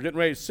is. We're getting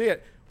ready to see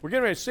it. We're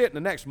getting ready to see it in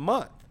the next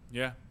month.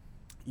 Yeah.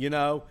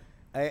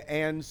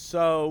 And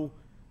so,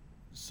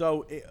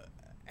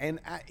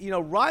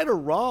 right or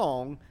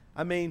wrong,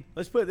 I mean,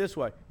 let's put it this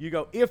way. You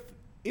go,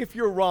 if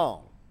you're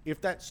wrong, if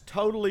that's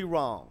totally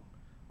wrong,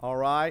 all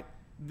right,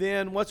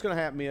 then what's going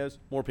to happen is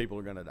more people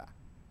are going to die.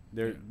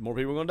 More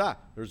people are going to die.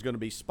 There's going to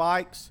be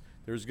spikes.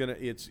 We're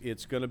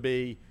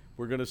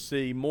going to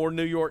see more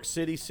New York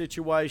City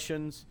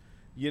situations,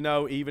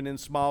 even in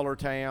smaller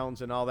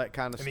towns and all that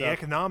kind of stuff. And the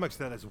economics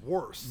then is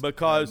worse.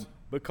 Because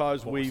we've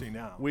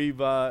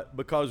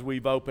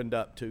opened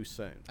up too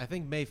soon. I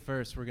think May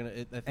 1st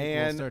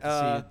we'll start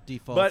to see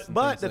defaults.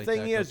 But the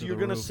thing is, you're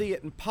going to see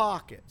it in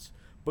pockets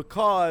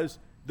because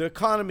the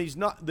economy's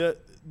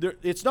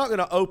it's not going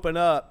to open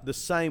up the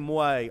same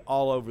way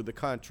all over the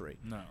country.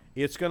 No,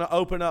 it's going to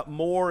open up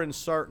more in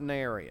certain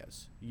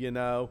areas,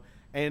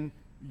 and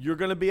you're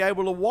going to be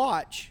able to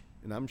watch.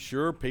 And I'm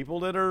sure people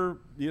that are,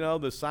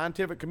 the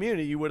scientific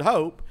community, you would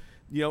hope,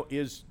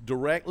 is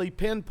directly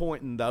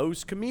pinpointing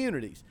those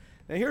communities.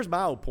 Now, here's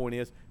my whole point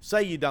is,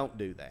 say you don't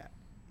do that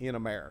in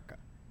America.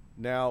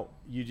 Now,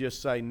 you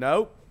just say,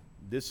 nope,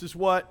 this is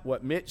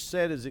what Mitch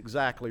said is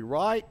exactly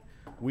right.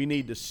 We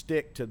need to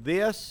stick to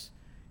this.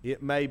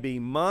 It may be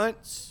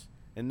months,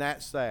 and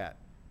that's that.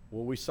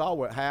 Well, we saw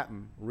what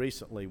happened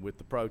recently with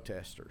the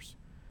protesters.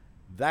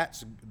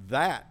 That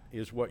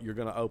is what you're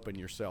going to open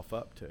yourself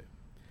up to.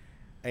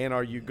 And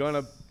are you going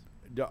to,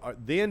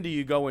 then do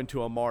you go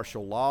into a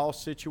martial law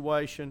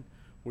situation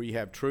where you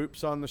have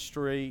troops on the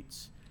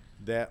streets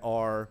that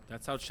are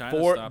that's how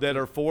China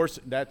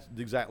that's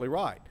exactly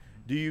right.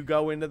 Do you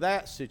go into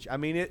that situation? I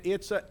mean,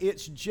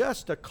 it's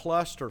just a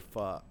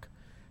clusterfuck,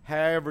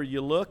 however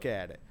you look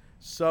at it.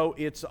 So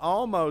it's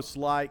almost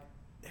like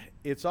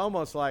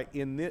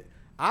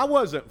I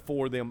wasn't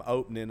for them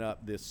opening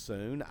up this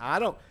soon.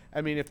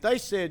 If they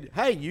said,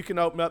 hey, you can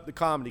open up the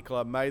comedy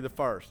club May the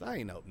 1st, I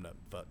ain't opening up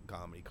the fucking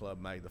comedy club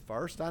May the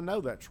 1st. I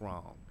know that's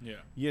wrong. Yeah.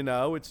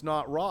 It's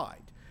not right.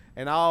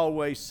 And I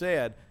always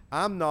said,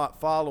 I'm not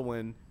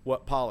following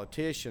what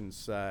politicians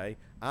say.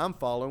 I'm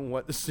following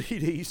what the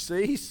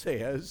CDC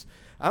says.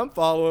 I'm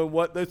following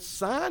what the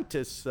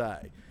scientists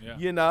say.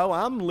 Yeah.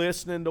 I'm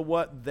listening to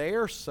what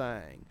they're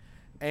saying.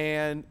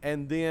 And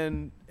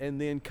then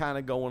kind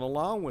of going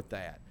along with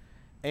that.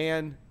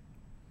 And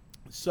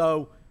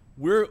so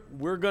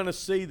we're going to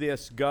see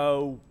this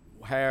go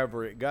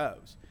however it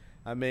goes.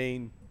 I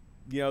mean,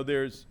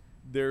 there's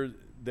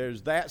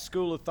that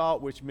school of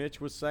thought which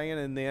Mitch was saying,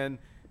 and then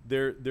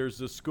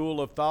there's a school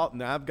of thought,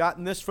 and I've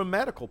gotten this from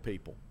medical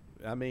people,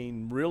 I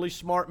mean, really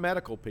smart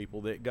medical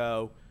people that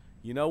go,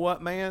 you know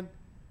what, man,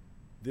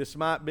 this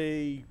might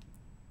be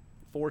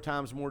 4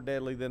 times more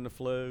deadly than the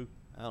flu.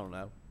 I don't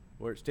know.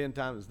 Where it's 10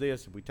 times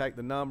this. If we take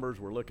the numbers,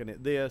 we're looking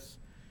at this.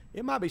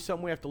 It might be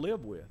something we have to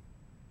live with.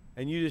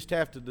 And you just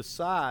have to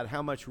decide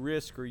how much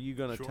risk are you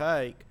going to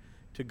take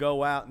to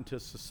go out into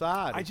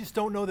society. I just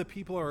don't know that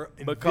people are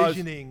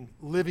envisioning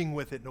living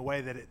with it in a way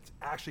that it's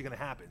actually going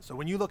to happen. So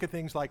when you look at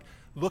things like,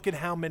 look at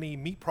how many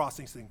meat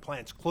processing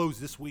plants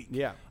closed this week.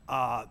 Yeah.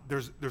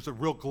 There's a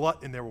real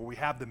glut in there where we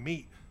have the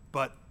meat,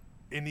 but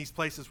in these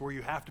places where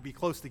you have to be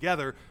close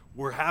together,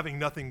 we're having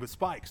nothing but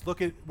spikes.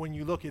 When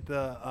you look at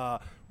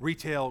the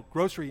retail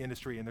grocery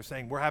industry, and they're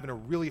saying we're having a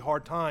really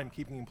hard time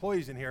keeping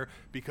employees in here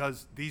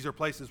because these are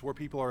places where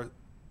people are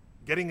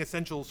getting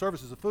essential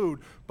services of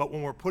food, but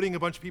when we're putting a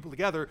bunch of people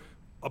together,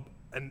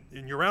 and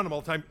you're around them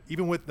all the time,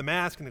 even with the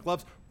mask and the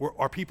gloves,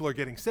 our people are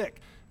getting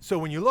sick. So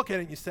when you look at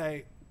it and you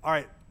say, all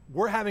right,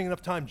 we're having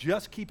enough time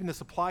just keeping the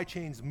supply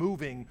chains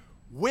moving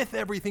with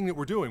everything that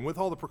we're doing, with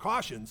all the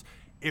precautions.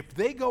 If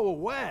they go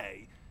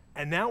away,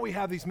 and now we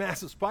have these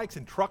massive spikes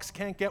and trucks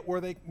can't get where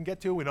they can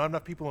get to, we don't have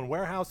enough people in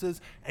warehouses,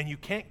 and you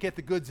can't get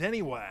the goods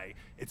anyway,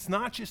 it's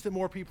not just that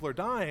more people are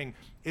dying,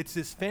 it's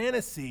this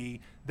fantasy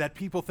that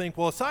people think,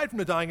 well, aside from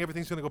the dying,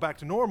 everything's going to go back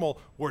to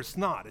normal, where it's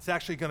not. It's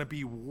actually going to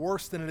be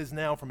worse than it is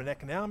now from an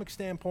economic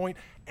standpoint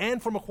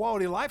and from a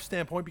quality of life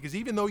standpoint, because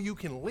even though you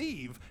can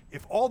leave,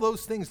 if all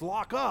those things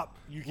lock up,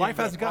 life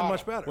hasn't gotten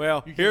much better. Well,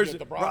 You can't here's get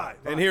the the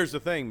product. and here's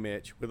the thing,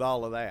 Mitch, with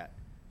all of that.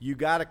 You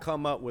got to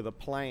come up with a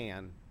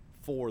plan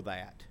for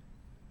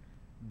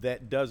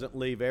that doesn't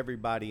leave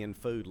everybody in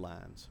food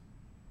lines.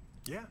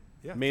 Yeah.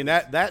 I mean,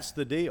 that's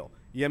the deal.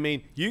 I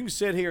mean, you can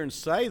sit here and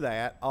say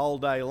that all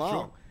day long.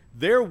 Sure.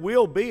 There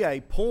will be a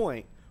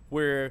point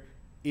where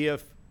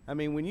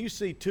when you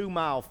see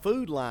 2-mile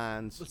food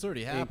lines It's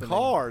already in happening.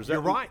 cars. You're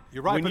right.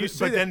 When When you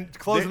see that, then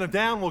closing them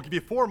down will give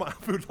you 4-mile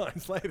food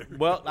lines later.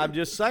 Well, I'm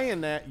just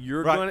saying that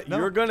you're Right.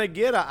 you're gonna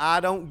get a I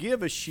don't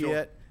give a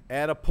shit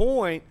at a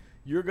point.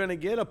 You're gonna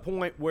get a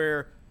point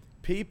where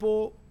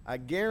people, I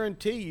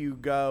guarantee you,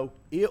 go,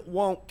 it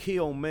won't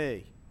kill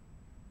me.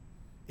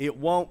 It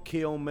won't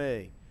kill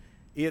me.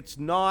 It's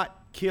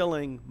not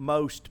killing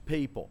most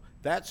people.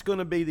 That's going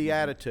to be the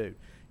attitude.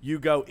 You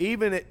go,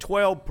 even at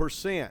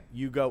 12%,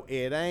 you go,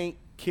 it ain't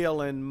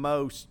killing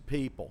most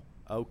people.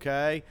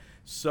 Okay?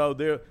 So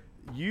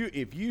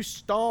if you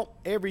stomp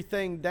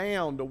everything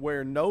down to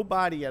where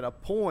nobody at a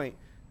point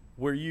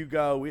where you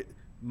go,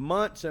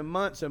 months and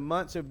months and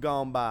months have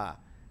gone by,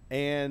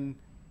 and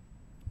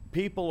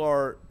people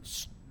are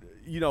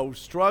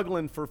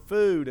struggling for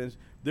food, and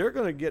they're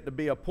going to get to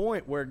be a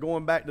point where,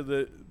 going back to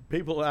the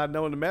people I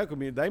know in the medical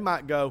community, they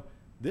might go,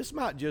 this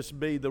might just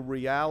be the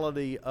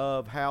reality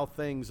of how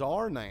things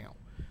are now.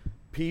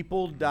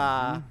 People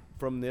die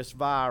from this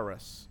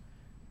virus,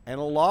 and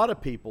a lot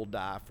of people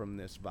die from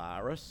this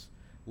virus,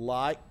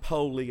 like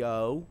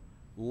polio,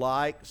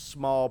 like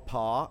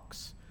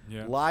smallpox,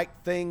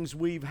 like things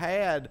we've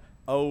had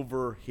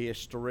over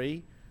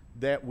history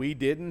that we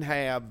didn't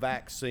have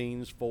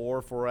vaccines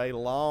for a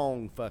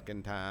long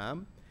fucking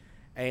time.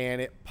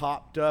 And it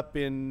popped up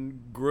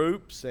in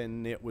groups,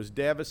 and it was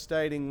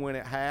devastating when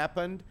it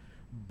happened.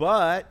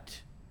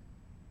 But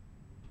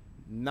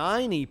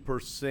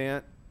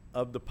 90%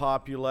 of the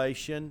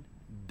population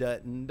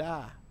doesn't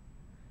die.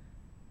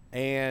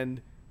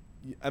 And,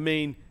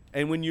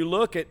 and when you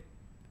look at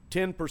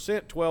 10%,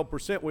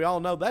 12%, we all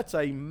know that's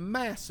a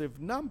massive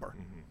number.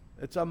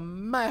 Mm-hmm. It's a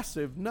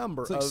massive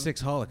number. It's like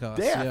 6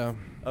 Holocausts.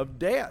 Of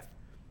death.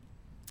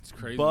 It's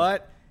crazy.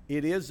 But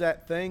it is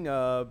that thing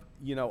of,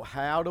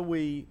 how do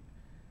we,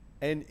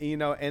 and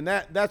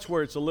that's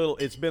where it's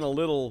been a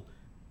little,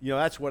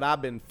 that's what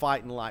I've been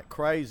fighting like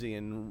crazy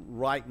and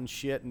writing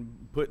shit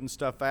and putting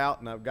stuff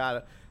out. And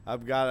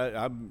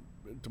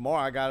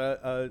tomorrow I got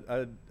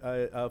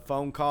a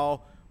phone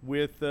call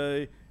with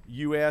the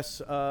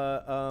U.S.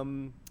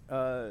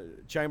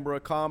 Chamber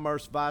of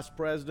Commerce Vice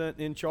President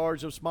in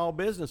charge of small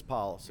business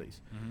policies.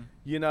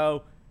 Mm-hmm.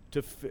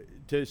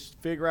 To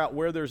figure out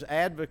where there's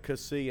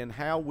advocacy and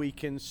how we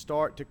can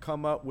start to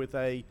come up with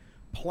a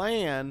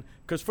plan.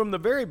 Because from the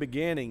very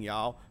beginning,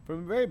 y'all,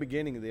 from the very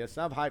beginning of this,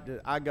 I've hyped it.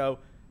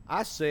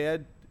 I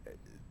said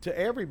to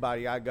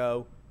everybody, I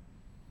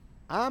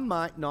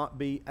might not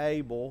be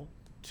able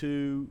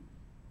to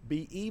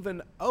be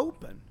even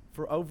open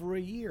for over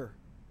a year.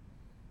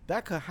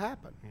 That could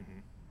happen. Mm-hmm.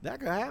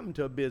 That could happen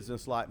to a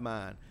business like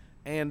mine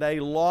and a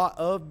lot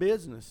of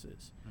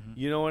businesses. Mm-hmm.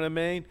 You know what I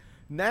mean?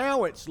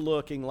 Now it's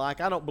looking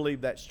like, I don't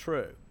believe that's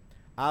true.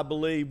 I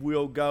believe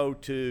we'll go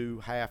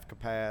to half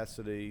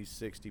capacity,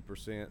 60%,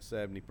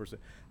 70%.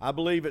 I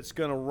believe it's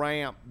going to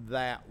ramp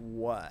that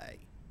way,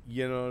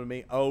 you know what I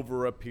mean,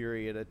 over a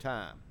period of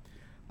time.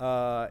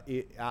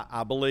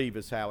 I believe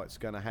is how it's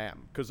going to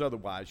happen, because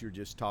otherwise you're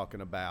just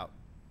talking about,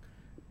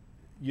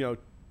 you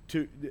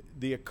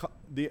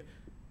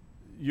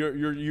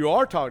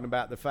are talking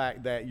about the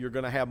fact that you're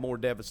going to have more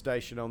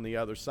devastation on the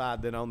other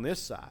side than on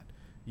this side.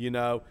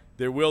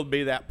 There will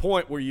be that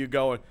point where you're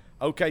going,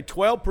 Okay,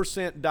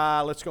 12%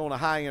 die. Let's go on a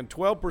high end.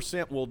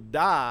 12% will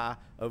die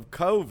of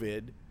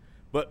COVID,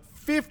 but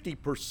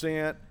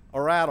 50%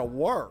 are out of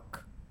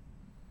work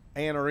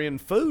and are in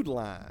food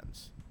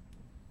lines.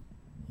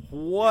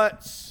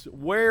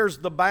 Where's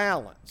the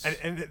balance?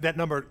 And that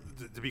number,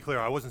 to be clear,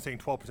 I wasn't saying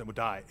 12% would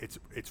die.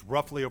 It's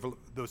roughly over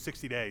those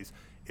 60 days.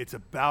 It's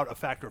about a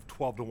factor of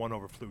 12 to 1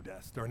 over flu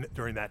deaths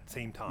during that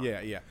same time.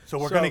 Yeah. So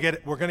we're gonna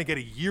get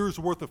a year's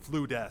worth of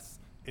flu deaths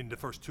in the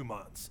first 2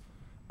 months.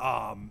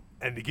 And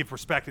to give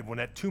perspective, when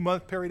that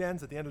 2-month period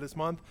ends at the end of this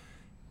month,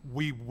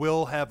 we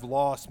will have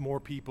lost more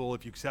people,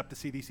 if you accept the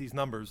CDC's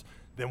numbers,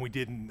 than we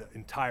did in the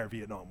entire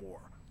Vietnam War.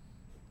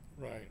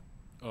 Right.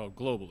 Oh,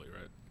 globally,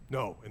 right?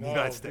 No, in the No,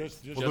 United States.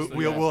 just the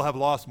We United will have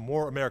lost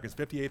more Americans.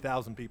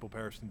 58,000 people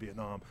perished in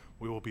Vietnam.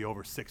 We will be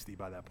over 60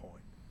 by that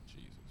point.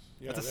 Jesus.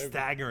 Yeah, That's a they've-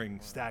 staggering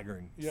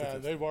Yeah,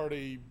 statistic. they've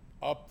already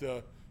upped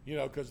the,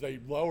 because they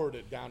lowered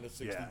it down to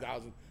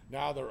 60,000.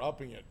 Now they're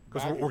upping it.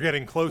 Because back we're again.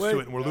 getting close to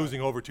it, and we're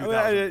losing over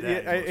 2,000 a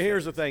day.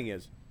 Here's the thing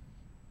is,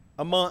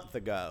 a month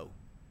ago,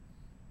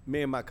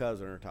 me and my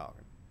cousin are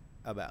talking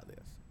about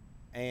this.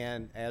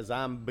 And as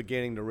I'm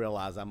beginning to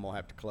realize I'm going to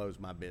have to close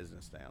my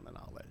business down and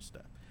all that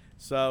stuff.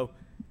 So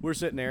we're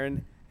sitting there,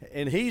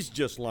 and he's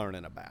just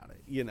learning about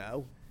it,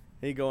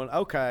 He going,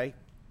 okay.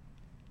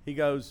 He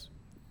goes,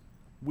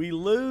 we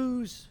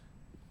lose,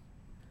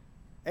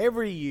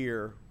 every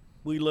year,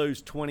 we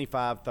lose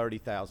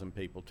 30,000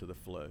 people to the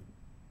flu.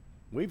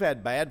 We've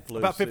had bad flu.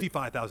 About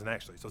 55,000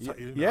 actually. So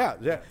it's, Yeah.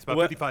 it's about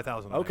Well,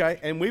 55,000. Okay,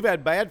 and we've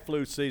had bad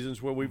flu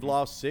seasons where we've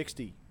lost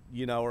 60,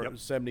 or Yep.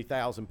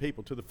 70,000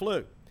 people to the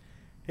flu.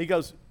 He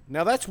goes,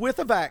 now that's with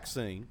a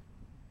vaccine.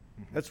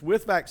 That's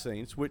with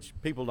vaccines, which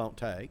people don't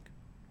take.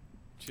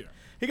 Sure.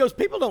 He goes,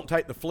 people don't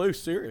take the flu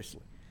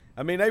seriously.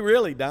 I mean, they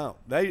really don't.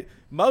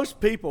 Most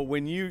people,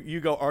 when you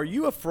go, are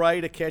you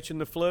afraid of catching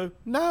the flu?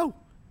 No.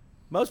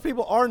 Most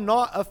people are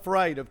not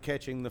afraid of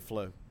catching the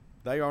flu.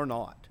 They are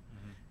not.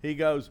 He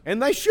goes,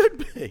 and they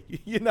should be.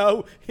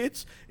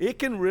 It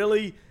can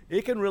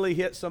really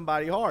hit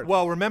somebody hard.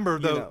 Well, remember,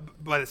 though, know.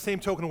 by the same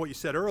token of what you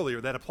said earlier,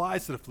 that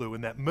applies to the flu,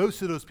 in that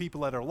most of those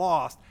people that are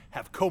lost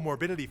have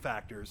comorbidity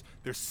factors.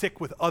 They're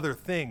sick with other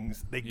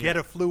things. They get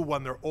a flu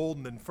when they're old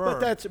and infirm. But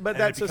and that's it the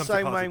becomes a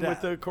same cause way of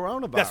with death. the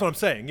coronavirus. That's what I'm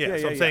saying. Yeah. Yeah,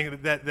 So I'm yeah, saying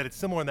that it's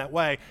similar in that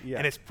way, Yeah.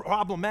 and it's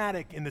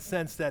problematic in the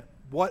sense that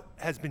what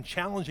has been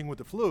challenging with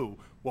the flu,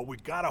 what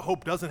we've got to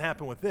hope doesn't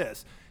happen with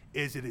this,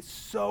 is it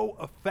so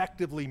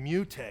effectively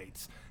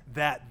mutates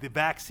that the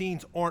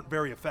vaccines aren't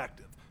very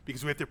effective,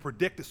 because we have to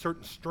predict a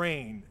certain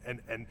strain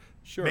and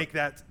Sure. make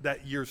that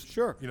year's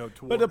Sure.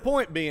 toward But the it.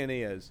 point being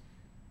is,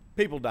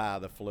 people die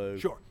of the flu.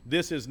 Sure.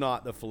 This is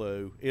not the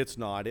flu. It's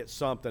not. It's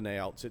something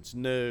else. It's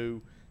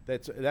new.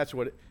 That's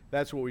what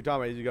we talk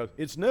about. He goes,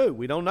 it's new.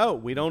 We don't know.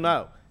 We don't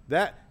know.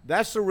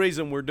 That's the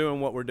reason we're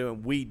doing what we're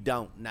doing. We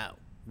don't know.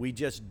 We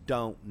just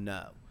don't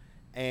know.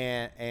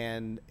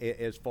 And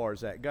as far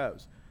as that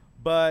goes,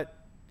 but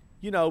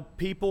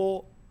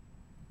people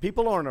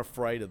aren't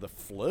afraid of the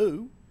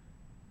flu,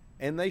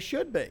 and they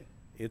should be.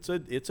 It's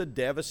a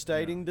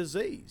devastating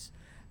disease.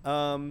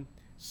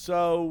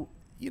 So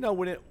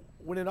when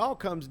it all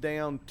comes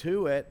down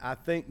to it, I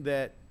think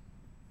that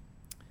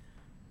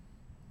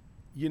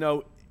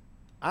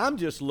I'm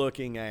just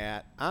looking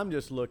at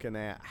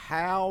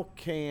how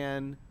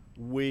can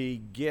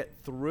we get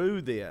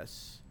through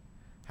this?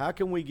 How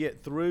can we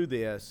get through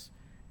this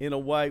in a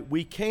way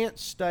we can't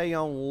stay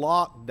on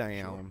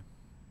lockdown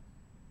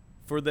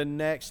for the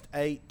next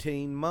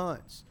 18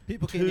 months?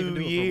 People can't even do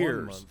it for 1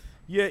 years. month.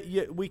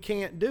 Yeah, we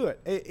can't do it.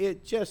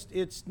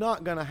 It's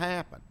not going to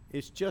happen.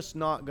 It's just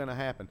not going to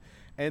happen.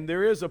 And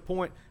there is a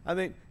point. I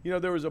think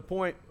there was a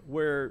point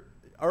where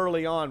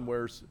early on,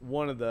 where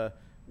one of the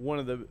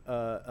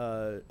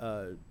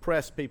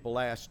press people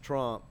asked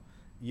Trump,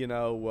 is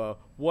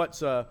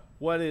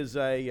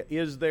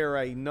there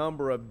a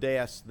number of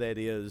deaths that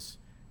is,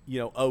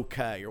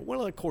 okay? Or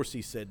well, of course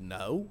he said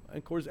no.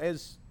 Of course,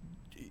 as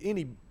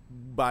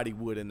anybody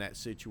would in that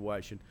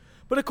situation.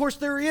 But of course,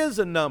 there is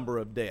a number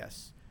of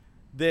deaths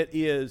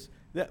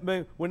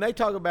when they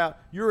talk about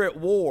you're at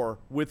war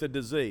with a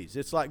disease,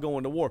 it's like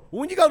going to war.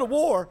 When you go to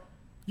war,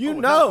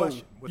 without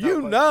question.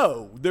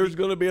 There's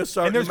going to be a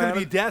certain And there's going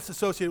amount to be deaths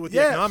associated with the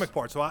Yes. economic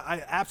part. So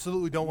I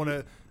absolutely don't want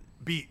to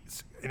be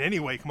in any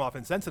way come off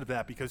insensitive to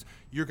that, because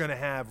you're going to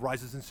have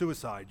rises in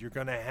suicide. You're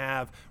going to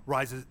have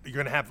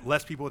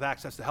less people with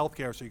access to health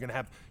care. So you're going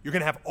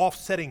to have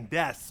offsetting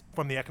deaths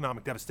from the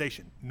economic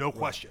devastation. No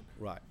question.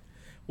 Right.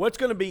 What's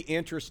going to be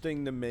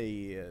interesting to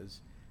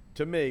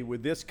me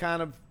with this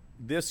kind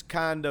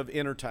of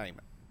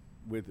entertainment,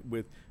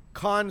 with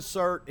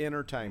concert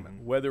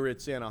entertainment, whether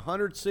it's in a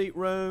 100-seat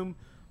room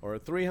or a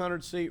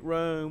 300-seat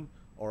room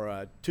or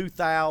a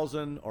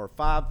 2,000 or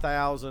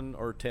 5,000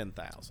 or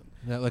 10,000.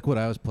 Yeah, like what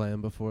I was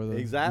playing before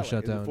the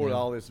shutdown. Before yeah.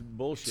 all this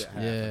bullshit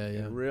happened.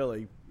 Yeah. It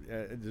really,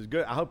 it's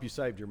good. I hope you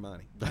saved your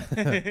money.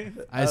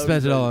 I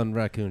spent it all on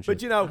raccoon shit.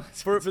 But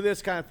for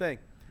this kind of thing,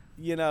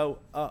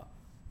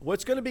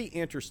 what's going to be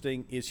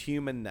interesting is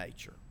human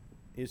nature.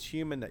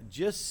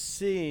 Just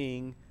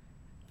seeing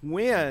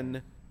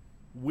when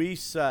we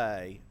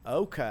say,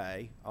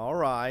 okay, all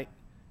right,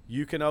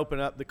 you can open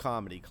up the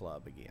comedy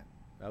club again.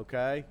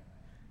 Okay?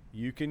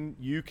 You can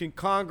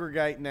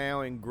congregate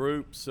now in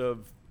groups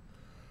of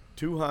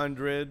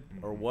 200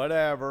 or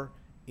whatever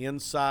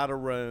inside a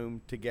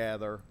room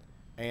together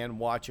and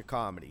watch a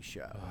comedy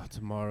show. Oh,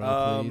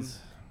 tomorrow, please.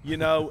 You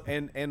know,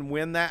 and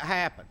when that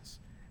happens,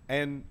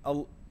 and a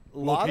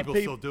lot people of people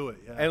still do it,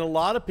 yeah. and a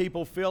lot of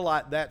people feel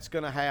like that's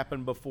going to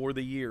happen before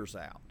the year's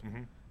out.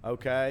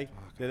 Okay,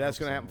 that's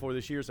going to happen before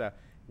this year's out.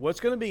 What's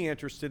going to be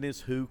interesting is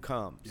who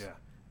comes. Yeah.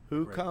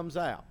 Who Right. comes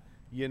out?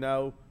 You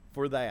know,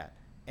 for that.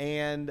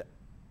 And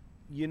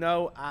you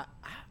know, I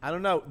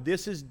don't know.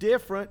 This is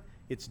different.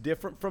 It's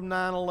different from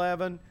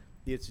 9/11.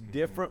 It's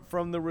different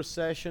from the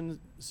recession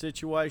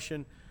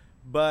situation.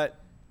 But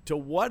to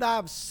what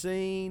I've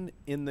seen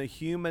in the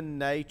human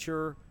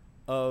nature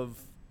of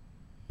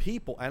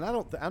people, and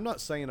I'm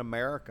not saying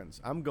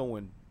Americans. I'm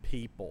going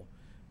people.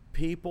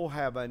 People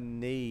have a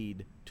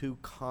need to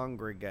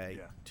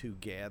congregate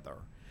together.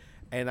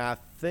 And I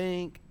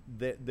think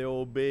that there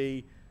will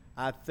be,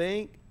 I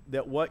think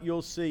that what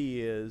you'll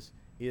see is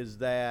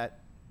that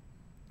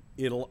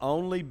it'll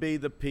only be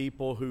the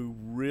people who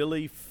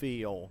really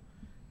feel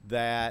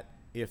that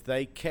if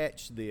they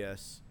catch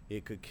this,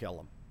 it could kill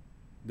them.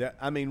 That,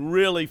 I mean,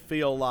 really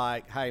feel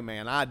like, hey,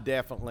 man, I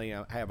definitely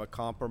have a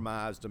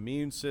compromised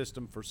immune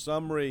system for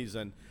some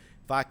reason.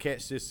 If I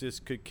catch this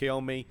could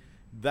kill me.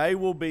 They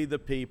will be the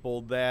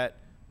people that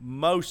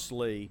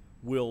mostly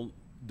will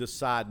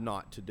decide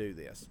not to do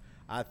this.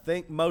 I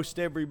think most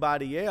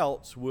everybody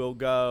else will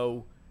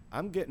go,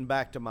 I'm getting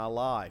back to my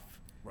life.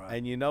 Right.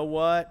 And you know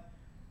what?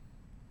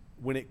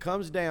 When it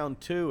comes down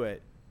to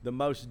it, the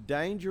most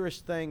dangerous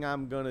thing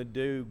I'm going to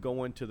do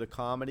going to the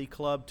comedy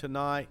club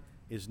tonight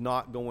is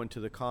not going to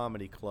the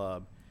comedy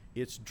club.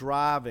 It's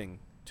driving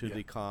to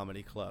the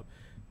comedy club.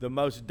 The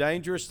most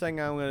dangerous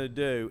thing I'm going to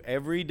do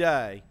every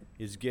day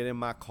is get in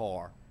my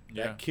car.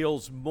 Yeah. That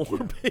kills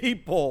more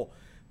people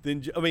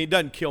than, I mean, it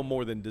doesn't kill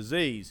more than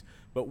disease,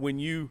 but when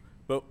you,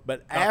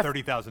 but after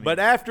 30,000 but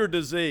each. after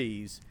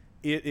disease,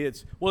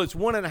 it's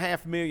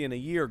 1.5 million a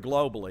year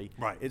globally.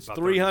 Right, It's about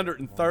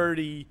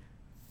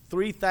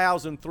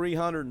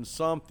 3,300 and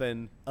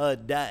something a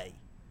day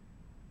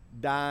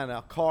die in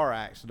a car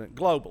accident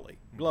globally.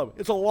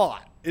 It's a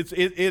lot.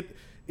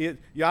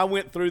 I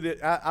went through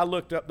the. I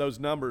looked up those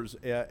numbers,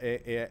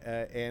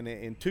 and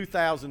in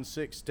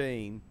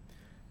 2016,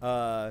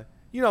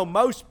 you know,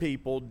 most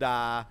people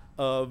die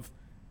of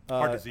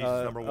Heart disease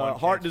is number one.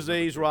 Heart Cancer is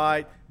disease, number two.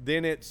 right?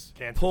 Then it's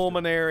Cancer's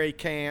pulmonary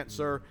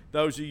cancer.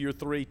 Those are your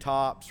three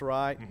tops,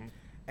 right?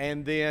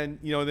 And then,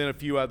 you know, then a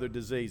few other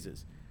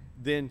diseases.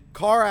 Then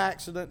car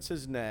accidents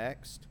is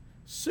next.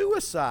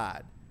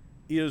 Suicide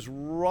is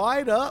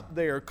right up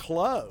there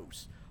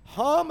close.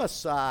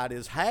 Homicide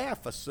is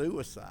half of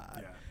suicide.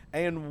 Yeah.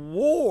 And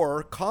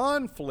war,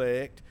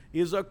 conflict,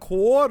 is a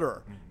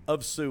quarter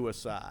of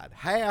suicide,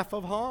 half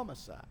of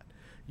homicide.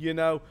 You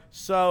know,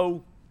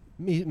 so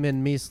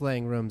Me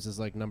slaying rooms is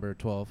like number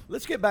 12.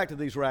 let's get back to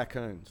these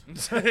raccoons.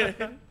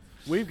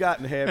 We've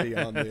gotten heavy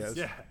on this.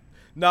 Yeah.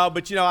 No,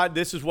 but you know,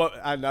 this is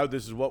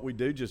what we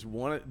do. Just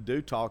want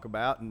to talk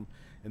about and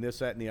this,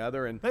 that, and the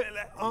other. And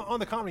On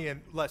the comedy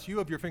end, Les, you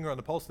have your finger on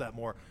the pulse of that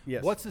more.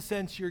 Yes. What's the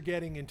sense you're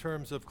getting in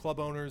terms of club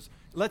owners?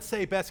 Let's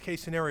say best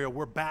case scenario,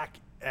 we're back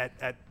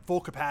at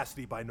full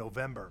capacity by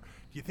November.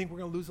 Do you think we're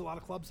going to lose a lot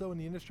of clubs, though, in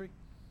the industry?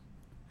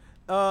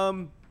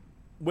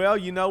 well,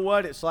 you know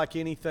what? It's like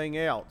anything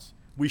else.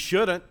 We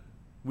shouldn't.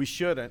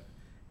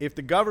 If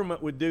the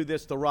government would do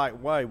this the right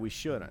way, we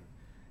shouldn't.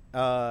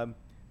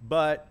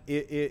 But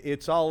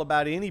it's all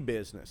about any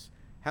business.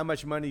 How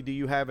much money do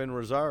you have in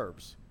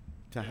reserves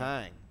to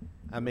hang?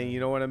 I mean, you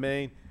know what I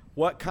mean?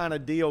 What kind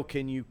of deal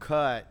can you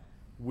cut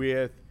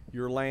with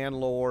your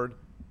landlord,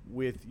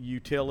 with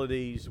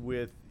utilities,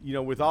 with, you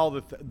know, with all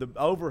the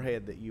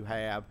overhead that you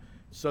have,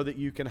 so that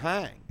you can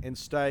hang and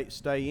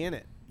stay in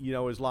it, you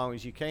know, as long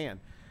as you can.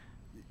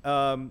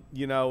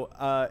 You know,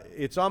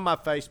 it's on my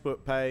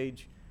Facebook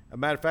page. As a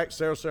matter of fact,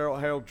 Sarasota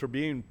Herald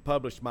Tribune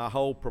published my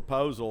whole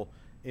proposal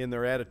in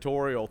their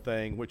editorial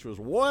thing, which was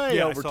way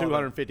Yeah, I over saw that.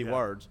 250 Yeah.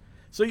 words.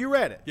 So you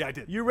read it. Yeah, I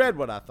did. You read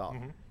what I thought.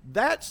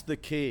 That's the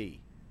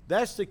key.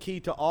 That's the key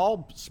to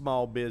all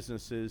small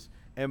businesses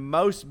and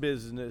most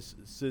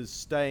businesses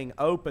staying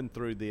open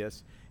through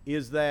this,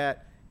 is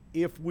that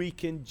if we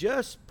can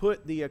just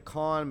put the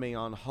economy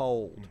on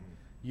hold,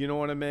 you know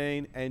what I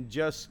mean, and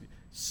just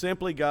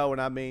simply go, and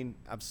I mean,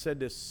 I've said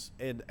this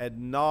ad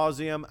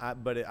nauseum,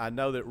 but I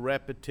know that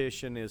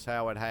repetition is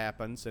how it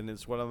happens, and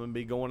it's what I'm going to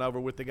be going over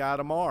with the guy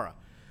tomorrow.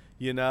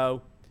 You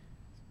know,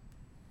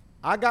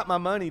 I got my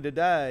money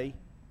today,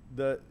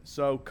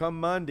 so come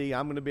Monday,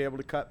 I'm going to be able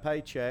to cut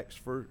paychecks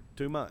for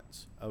 2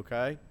 months,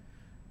 okay?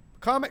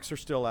 Comics are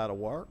still out of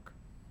work.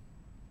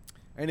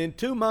 And in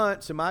 2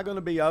 months, am I going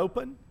to be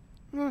open?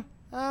 I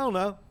don't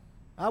know.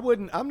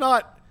 I'm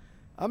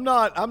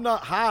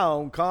not high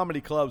on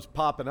comedy clubs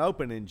popping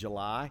open in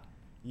July,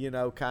 you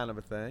know, kind of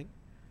a thing.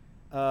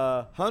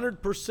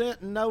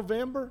 100% in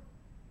November,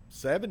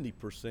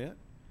 70%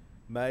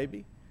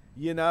 maybe,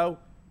 you know.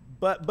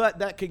 but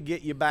that could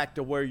get you back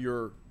to where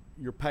you're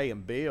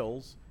paying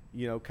bills,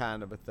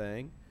 kind of a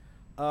thing.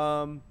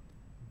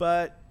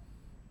 But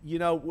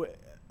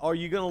are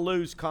you going to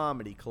lose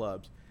comedy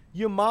clubs?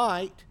 You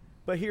might,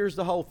 but here's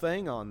the whole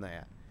thing on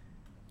that.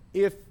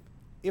 If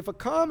a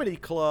comedy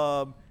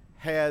club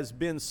has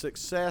been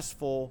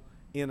successful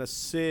in a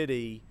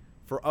city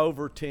for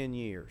over 10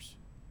 years,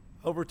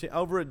 over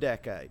a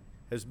decade,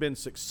 has been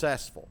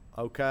successful,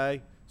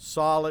 okay?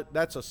 Solid,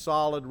 that's a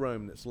solid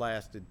room that's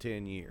lasted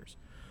 10 years.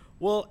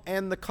 Well,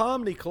 and the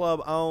comedy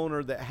club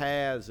owner that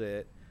has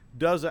it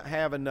doesn't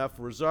have enough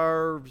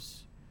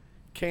reserves,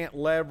 can't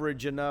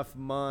leverage enough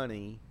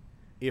money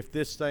if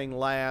this thing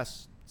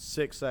lasts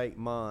 6-8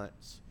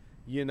 months,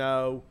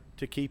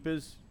 to keep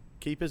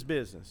his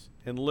business,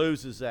 and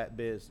loses that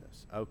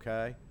business,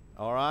 okay?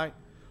 All right?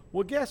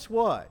 Well, guess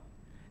what?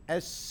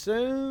 As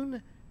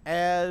soon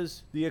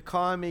as the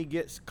economy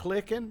gets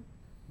clicking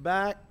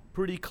back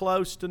pretty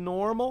close to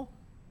normal,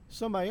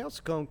 somebody else is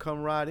going to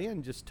come right in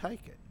and just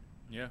take it.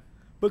 Yeah.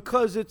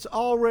 Because it's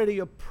already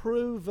a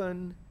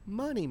proven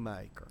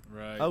moneymaker.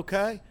 Right.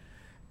 Okay?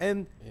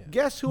 And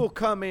guess who will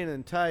come in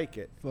and take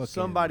it? Fucking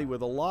Somebody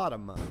with a lot of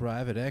money.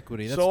 Private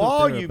equity. That's So what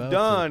all they're you've about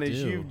done to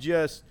is do. you've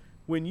just,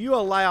 when you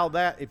allow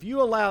that, if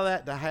you allow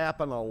that to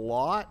happen a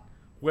lot,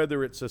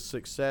 whether it's a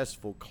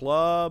successful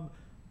club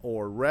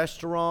or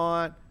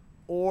restaurant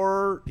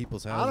or,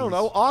 People's I don't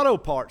know, houses. auto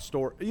parts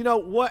store,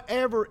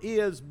 whatever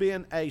is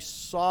been a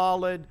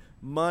solid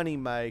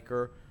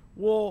moneymaker.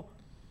 Well,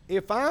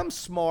 if I'm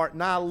smart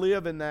and I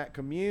live in that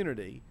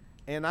community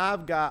and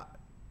I've got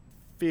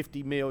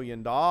 $50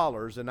 million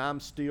and I'm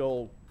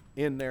still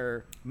in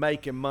there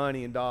making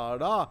money and I'm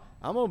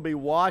going to be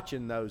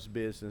watching those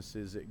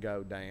businesses that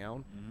go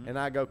down. Mm-hmm. And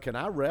I go, can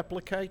I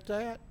replicate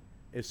that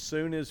as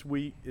soon as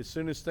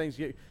things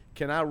get,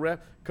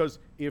 because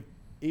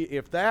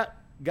if that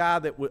guy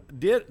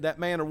that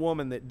man or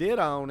woman that did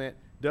own it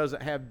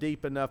doesn't have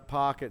deep enough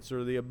pockets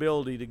or the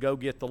ability to go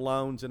get the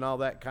loans and all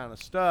that kind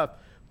of stuff,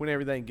 when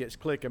everything gets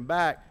clicking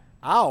back,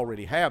 I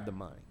already have the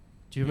money.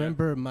 Do you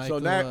remember Michael?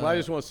 So now I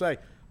just want to say,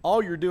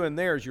 all you're doing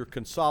there is you're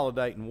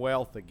consolidating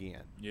wealth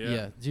again.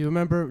 Yeah. Do you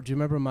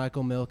remember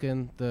Michael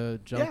Milken, the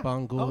jump Yeah.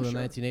 on ghoul Oh, in the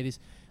sure. 1980s?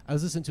 I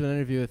was listening to an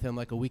interview with him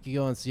like a week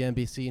ago on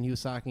CNBC, and he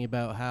was talking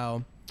about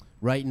how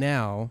right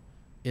now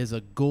is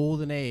a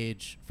golden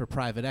age for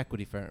private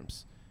equity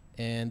firms.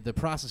 And the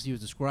process he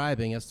was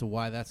describing as to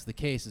why that's the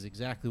case is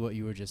exactly what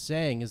you were just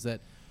saying, is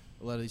that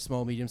a lot of these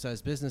small,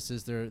 medium-sized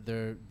businesses,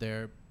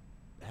 they're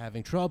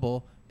having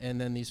trouble, and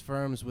then these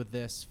firms with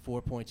this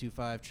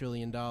 $4.25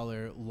 trillion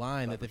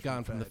line that they've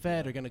gotten from the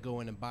Fed are going to go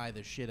in and buy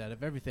the shit out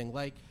of everything,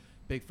 like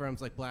big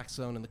firms like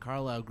Blackstone and the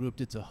Carlyle Group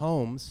did to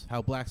homes.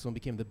 How Blackstone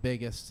became the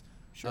biggest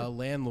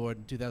landlord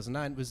in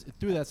 2009 was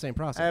through that same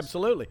process.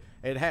 Absolutely.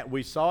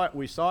 We saw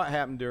it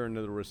happen during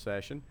the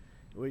recession.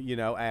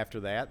 After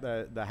that,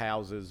 the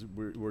houses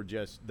were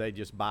they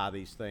just buy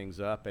these things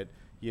up at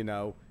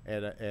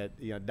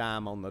a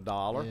dime on the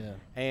dollar. Yeah.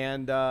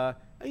 And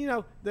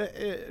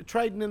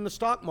trading in the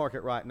stock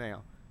market right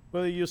now.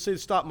 Well, you'll see the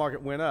stock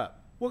market went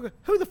up. Well,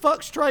 who the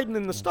fuck's trading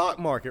in the stock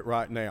market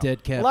right now?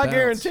 Dead cat Well, I bounce.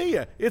 guarantee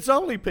you, it's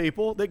only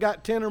people that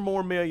got $10 or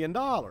more million.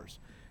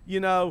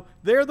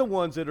 They're the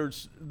ones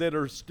that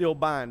are still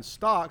buying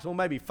stocks. Well,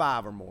 maybe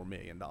 $5 or more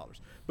million.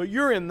 But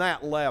you're in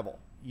that level.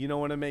 You know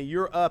what I mean?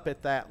 You're up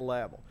at that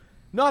level.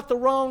 Not the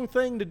wrong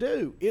thing to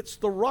do. It's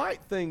the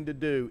right thing to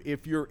do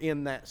if you're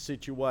in that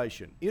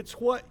situation. It's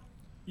what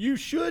you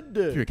should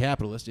do. If you're a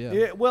capitalist, yeah.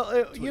 Yeah, well,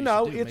 what you should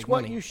do, it's make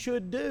what money. you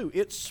should do.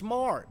 It's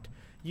smart,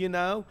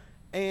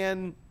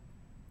 and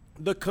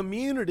the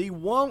community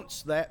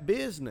wants that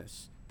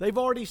business. They've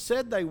already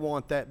said they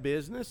want that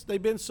business.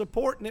 They've been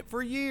supporting it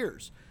for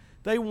years.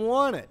 They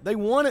want it. They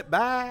want it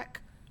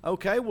back.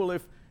 Okay, well,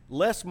 if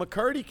Les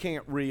McCurdy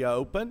can't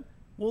reopen,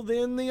 well,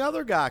 then the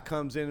other guy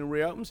comes in and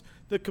reopens.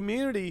 The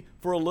community,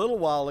 for a little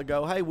while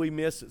ago, hey, we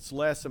miss it's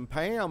Les and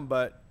Pam,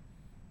 but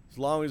as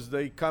long as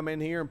they come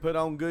in here and put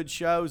on good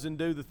shows and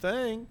do the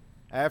thing,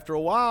 after a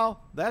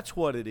while, that's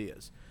what it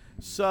is.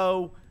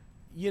 So,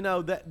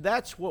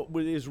 that's what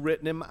is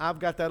written in. I've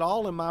got that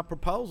all in my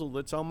proposal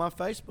that's on my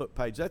Facebook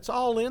page. That's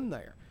all in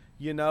there,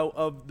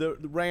 of the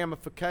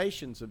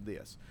ramifications of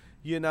this.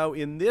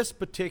 In this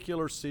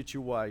particular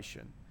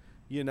situation,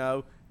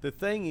 the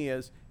thing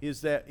is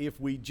that if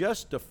we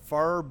just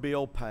defer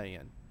bill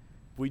paying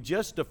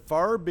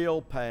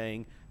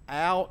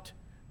out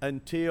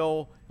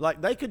until,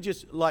 like, they could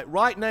just, like,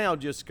 right now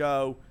just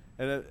go,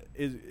 and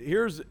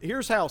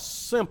here's how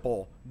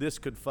simple this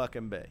could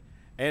fucking be.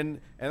 And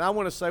I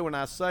want to say, when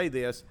I say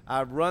this,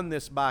 I've run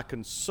this by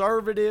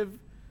conservative,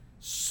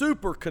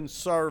 super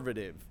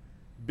conservative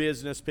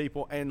business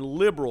people and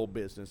liberal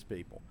business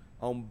people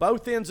on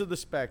both ends of the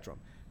spectrum.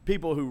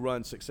 People who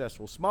run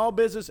successful small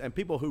business and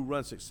people who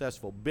run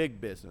successful big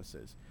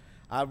businesses.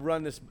 I've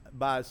run this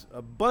by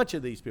a bunch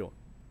of these people.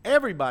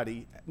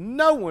 Everybody,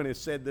 no one has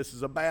said this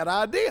is a bad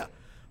idea,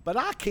 but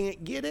I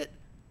can't get it.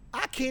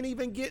 I can't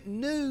even get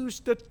news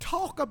to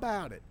talk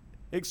about it,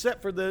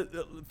 except for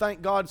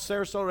thank God,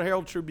 Sarasota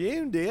Herald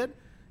Tribune did.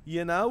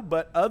 you know.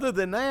 But other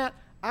than that,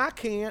 I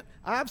can't.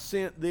 I've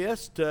sent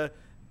this to,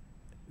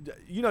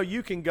 you know,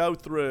 you can go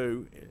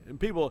through, and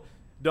people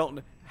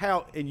don't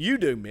how, and you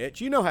do,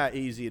 Mitch. You know how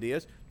easy it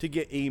is to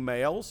get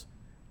emails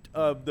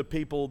of the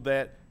people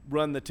that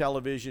run the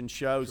television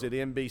shows at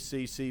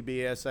NBC,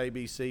 CBS,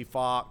 ABC,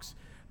 Fox.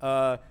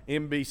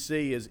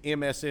 NBC is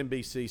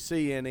MSNBC,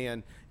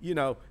 CNN, you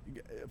know,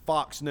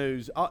 Fox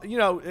News. You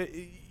know,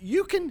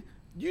 you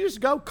just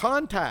go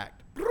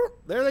contact.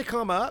 There they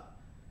come up.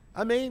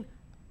 I mean,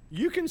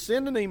 you can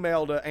send an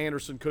email to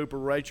Anderson Cooper,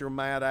 Rachel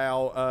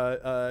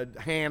Maddow,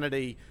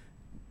 Hannity,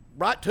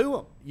 right to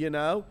them, you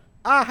know.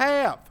 I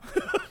have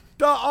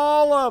to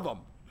all of them.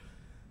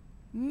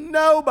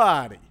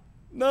 Nobody,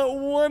 not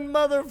one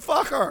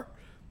motherfucker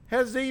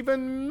has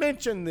even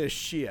mentioned this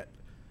shit.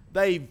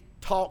 They've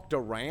talked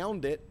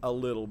around it a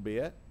little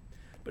bit.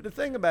 But the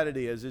thing about it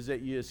is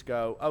that you just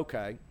go,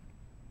 okay,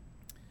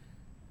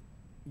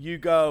 you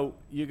go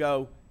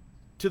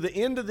to the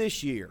end of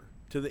this year,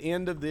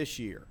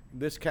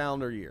 this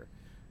calendar year,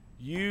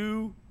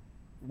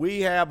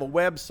 we have a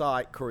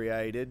website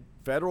created,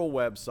 federal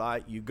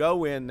website. You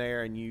go in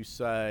there and you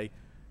say,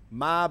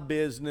 my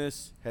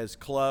business has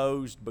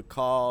closed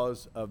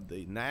because of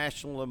the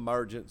national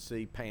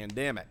emergency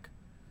pandemic.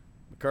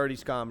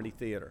 McCurdy's Comedy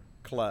Theater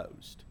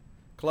closed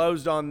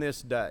on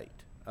this date.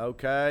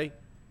 Okay,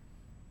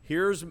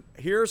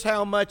 here's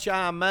how much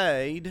I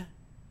made.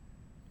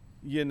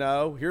 You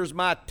know, here's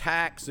my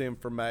tax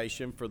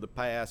information for the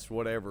past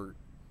whatever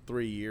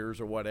 3 years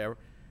or whatever.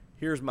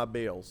 Here's my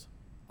bills,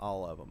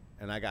 all of them,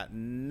 and I got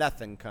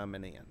nothing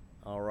coming in.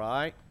 All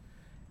right,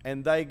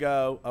 and they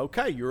go,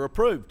 okay, you're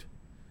approved.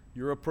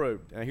 You're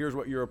approved. Now here's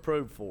what you're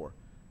approved for.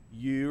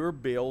 Your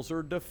bills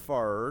are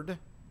deferred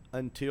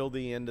until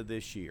the end of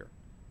this year,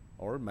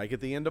 or make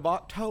it the end of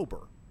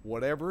October,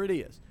 whatever it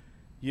is,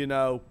 you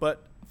know,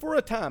 but for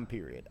a time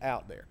period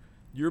out there.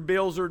 Your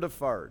bills are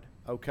deferred,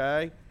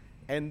 okay?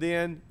 And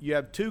then you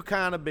have two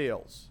kind of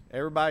bills.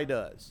 Everybody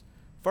does.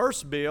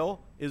 First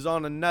bill is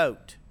on a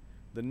note.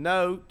 The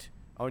note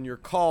on your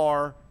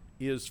car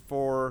is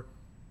for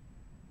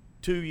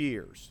 2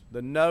 years.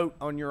 The note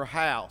on your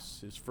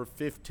house is for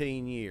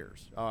 15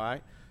 years, all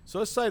right? So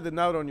let's say the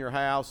note on your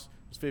house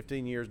was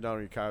 15 years, note on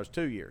your car was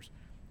 2 years.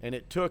 And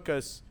it took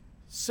us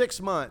 6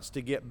 months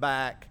to get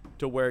back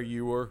to where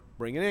you were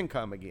bringing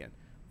income again.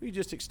 You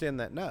just extend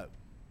that note.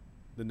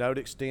 The note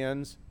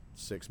extends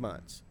 6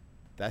 months.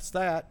 That's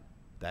that.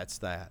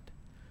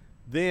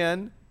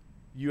 Then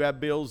you have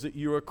bills that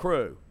you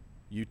accrue.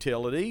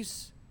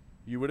 Utilities,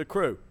 you would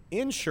accrue.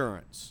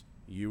 Insurance,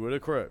 you would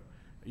accrue.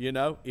 You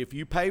know, if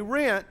you pay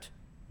rent,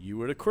 you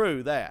would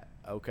accrue that,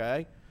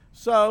 okay?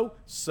 So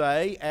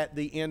say at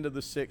the end of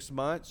the 6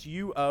 months,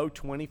 you owe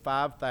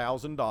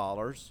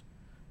 $25,000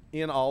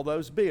 in all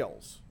those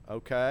bills,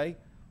 okay?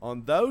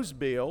 On those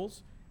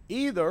bills,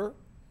 either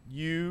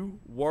you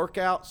work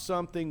out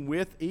something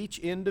with each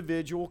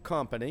individual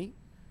company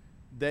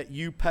that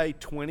you pay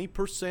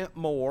 20%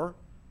 more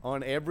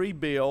on every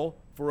bill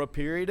for a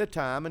period of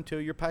time until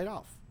you're paid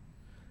off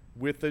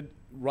with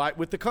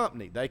the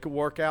company. They could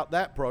work out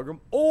that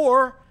program,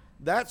 or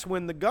that's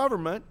when the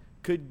government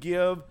could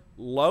give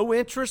low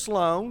interest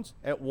loans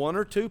at 1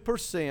 or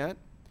 2%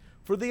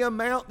 for the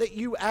amount that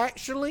you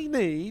actually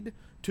need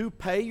to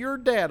pay your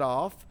debt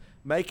off.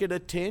 Make it a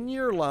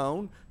 10-year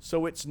loan,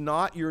 so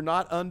you're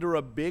not under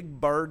a big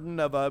burden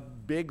of a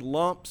big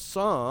lump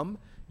sum,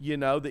 you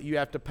know, that you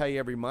have to pay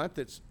every month.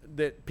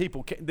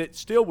 That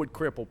still would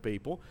cripple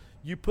people.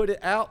 You put it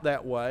out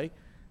that way.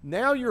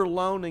 Now you're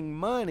loaning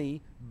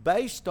money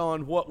based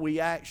on what we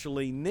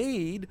actually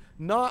need,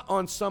 not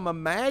on some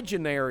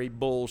imaginary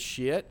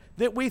bullshit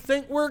that we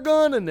think we're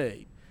gonna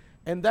need.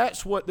 And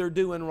that's what they're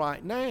doing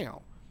right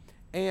now.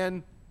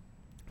 And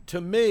to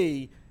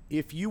me,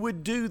 if you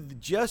would do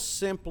just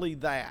simply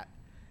that,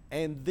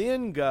 and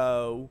then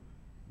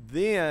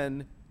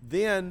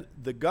then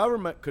the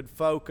government could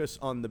focus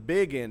on the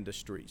big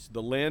industries,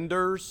 the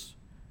lenders,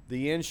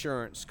 the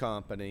insurance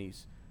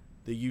companies,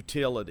 the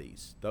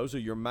utilities. Those are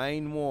your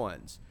main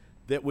ones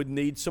that would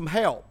need some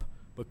help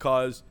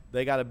because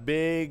they got a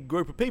big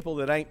group of people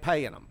that ain't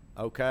paying them,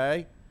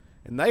 okay?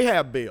 And they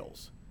have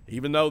bills.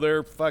 Even though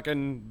they're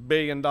fucking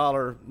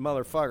billion-dollar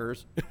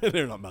motherfuckers.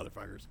 They're not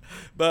motherfuckers.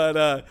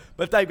 But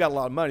they've got a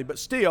lot of money. But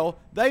still,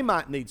 they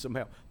might need some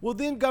help. Well,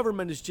 then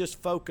government is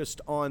just focused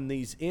on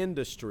these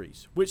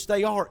industries, which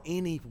they are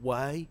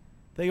anyway.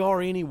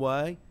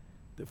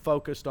 They're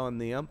focused on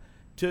them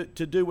to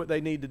do what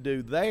they need to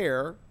do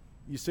there.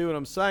 You see what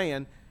I'm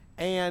saying?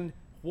 And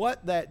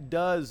what that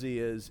does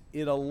is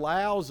it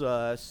allows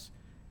us...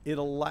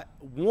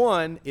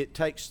 it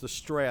takes the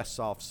stress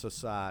off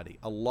society.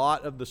 A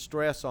lot of the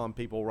stress on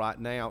people right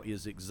now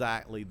is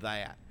exactly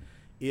that.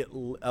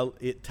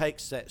 It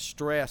takes that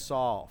stress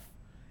off.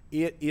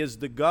 It is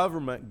the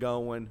government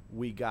going,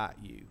 we got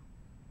you.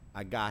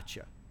 I got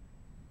you.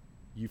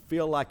 You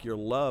feel like you're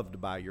loved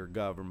by your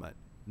government,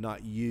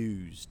 not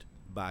used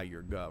by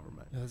your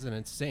government. That's an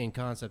insane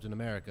concept in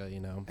America, you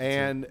know.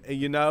 And,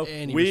 you know,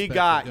 any we respect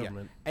got for you.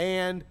 government.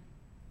 And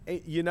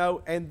you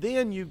know, and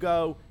then you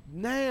go,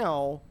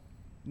 now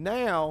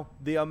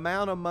the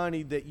amount of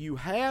money that you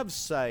have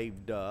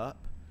saved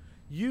up,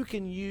 you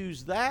can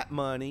use that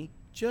money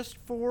just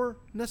for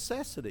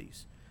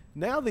necessities.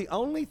 Now the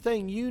only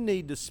thing you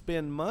need to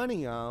spend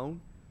money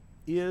on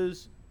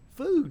is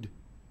food,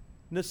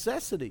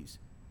 necessities.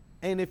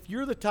 And if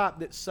you're the type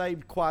that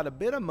saved quite a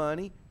bit of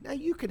money, now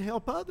you can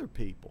help other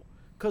people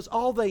because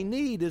all they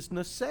need is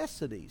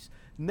necessities.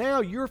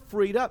 Now you're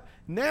freed up.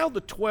 Now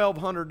the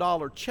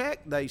 $1,200 check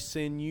they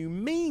send you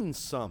means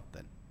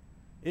something.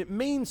 It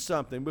means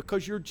something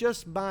because you're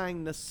just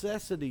buying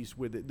necessities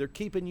with it. They're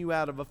keeping you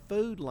out of a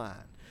food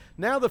line.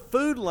 Now the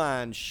food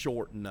lines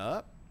shorten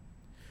up.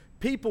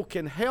 People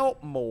can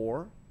help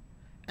more,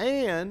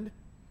 and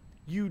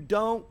you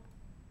don't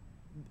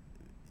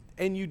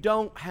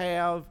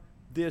have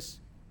this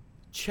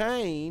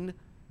chain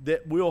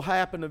that will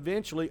happen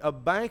eventually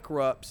of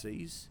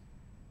bankruptcies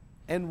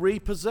and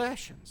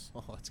repossessions.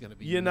 Oh, it's going to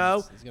be you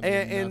nuts. know, It's gonna be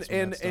nuts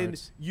when that and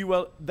starts. you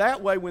will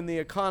that way when the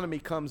economy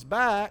comes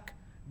back,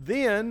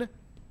 then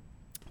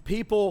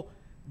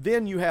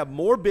you have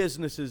more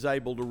businesses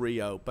able to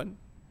reopen,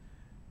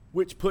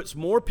 which puts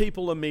more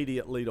people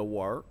immediately to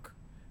work.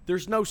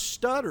 There's no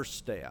stutter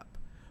step.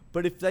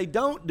 But if they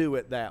don't do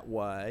it that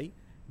way,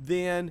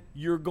 then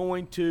you're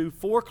going to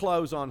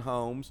foreclose on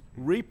homes,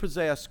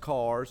 repossess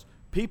cars,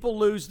 people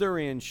lose their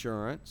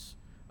insurance,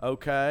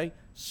 okay?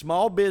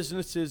 Small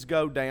businesses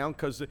go down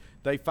because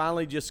they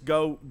finally just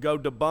go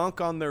debunk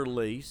on their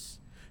lease,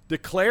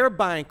 declare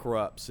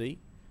bankruptcy.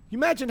 You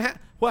imagine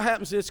what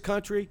happens in this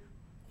country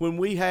when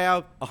we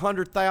have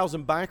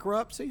 100,000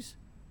 bankruptcies?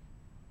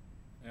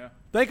 Yeah.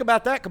 Think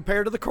about that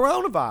compared to the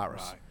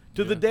coronavirus, Right.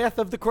 to the death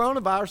of the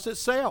coronavirus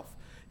itself.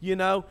 You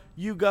know,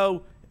 you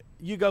go,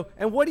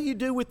 and what do you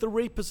do with the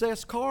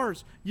repossessed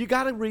cars? You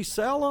got to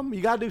resell them.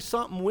 You got to do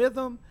something with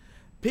them.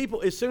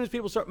 People, as soon as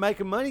people start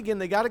making money again,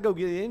 they got to go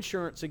get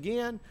insurance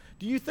again.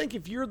 Do you think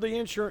if you're the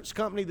insurance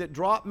company that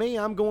dropped me,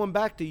 I'm going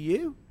back to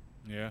you?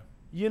 Yeah.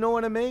 You know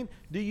what I mean?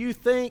 Do you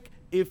think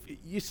if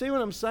you see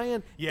what I'm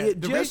saying? Yeah,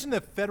 the reason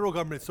the federal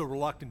government is so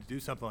reluctant to do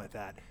something like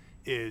that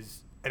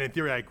is, and in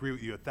theory I agree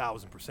with you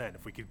 1,000%.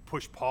 If we could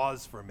push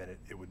pause for a minute,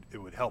 it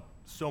would help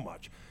so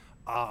much.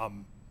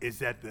 Is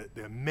that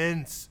the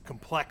immense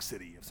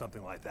complexity of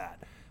something like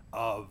that,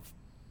 of,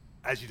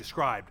 as you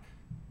described,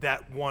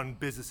 that one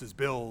business's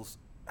bills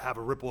have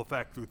a ripple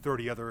effect through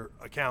 30 other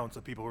accounts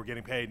of people who are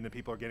getting paid, and the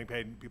people are getting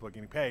paid, and people are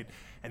getting paid,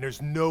 and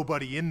there's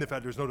nobody in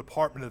there's no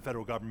department of the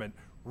federal government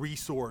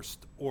resourced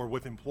or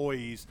with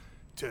employees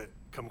to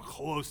come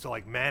close to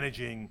like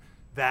managing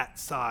that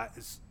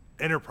size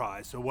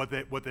enterprise. So what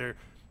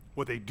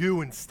they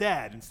do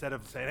instead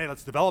of saying, hey,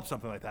 let's develop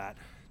something like that,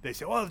 they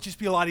say, well, it'd just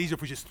be a lot easier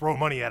if we just throw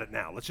money at it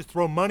now. Let's just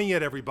throw money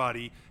at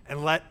everybody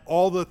and let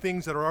all the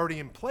things that are already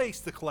in place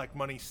to collect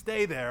money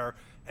stay there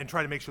and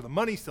try to make sure the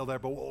money's still there.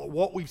 But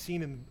what we've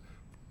seen,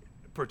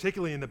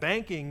 particularly in the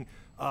banking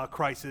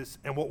crisis,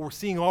 and what we're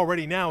seeing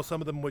already now,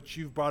 some of them which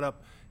you've brought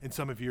up in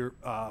some of your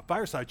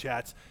fireside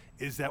chats,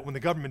 is that when the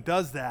government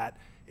does that,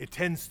 it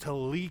tends to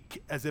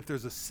leak as if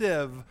there's a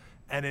sieve,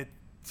 and it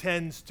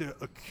tends to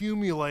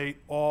accumulate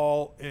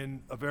all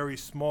in a very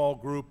small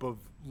group of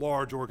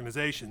large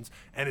organizations,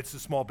 and it's the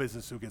small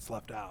business who gets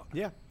left out.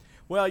 Yeah.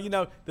 Well, you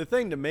know, the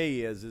thing to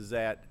me is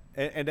that,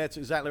 and that's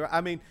exactly right.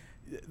 I mean,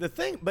 the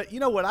thing, but you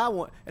know what I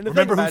want, and the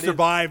Remember thing who about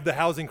survived the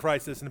housing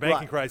crisis and the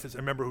banking Right. crisis,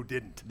 and remember who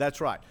didn't. That's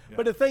right. Yeah.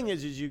 But the thing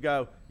is you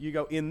go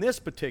in this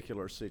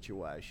particular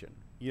situation.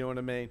 You know what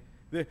I mean?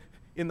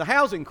 In the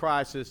housing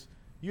crisis,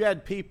 you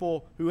had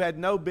people who had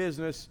no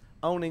business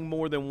owning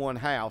more than one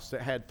house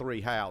that had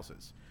 3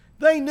 houses.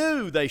 They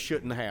knew they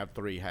shouldn't have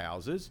 3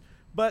 houses,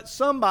 but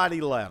somebody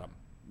let them.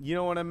 You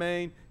know what I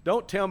mean?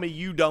 Don't tell me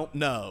you don't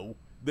know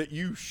that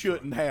you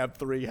shouldn't have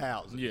 3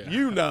 houses. Yeah.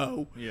 You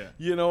know. Yeah.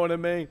 You know what I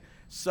mean?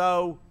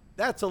 So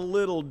that's a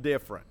little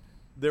different.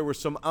 There was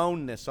some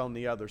ownness on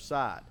the other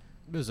side.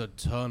 There's a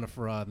ton of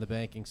fraud in the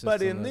banking system.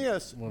 But in that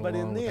this, went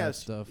along with that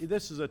stuff.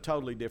 this is a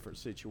totally different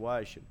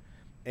situation.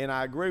 And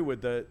I agree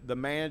with the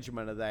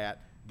management of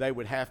that. They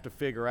would have to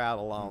figure out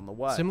along the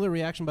way. Similar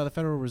reaction by the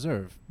Federal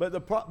Reserve. But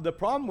the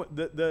problem with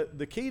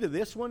the key to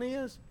this one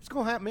is it's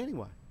going to happen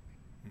anyway.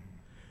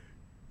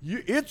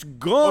 It's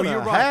going to you're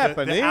right.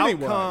 happen The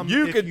anyway. outcome,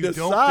 You if can you don't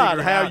decide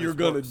figure it how out, you're is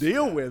going to worse.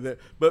 deal Yeah. with it,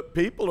 but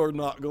people are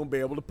not going to be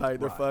able to pay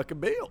their fucking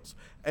bills.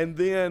 And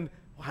then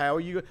how are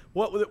you?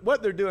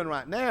 What they're doing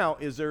right now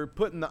is they're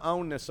putting the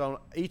onus on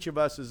each of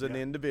us as an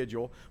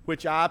individual,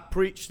 which I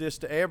preach this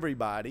to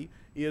everybody,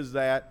 is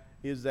that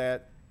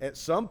at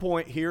some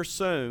point here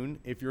soon,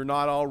 if you're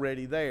not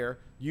already there,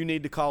 you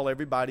need to call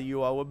everybody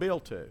you owe a bill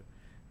to.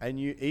 And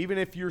even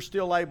if you're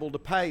still able to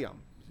pay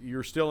them,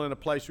 you're still in a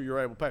place where you're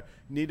able to pay,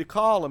 you need to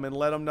call them and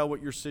let them know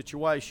what your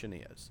situation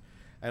is.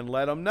 And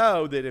let them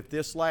know that if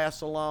this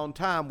lasts a long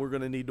time, we're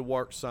going to need to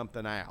work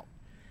something out.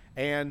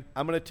 And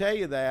I'm going to tell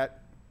you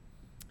that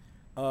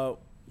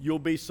you'll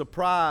be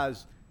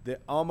surprised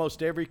that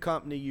almost every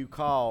company you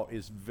call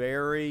is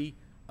very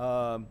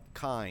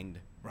kind.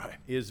 Right.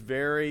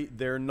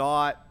 They're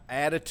not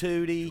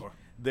attitude-y. Sure.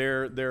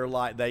 They're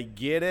like, they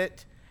get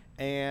it.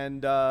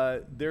 And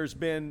there's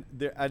been,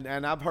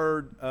 and I've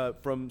heard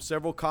from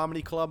several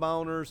comedy club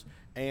owners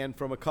and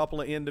from a couple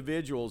of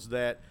individuals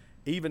that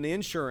even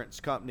insurance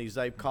companies,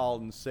 they've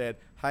called and said,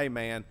 hey,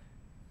 man,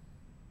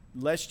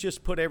 let's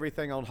just put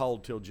everything on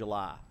hold till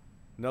July.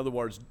 In other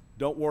words,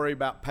 don't worry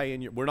about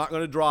paying we're not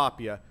going to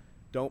drop you.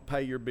 Don't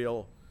pay your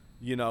bill,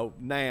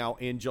 now.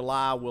 In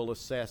July, we'll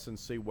assess and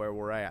see where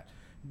we're at.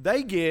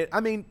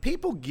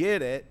 People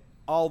get it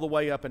all the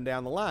way up and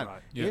down the line.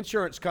 Right. The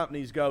insurance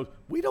companies go,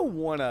 we don't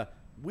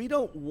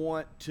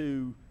want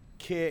to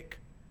kick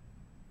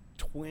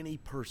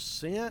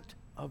 20%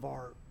 of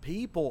our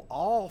people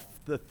off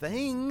the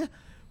thing.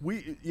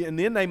 And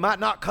then they might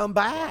not come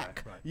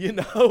back. Right.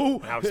 How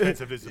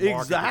expensive is the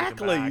market?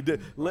 Exactly.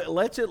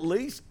 Let's at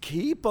least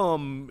keep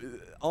them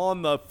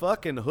on the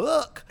fucking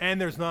hook. And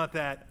there's not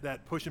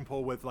that push and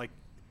pull with, like,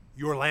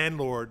 your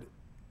landlord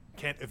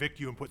can't evict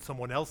you and put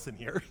someone else in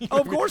here.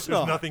 Of course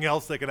not. There's nothing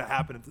else that could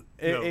happen.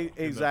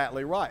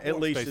 Exactly right. At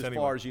least as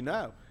anyway. far as you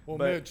know. Well,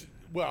 But- Mitch,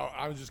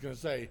 I was just going to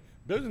say,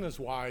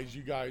 business-wise,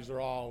 you guys are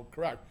all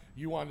correct.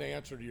 You wanted to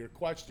answer to your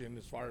question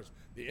as far as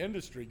the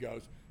industry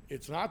goes.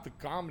 It's not the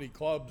comedy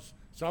clubs.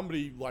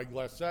 Somebody, like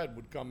Les said,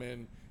 would come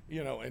in,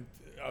 and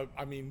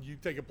you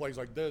take a place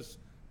like this,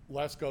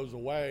 Les goes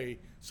away,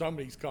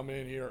 somebody's coming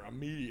in here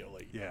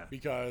immediately. Yeah.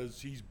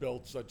 Because he's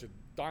built such a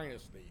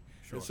dynasty.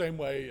 Sure. The same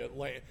way,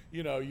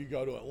 you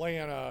go to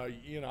Atlanta,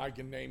 I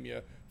can name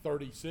you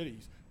 30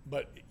 cities.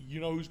 But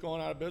you know who's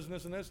going out of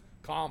business in this?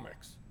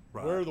 Comics.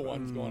 Right. We're the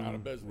ones going out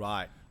of business.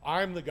 Right.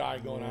 I'm the guy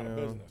going out of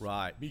business.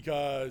 Right.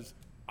 Because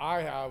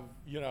I have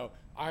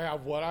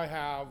what I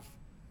have,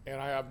 and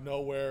I have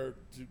nowhere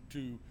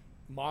to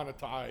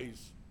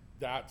monetize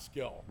that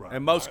skill. Right.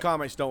 And most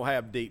comics don't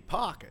have deep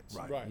pockets.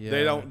 Right.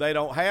 Yeah. They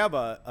don't have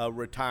a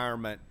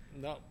retirement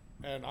No.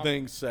 And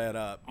thing set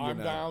up. I'm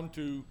down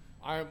to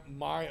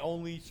my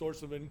only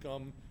source of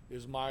income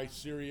is my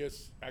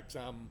Sirius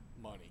XM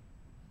money.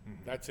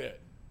 That's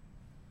it.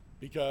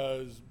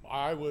 Because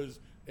I was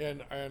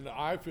and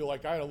I feel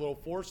like I had a little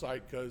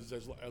foresight because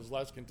as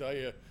Les can tell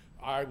you,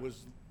 I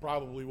was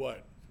probably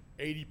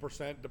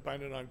 80%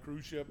 dependent on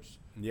cruise ships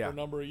Yeah. for a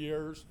number of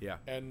years. Yeah.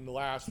 And the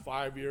last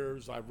 5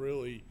 years, I've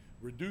really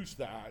reduced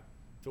that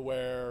to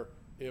where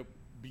it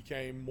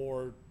became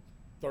more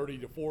 30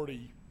 to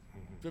 40,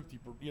 50,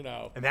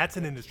 And that's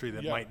an industry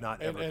that might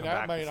not ever come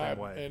back the same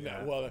way.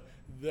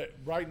 And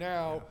right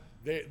now,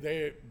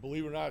 they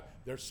believe it or not,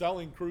 they're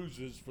selling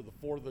cruises for the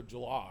 4th of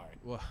July.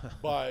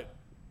 But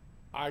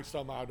I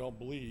somehow don't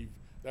believe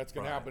that's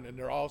going to happen. And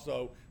they're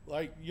also,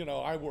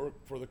 I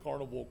work for the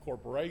Carnival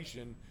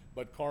Corporation,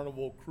 but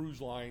Carnival Cruise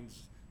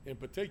Lines in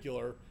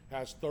particular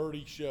has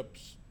 30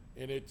 ships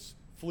in its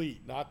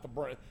fleet, not the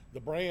brand. The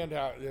brand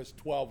has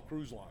 12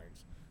 cruise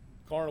lines.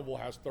 Carnival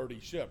has 30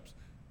 ships.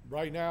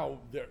 Right now,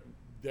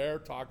 they're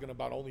talking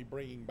about only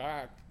bringing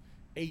back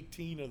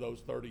 18 of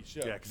those 30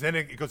 ships. Yeah, because then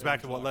it goes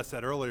back to what Les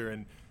said earlier,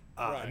 and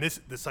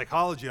the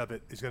psychology of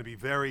it is going to be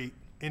very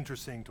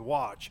interesting to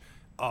watch.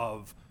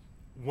 Of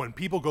when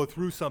people go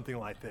through something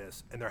like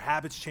this and their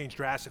habits change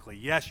drastically.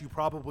 Yes, you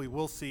probably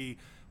will see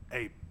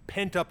a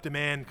pent-up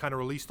demand kind of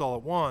released all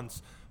at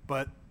once,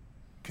 but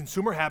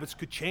consumer habits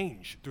could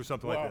change through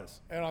something like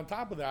this. And on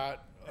top of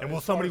that, And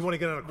will somebody want to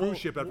get on a cruise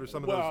ship after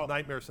some of those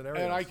nightmare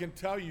scenarios? And I can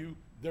tell you,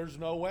 there's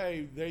no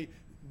way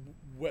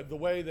the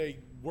way they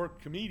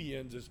work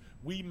comedians is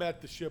we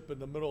met the ship in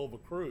the middle of a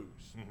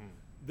cruise.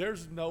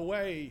 There's no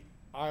way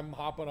I'm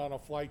hopping on a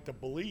flight to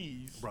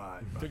Belize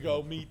to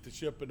go meet the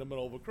ship in the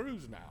middle of a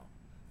cruise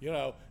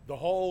now. The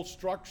whole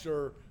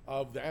structure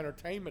of the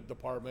entertainment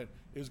department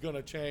is going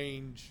to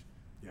change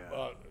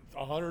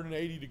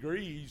 180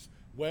 degrees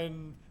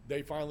when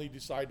they finally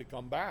decide to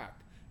come back.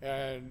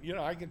 And,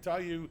 I can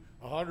tell you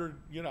 100,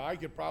 I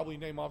could probably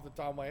name off the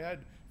top of my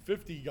head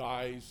 50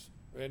 guys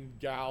and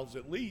gals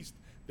at least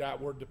that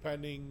were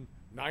depending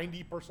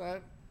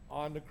 90%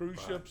 on the cruise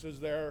ships as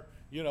that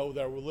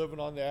were living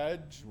on the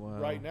edge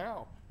right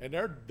now. And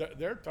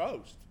they're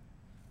toast.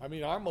 I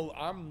mean,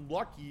 I'm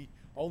lucky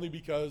only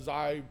because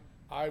I've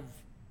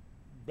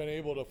been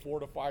able to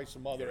fortify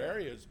some other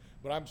areas,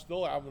 but I'm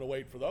still having to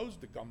wait for those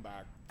to come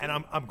back. And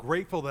I'm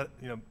grateful that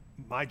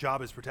my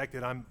job is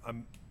protected.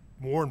 I'm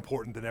more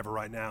important than ever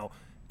right now,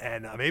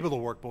 and I'm able to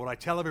work. But what I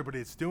tell everybody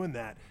that's doing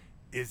that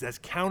is, as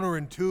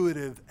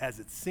counterintuitive as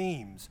it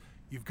seems,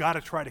 you've got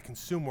to try to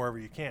consume wherever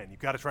you can.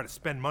 You've got to try to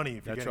spend money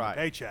if you're getting a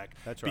paycheck.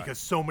 That's right. Because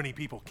so many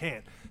people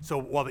can't. So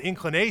while the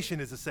inclination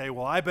is to say,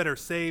 well, I better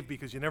save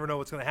because you never know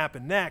what's going to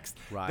happen next,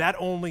 that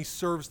only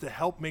serves to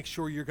help make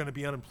sure you're going to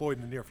be unemployed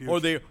in the near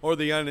future. Or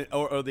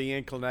the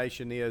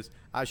inclination is,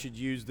 I should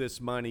use this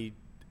money,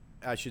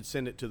 I should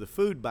send it to the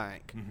food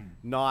bank,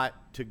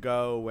 not to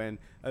go and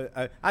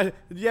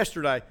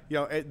yesterday,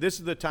 this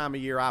is the time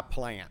of year I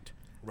plant.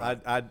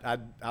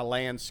 I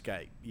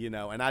landscape,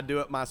 and I do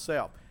it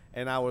myself.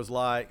 And I was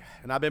like,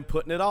 and I've been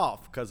putting it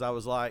off because I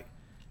was like,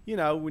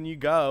 when you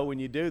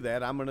do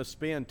that, I'm going to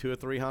spend $200 or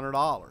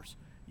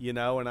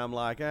 $300, and I'm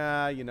like,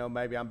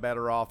 maybe I'm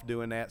better off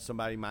doing that.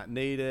 Somebody might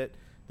need it.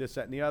 this,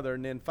 that, and the other.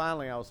 And then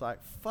finally I was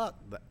like, fuck,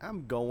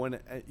 I'm going,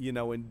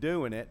 and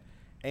doing it.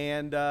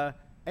 And I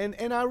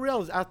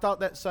realized, I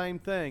thought that same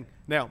thing.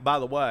 Now, by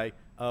the way,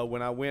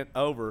 when I went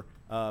over,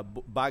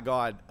 by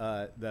God,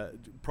 the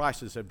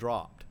prices have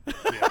dropped.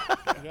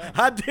 Yeah.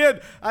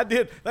 I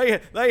did.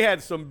 They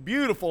had some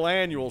beautiful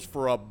annuals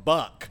for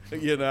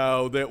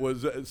 $1, that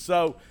was,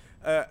 so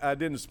I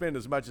didn't spend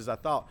as much as I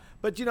thought.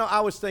 But, I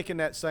was thinking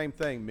that same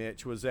thing,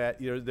 Mitch, was that,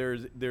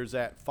 there's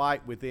that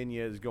fight within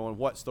you is going,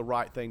 what's the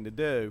right thing to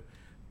do?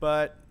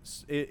 But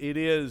it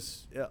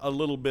is a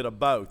little bit of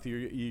both.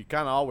 You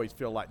kind of always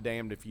feel like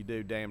damned if you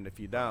do, damned if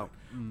you don't.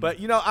 But,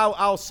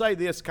 I'll say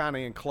this kind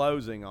of in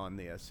closing on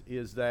this,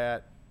 is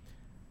that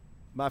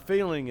my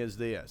feeling is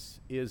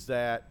this, is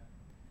that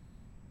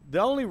the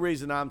only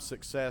reason I'm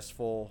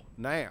successful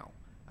now,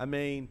 I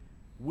mean,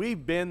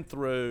 we've been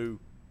through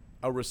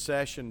a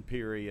recession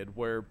period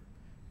where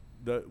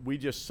we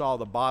just saw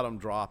the bottom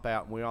drop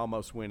out and we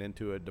almost went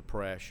into a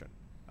depression,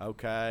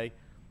 okay?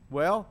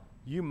 Well,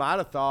 you might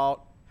have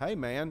thought, hey,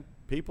 man,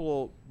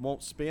 people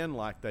won't spend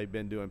like they've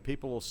been doing.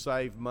 People will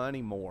save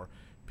money more.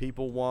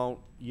 People won't,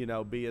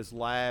 be as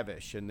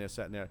lavish and this,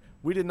 that, and that.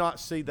 We did not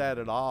see that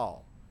at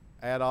all.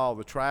 At all.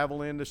 The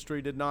travel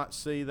industry did not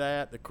see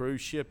that. The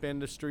cruise ship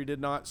industry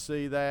did not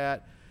see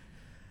that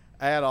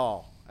at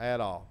all. At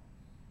all.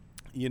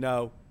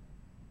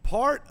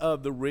 Part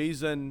of the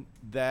reason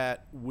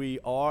that we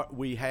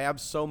have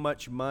so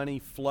much money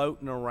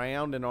floating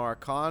around in our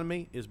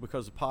economy is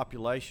because the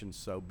population's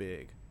so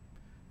big.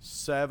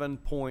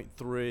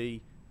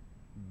 7.3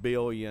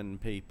 billion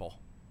people.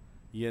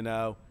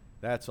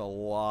 That's a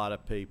lot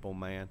of people,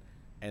 man.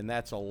 And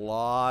that's a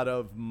lot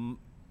of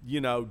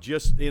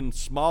just in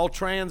small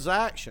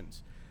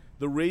transactions.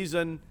 The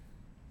reason,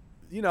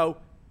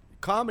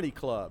 comedy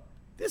club,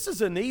 this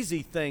is an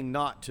easy thing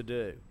not to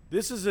do.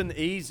 This is an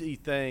easy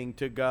thing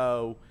to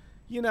go,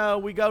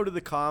 we go to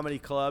the comedy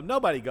club.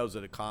 Nobody goes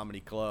to the comedy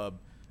club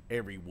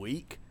every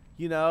week.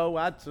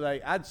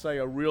 I'd say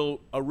a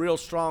real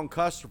strong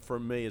customer for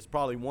me is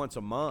probably once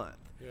a month,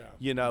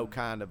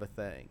 kind of a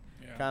thing,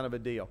 kind of a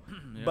deal.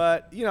 Yeah.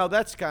 But,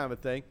 that's kind of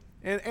a thing.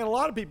 And a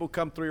lot of people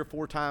come 3 or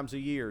 4 times a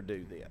year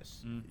do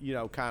this,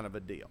 kind of a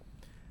deal.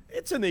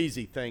 It's an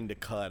easy thing to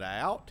cut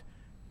out.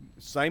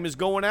 Same as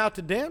going out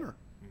to dinner.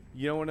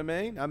 You know what I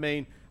mean? I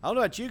don't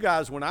know about you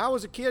guys. When I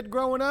was a kid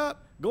growing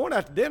up, going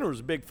out to dinner was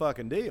a big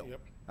fucking deal.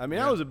 Yep.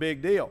 That was a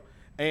big deal.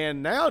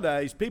 And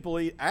nowadays, people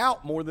eat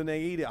out more than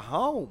they eat at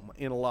home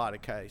in a lot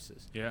of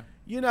cases. Yeah.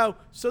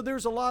 So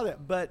there's a lot of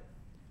that. But,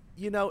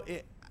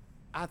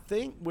 I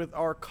think with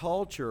our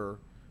culture,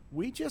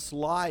 we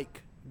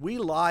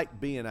like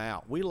being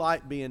out. We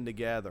like being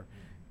together.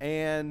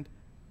 And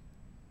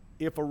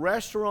if a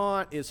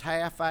restaurant is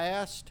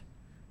half-assed,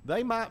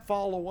 they might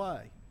fall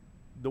away.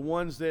 The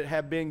ones that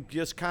have been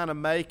just kind of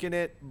making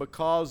it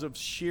because of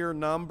sheer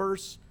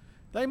numbers,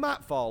 they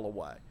might fall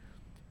away.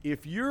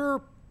 If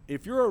you're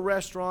a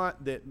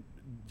restaurant that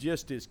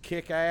just is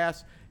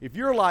kick-ass, if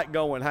you're like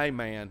going, hey,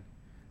 man,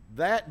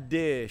 that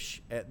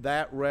dish at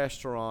that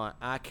restaurant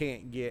I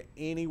can't get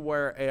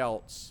anywhere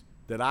else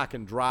that I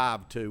can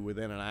drive to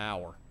within an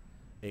hour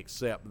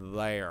except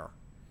there,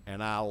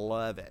 and I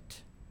love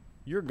it,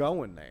 you're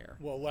going there.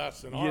 Well,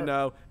 less than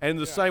and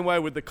the same way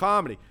with the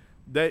comedy.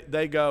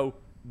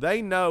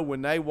 They know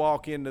when they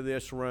walk into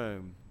this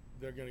room,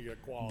 they're going to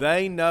get quality.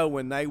 They know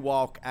when they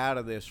walk out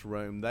of this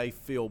room, they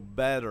feel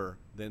better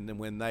than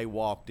when they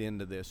walked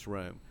into this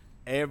room.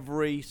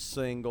 Every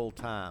single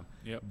time.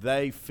 Yep.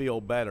 They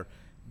feel better.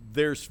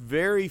 There's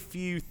very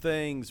few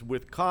things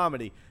with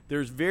comedy.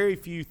 There's very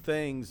few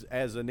things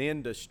as an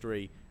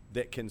industry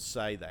that can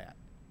say that.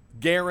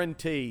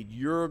 Guaranteed,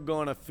 you're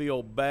going to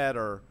feel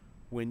better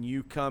when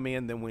you come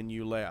in than when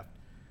you left.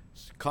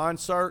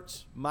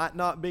 Concerts might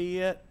not be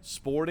it.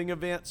 Sporting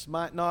events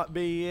might not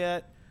be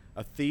it.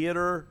 A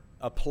theater,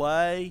 a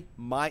play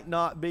might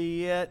not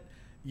be it.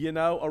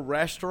 A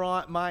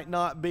restaurant might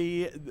not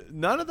be it.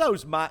 None of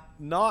those might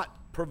not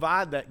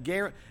provide that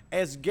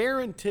as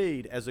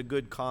guaranteed as a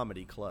good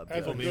comedy club.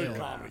 As a good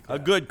comedy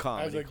club. A good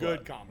comedy As a club.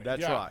 good comedy.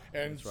 That's yeah. right.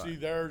 And That's see,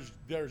 right.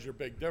 there's your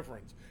big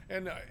difference.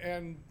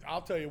 And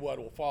I'll tell you what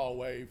will fall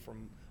away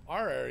from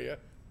our area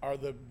are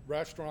the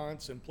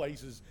restaurants and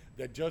places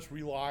that just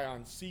rely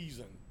on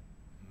season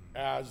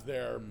as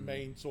their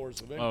main source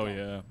of income. Oh,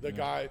 yeah. The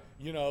guy,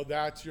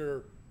 that's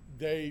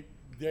they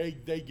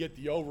get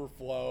the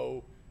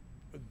overflow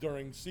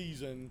during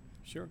season.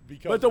 Sure.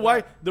 Because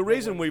But the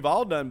reason we've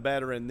all done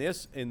better in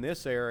this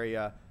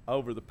area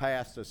over the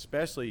past,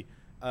 especially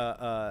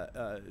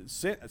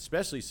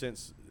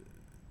since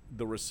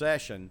the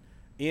recession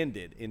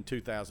ended in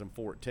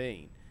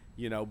 2014,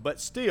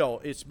 but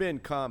still it's been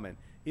coming,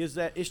 is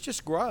that it's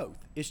just growth.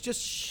 It's just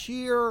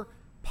sheer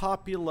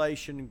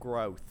population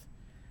growth.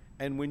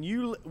 And when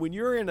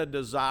you're in a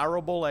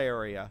desirable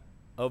area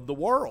of the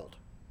world,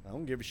 I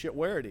don't give a shit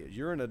where it is.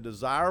 You're in a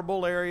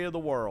desirable area of the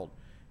world,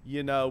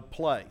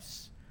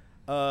 place.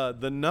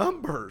 The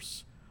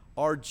numbers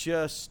are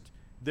just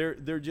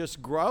they're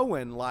just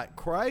growing like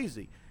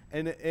crazy.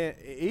 And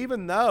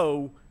even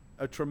though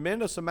a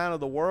tremendous amount of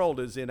the world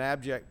is in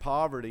abject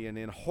poverty and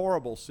in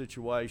horrible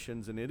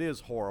situations, and it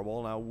is horrible,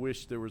 and I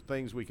wish there were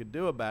things we could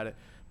do about it.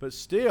 But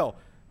still,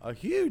 a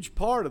huge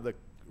part of the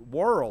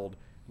world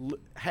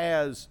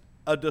has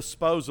a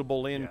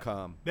disposable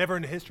income. Never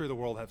in the history of the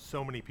world have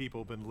so many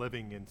people been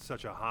living in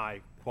such a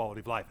high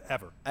quality of life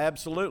ever.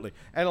 Absolutely.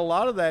 And a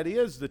lot of that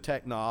is the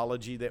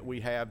technology that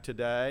we have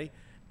today,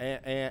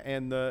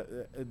 and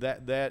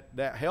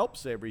that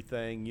helps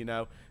everything, you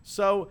know.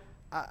 So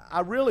I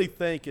really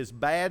think, as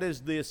bad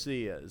as this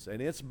is,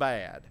 and it's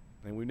bad,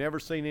 and we've never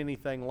seen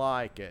anything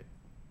like it,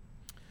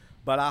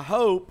 but I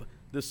hope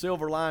the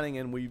silver lining,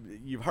 and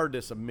you've heard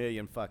this a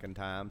million fucking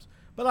times,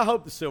 but I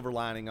hope the silver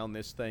lining on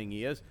this thing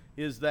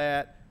is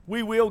that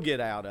we will get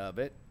out of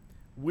it.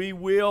 We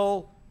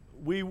will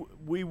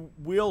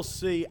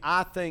see,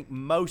 I think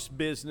most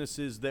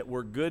businesses that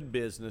were good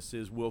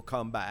businesses will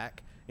come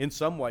back in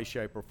some way,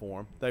 shape, or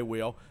form. They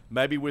will.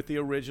 Maybe with the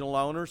original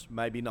owners,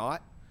 maybe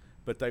not,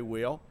 but they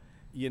will,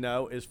 you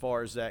know, as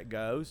far as that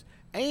goes.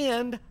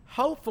 And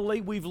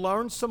hopefully we've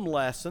learned some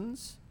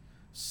lessons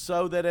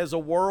so that as a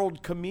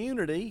world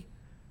community,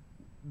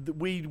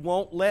 we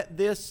won't let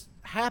this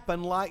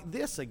happen like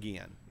this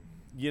again.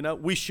 You know,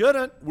 we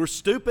shouldn't. We're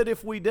stupid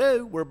if we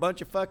do. We're a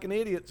bunch of fucking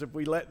idiots if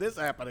we let this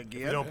happen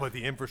again. We don't put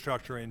the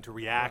infrastructure in to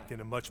react in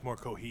a much more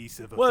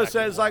cohesive. Well, it's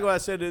like what I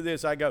said to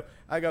this. I go,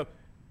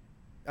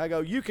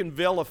 you can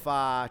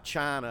vilify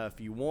China if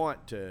you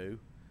want to,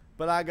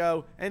 but I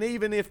go, and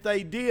even if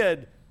they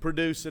did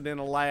produce it in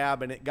a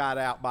lab and it got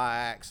out by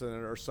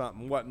accident or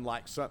something,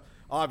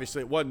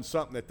 obviously it wasn't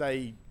something that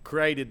they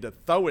created to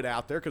throw it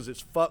out there, because it's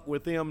fucked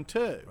with them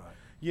too. Right.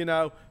 You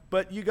know,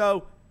 but you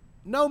go,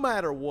 no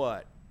matter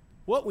what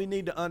we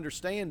need to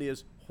understand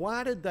is,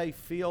 why did they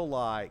feel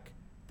like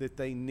that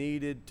they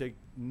needed to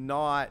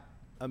not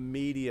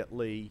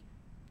immediately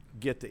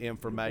get the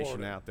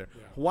information out there?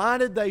 Yeah. Why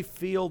did they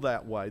feel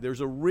that way? There's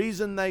a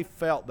reason they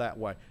felt that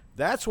way.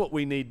 That's what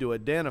we need to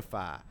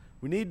identify.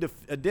 We need to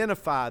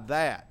identify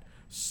that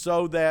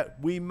so that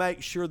we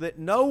make sure that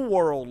no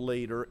world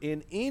leader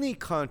in any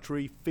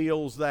country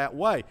feels that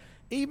way.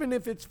 Even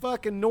if it's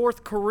fucking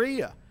North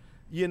Korea,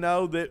 you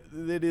know, that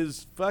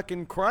is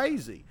fucking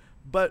crazy.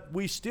 But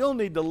we still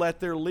need to let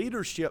their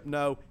leadership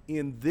know,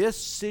 in this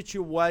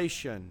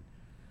situation,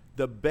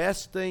 the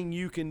best thing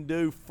you can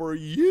do for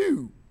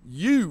you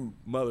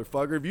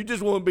motherfucker, if you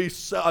just want to be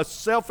a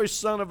selfish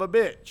son of a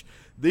bitch,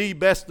 the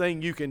best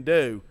thing you can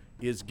do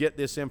is get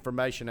this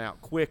information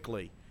out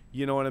quickly.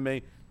 You know what I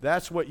mean?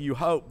 That's what you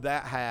hope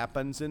that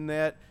happens, and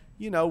that,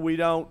 you know, we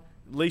don't,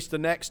 at least the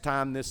next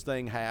time this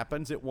thing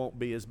happens, it won't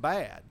be as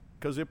bad,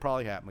 because it'll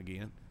probably happen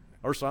again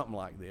or something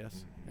like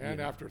this. And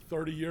after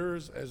 30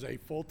 years as a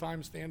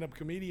full-time stand-up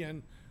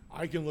comedian,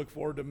 I can look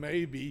forward to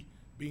maybe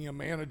being a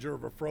manager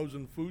of a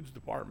frozen foods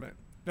department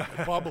at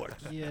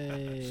Publix.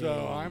 Yay.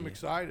 So I'm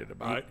excited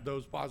about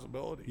those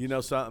possibilities. You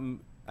know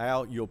something,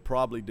 Al? You'll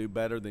probably do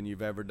better than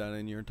you've ever done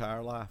in your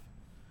entire life.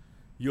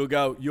 You'll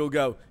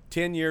go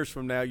 10 years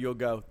from now, you'll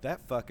go,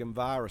 that fucking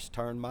virus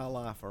turned my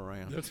life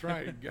around. That's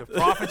right. The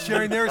profit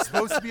sharing there is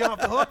supposed to be off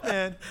the hook,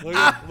 man.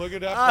 Look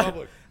at that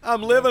Publix.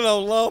 I'm living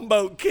on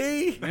Longboat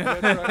Key.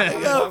 That's right.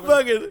 I got a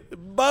fucking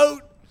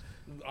boat.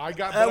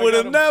 That would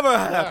have never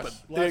happened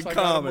in I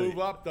comedy. Move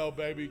up though,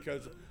 baby,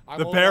 because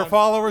the bear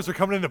followers are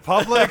coming into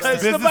Publix.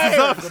 It's the the business is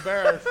up. The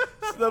Bears.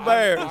 It's the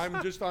Bears.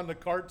 I'm just on the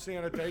cart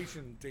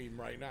sanitation team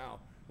right now.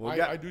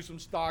 I do some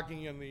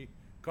stocking in the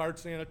cart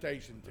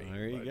sanitation team.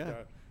 There you go.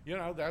 You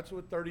know, that's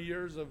what 30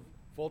 years of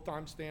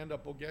full-time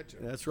stand-up will get you.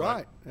 That's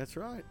right. That's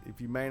right.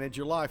 If you manage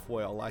your life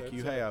well, like That's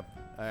you it. have,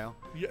 Al.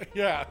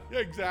 Yeah,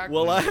 exactly.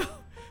 Well, Al,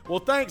 well,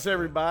 thanks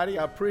everybody.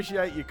 I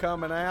appreciate you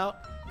coming out.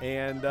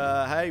 And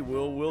hey,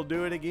 we'll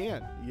do it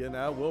again. You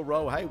know, we'll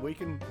roll. Hey, we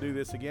can do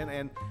this again.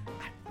 And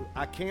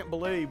I can't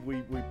believe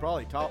we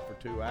probably talked for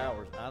 2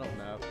 hours. I don't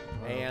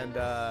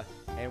know.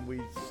 And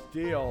we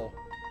still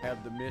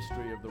have the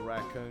mystery of the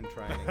raccoon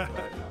training.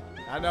 But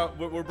I know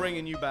we're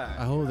bringing you back.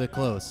 I hold it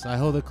close. I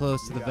hold it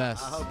close to the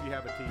vest. I hope you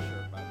have a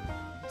T-shirt by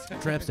then.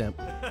 Tramp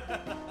stamp.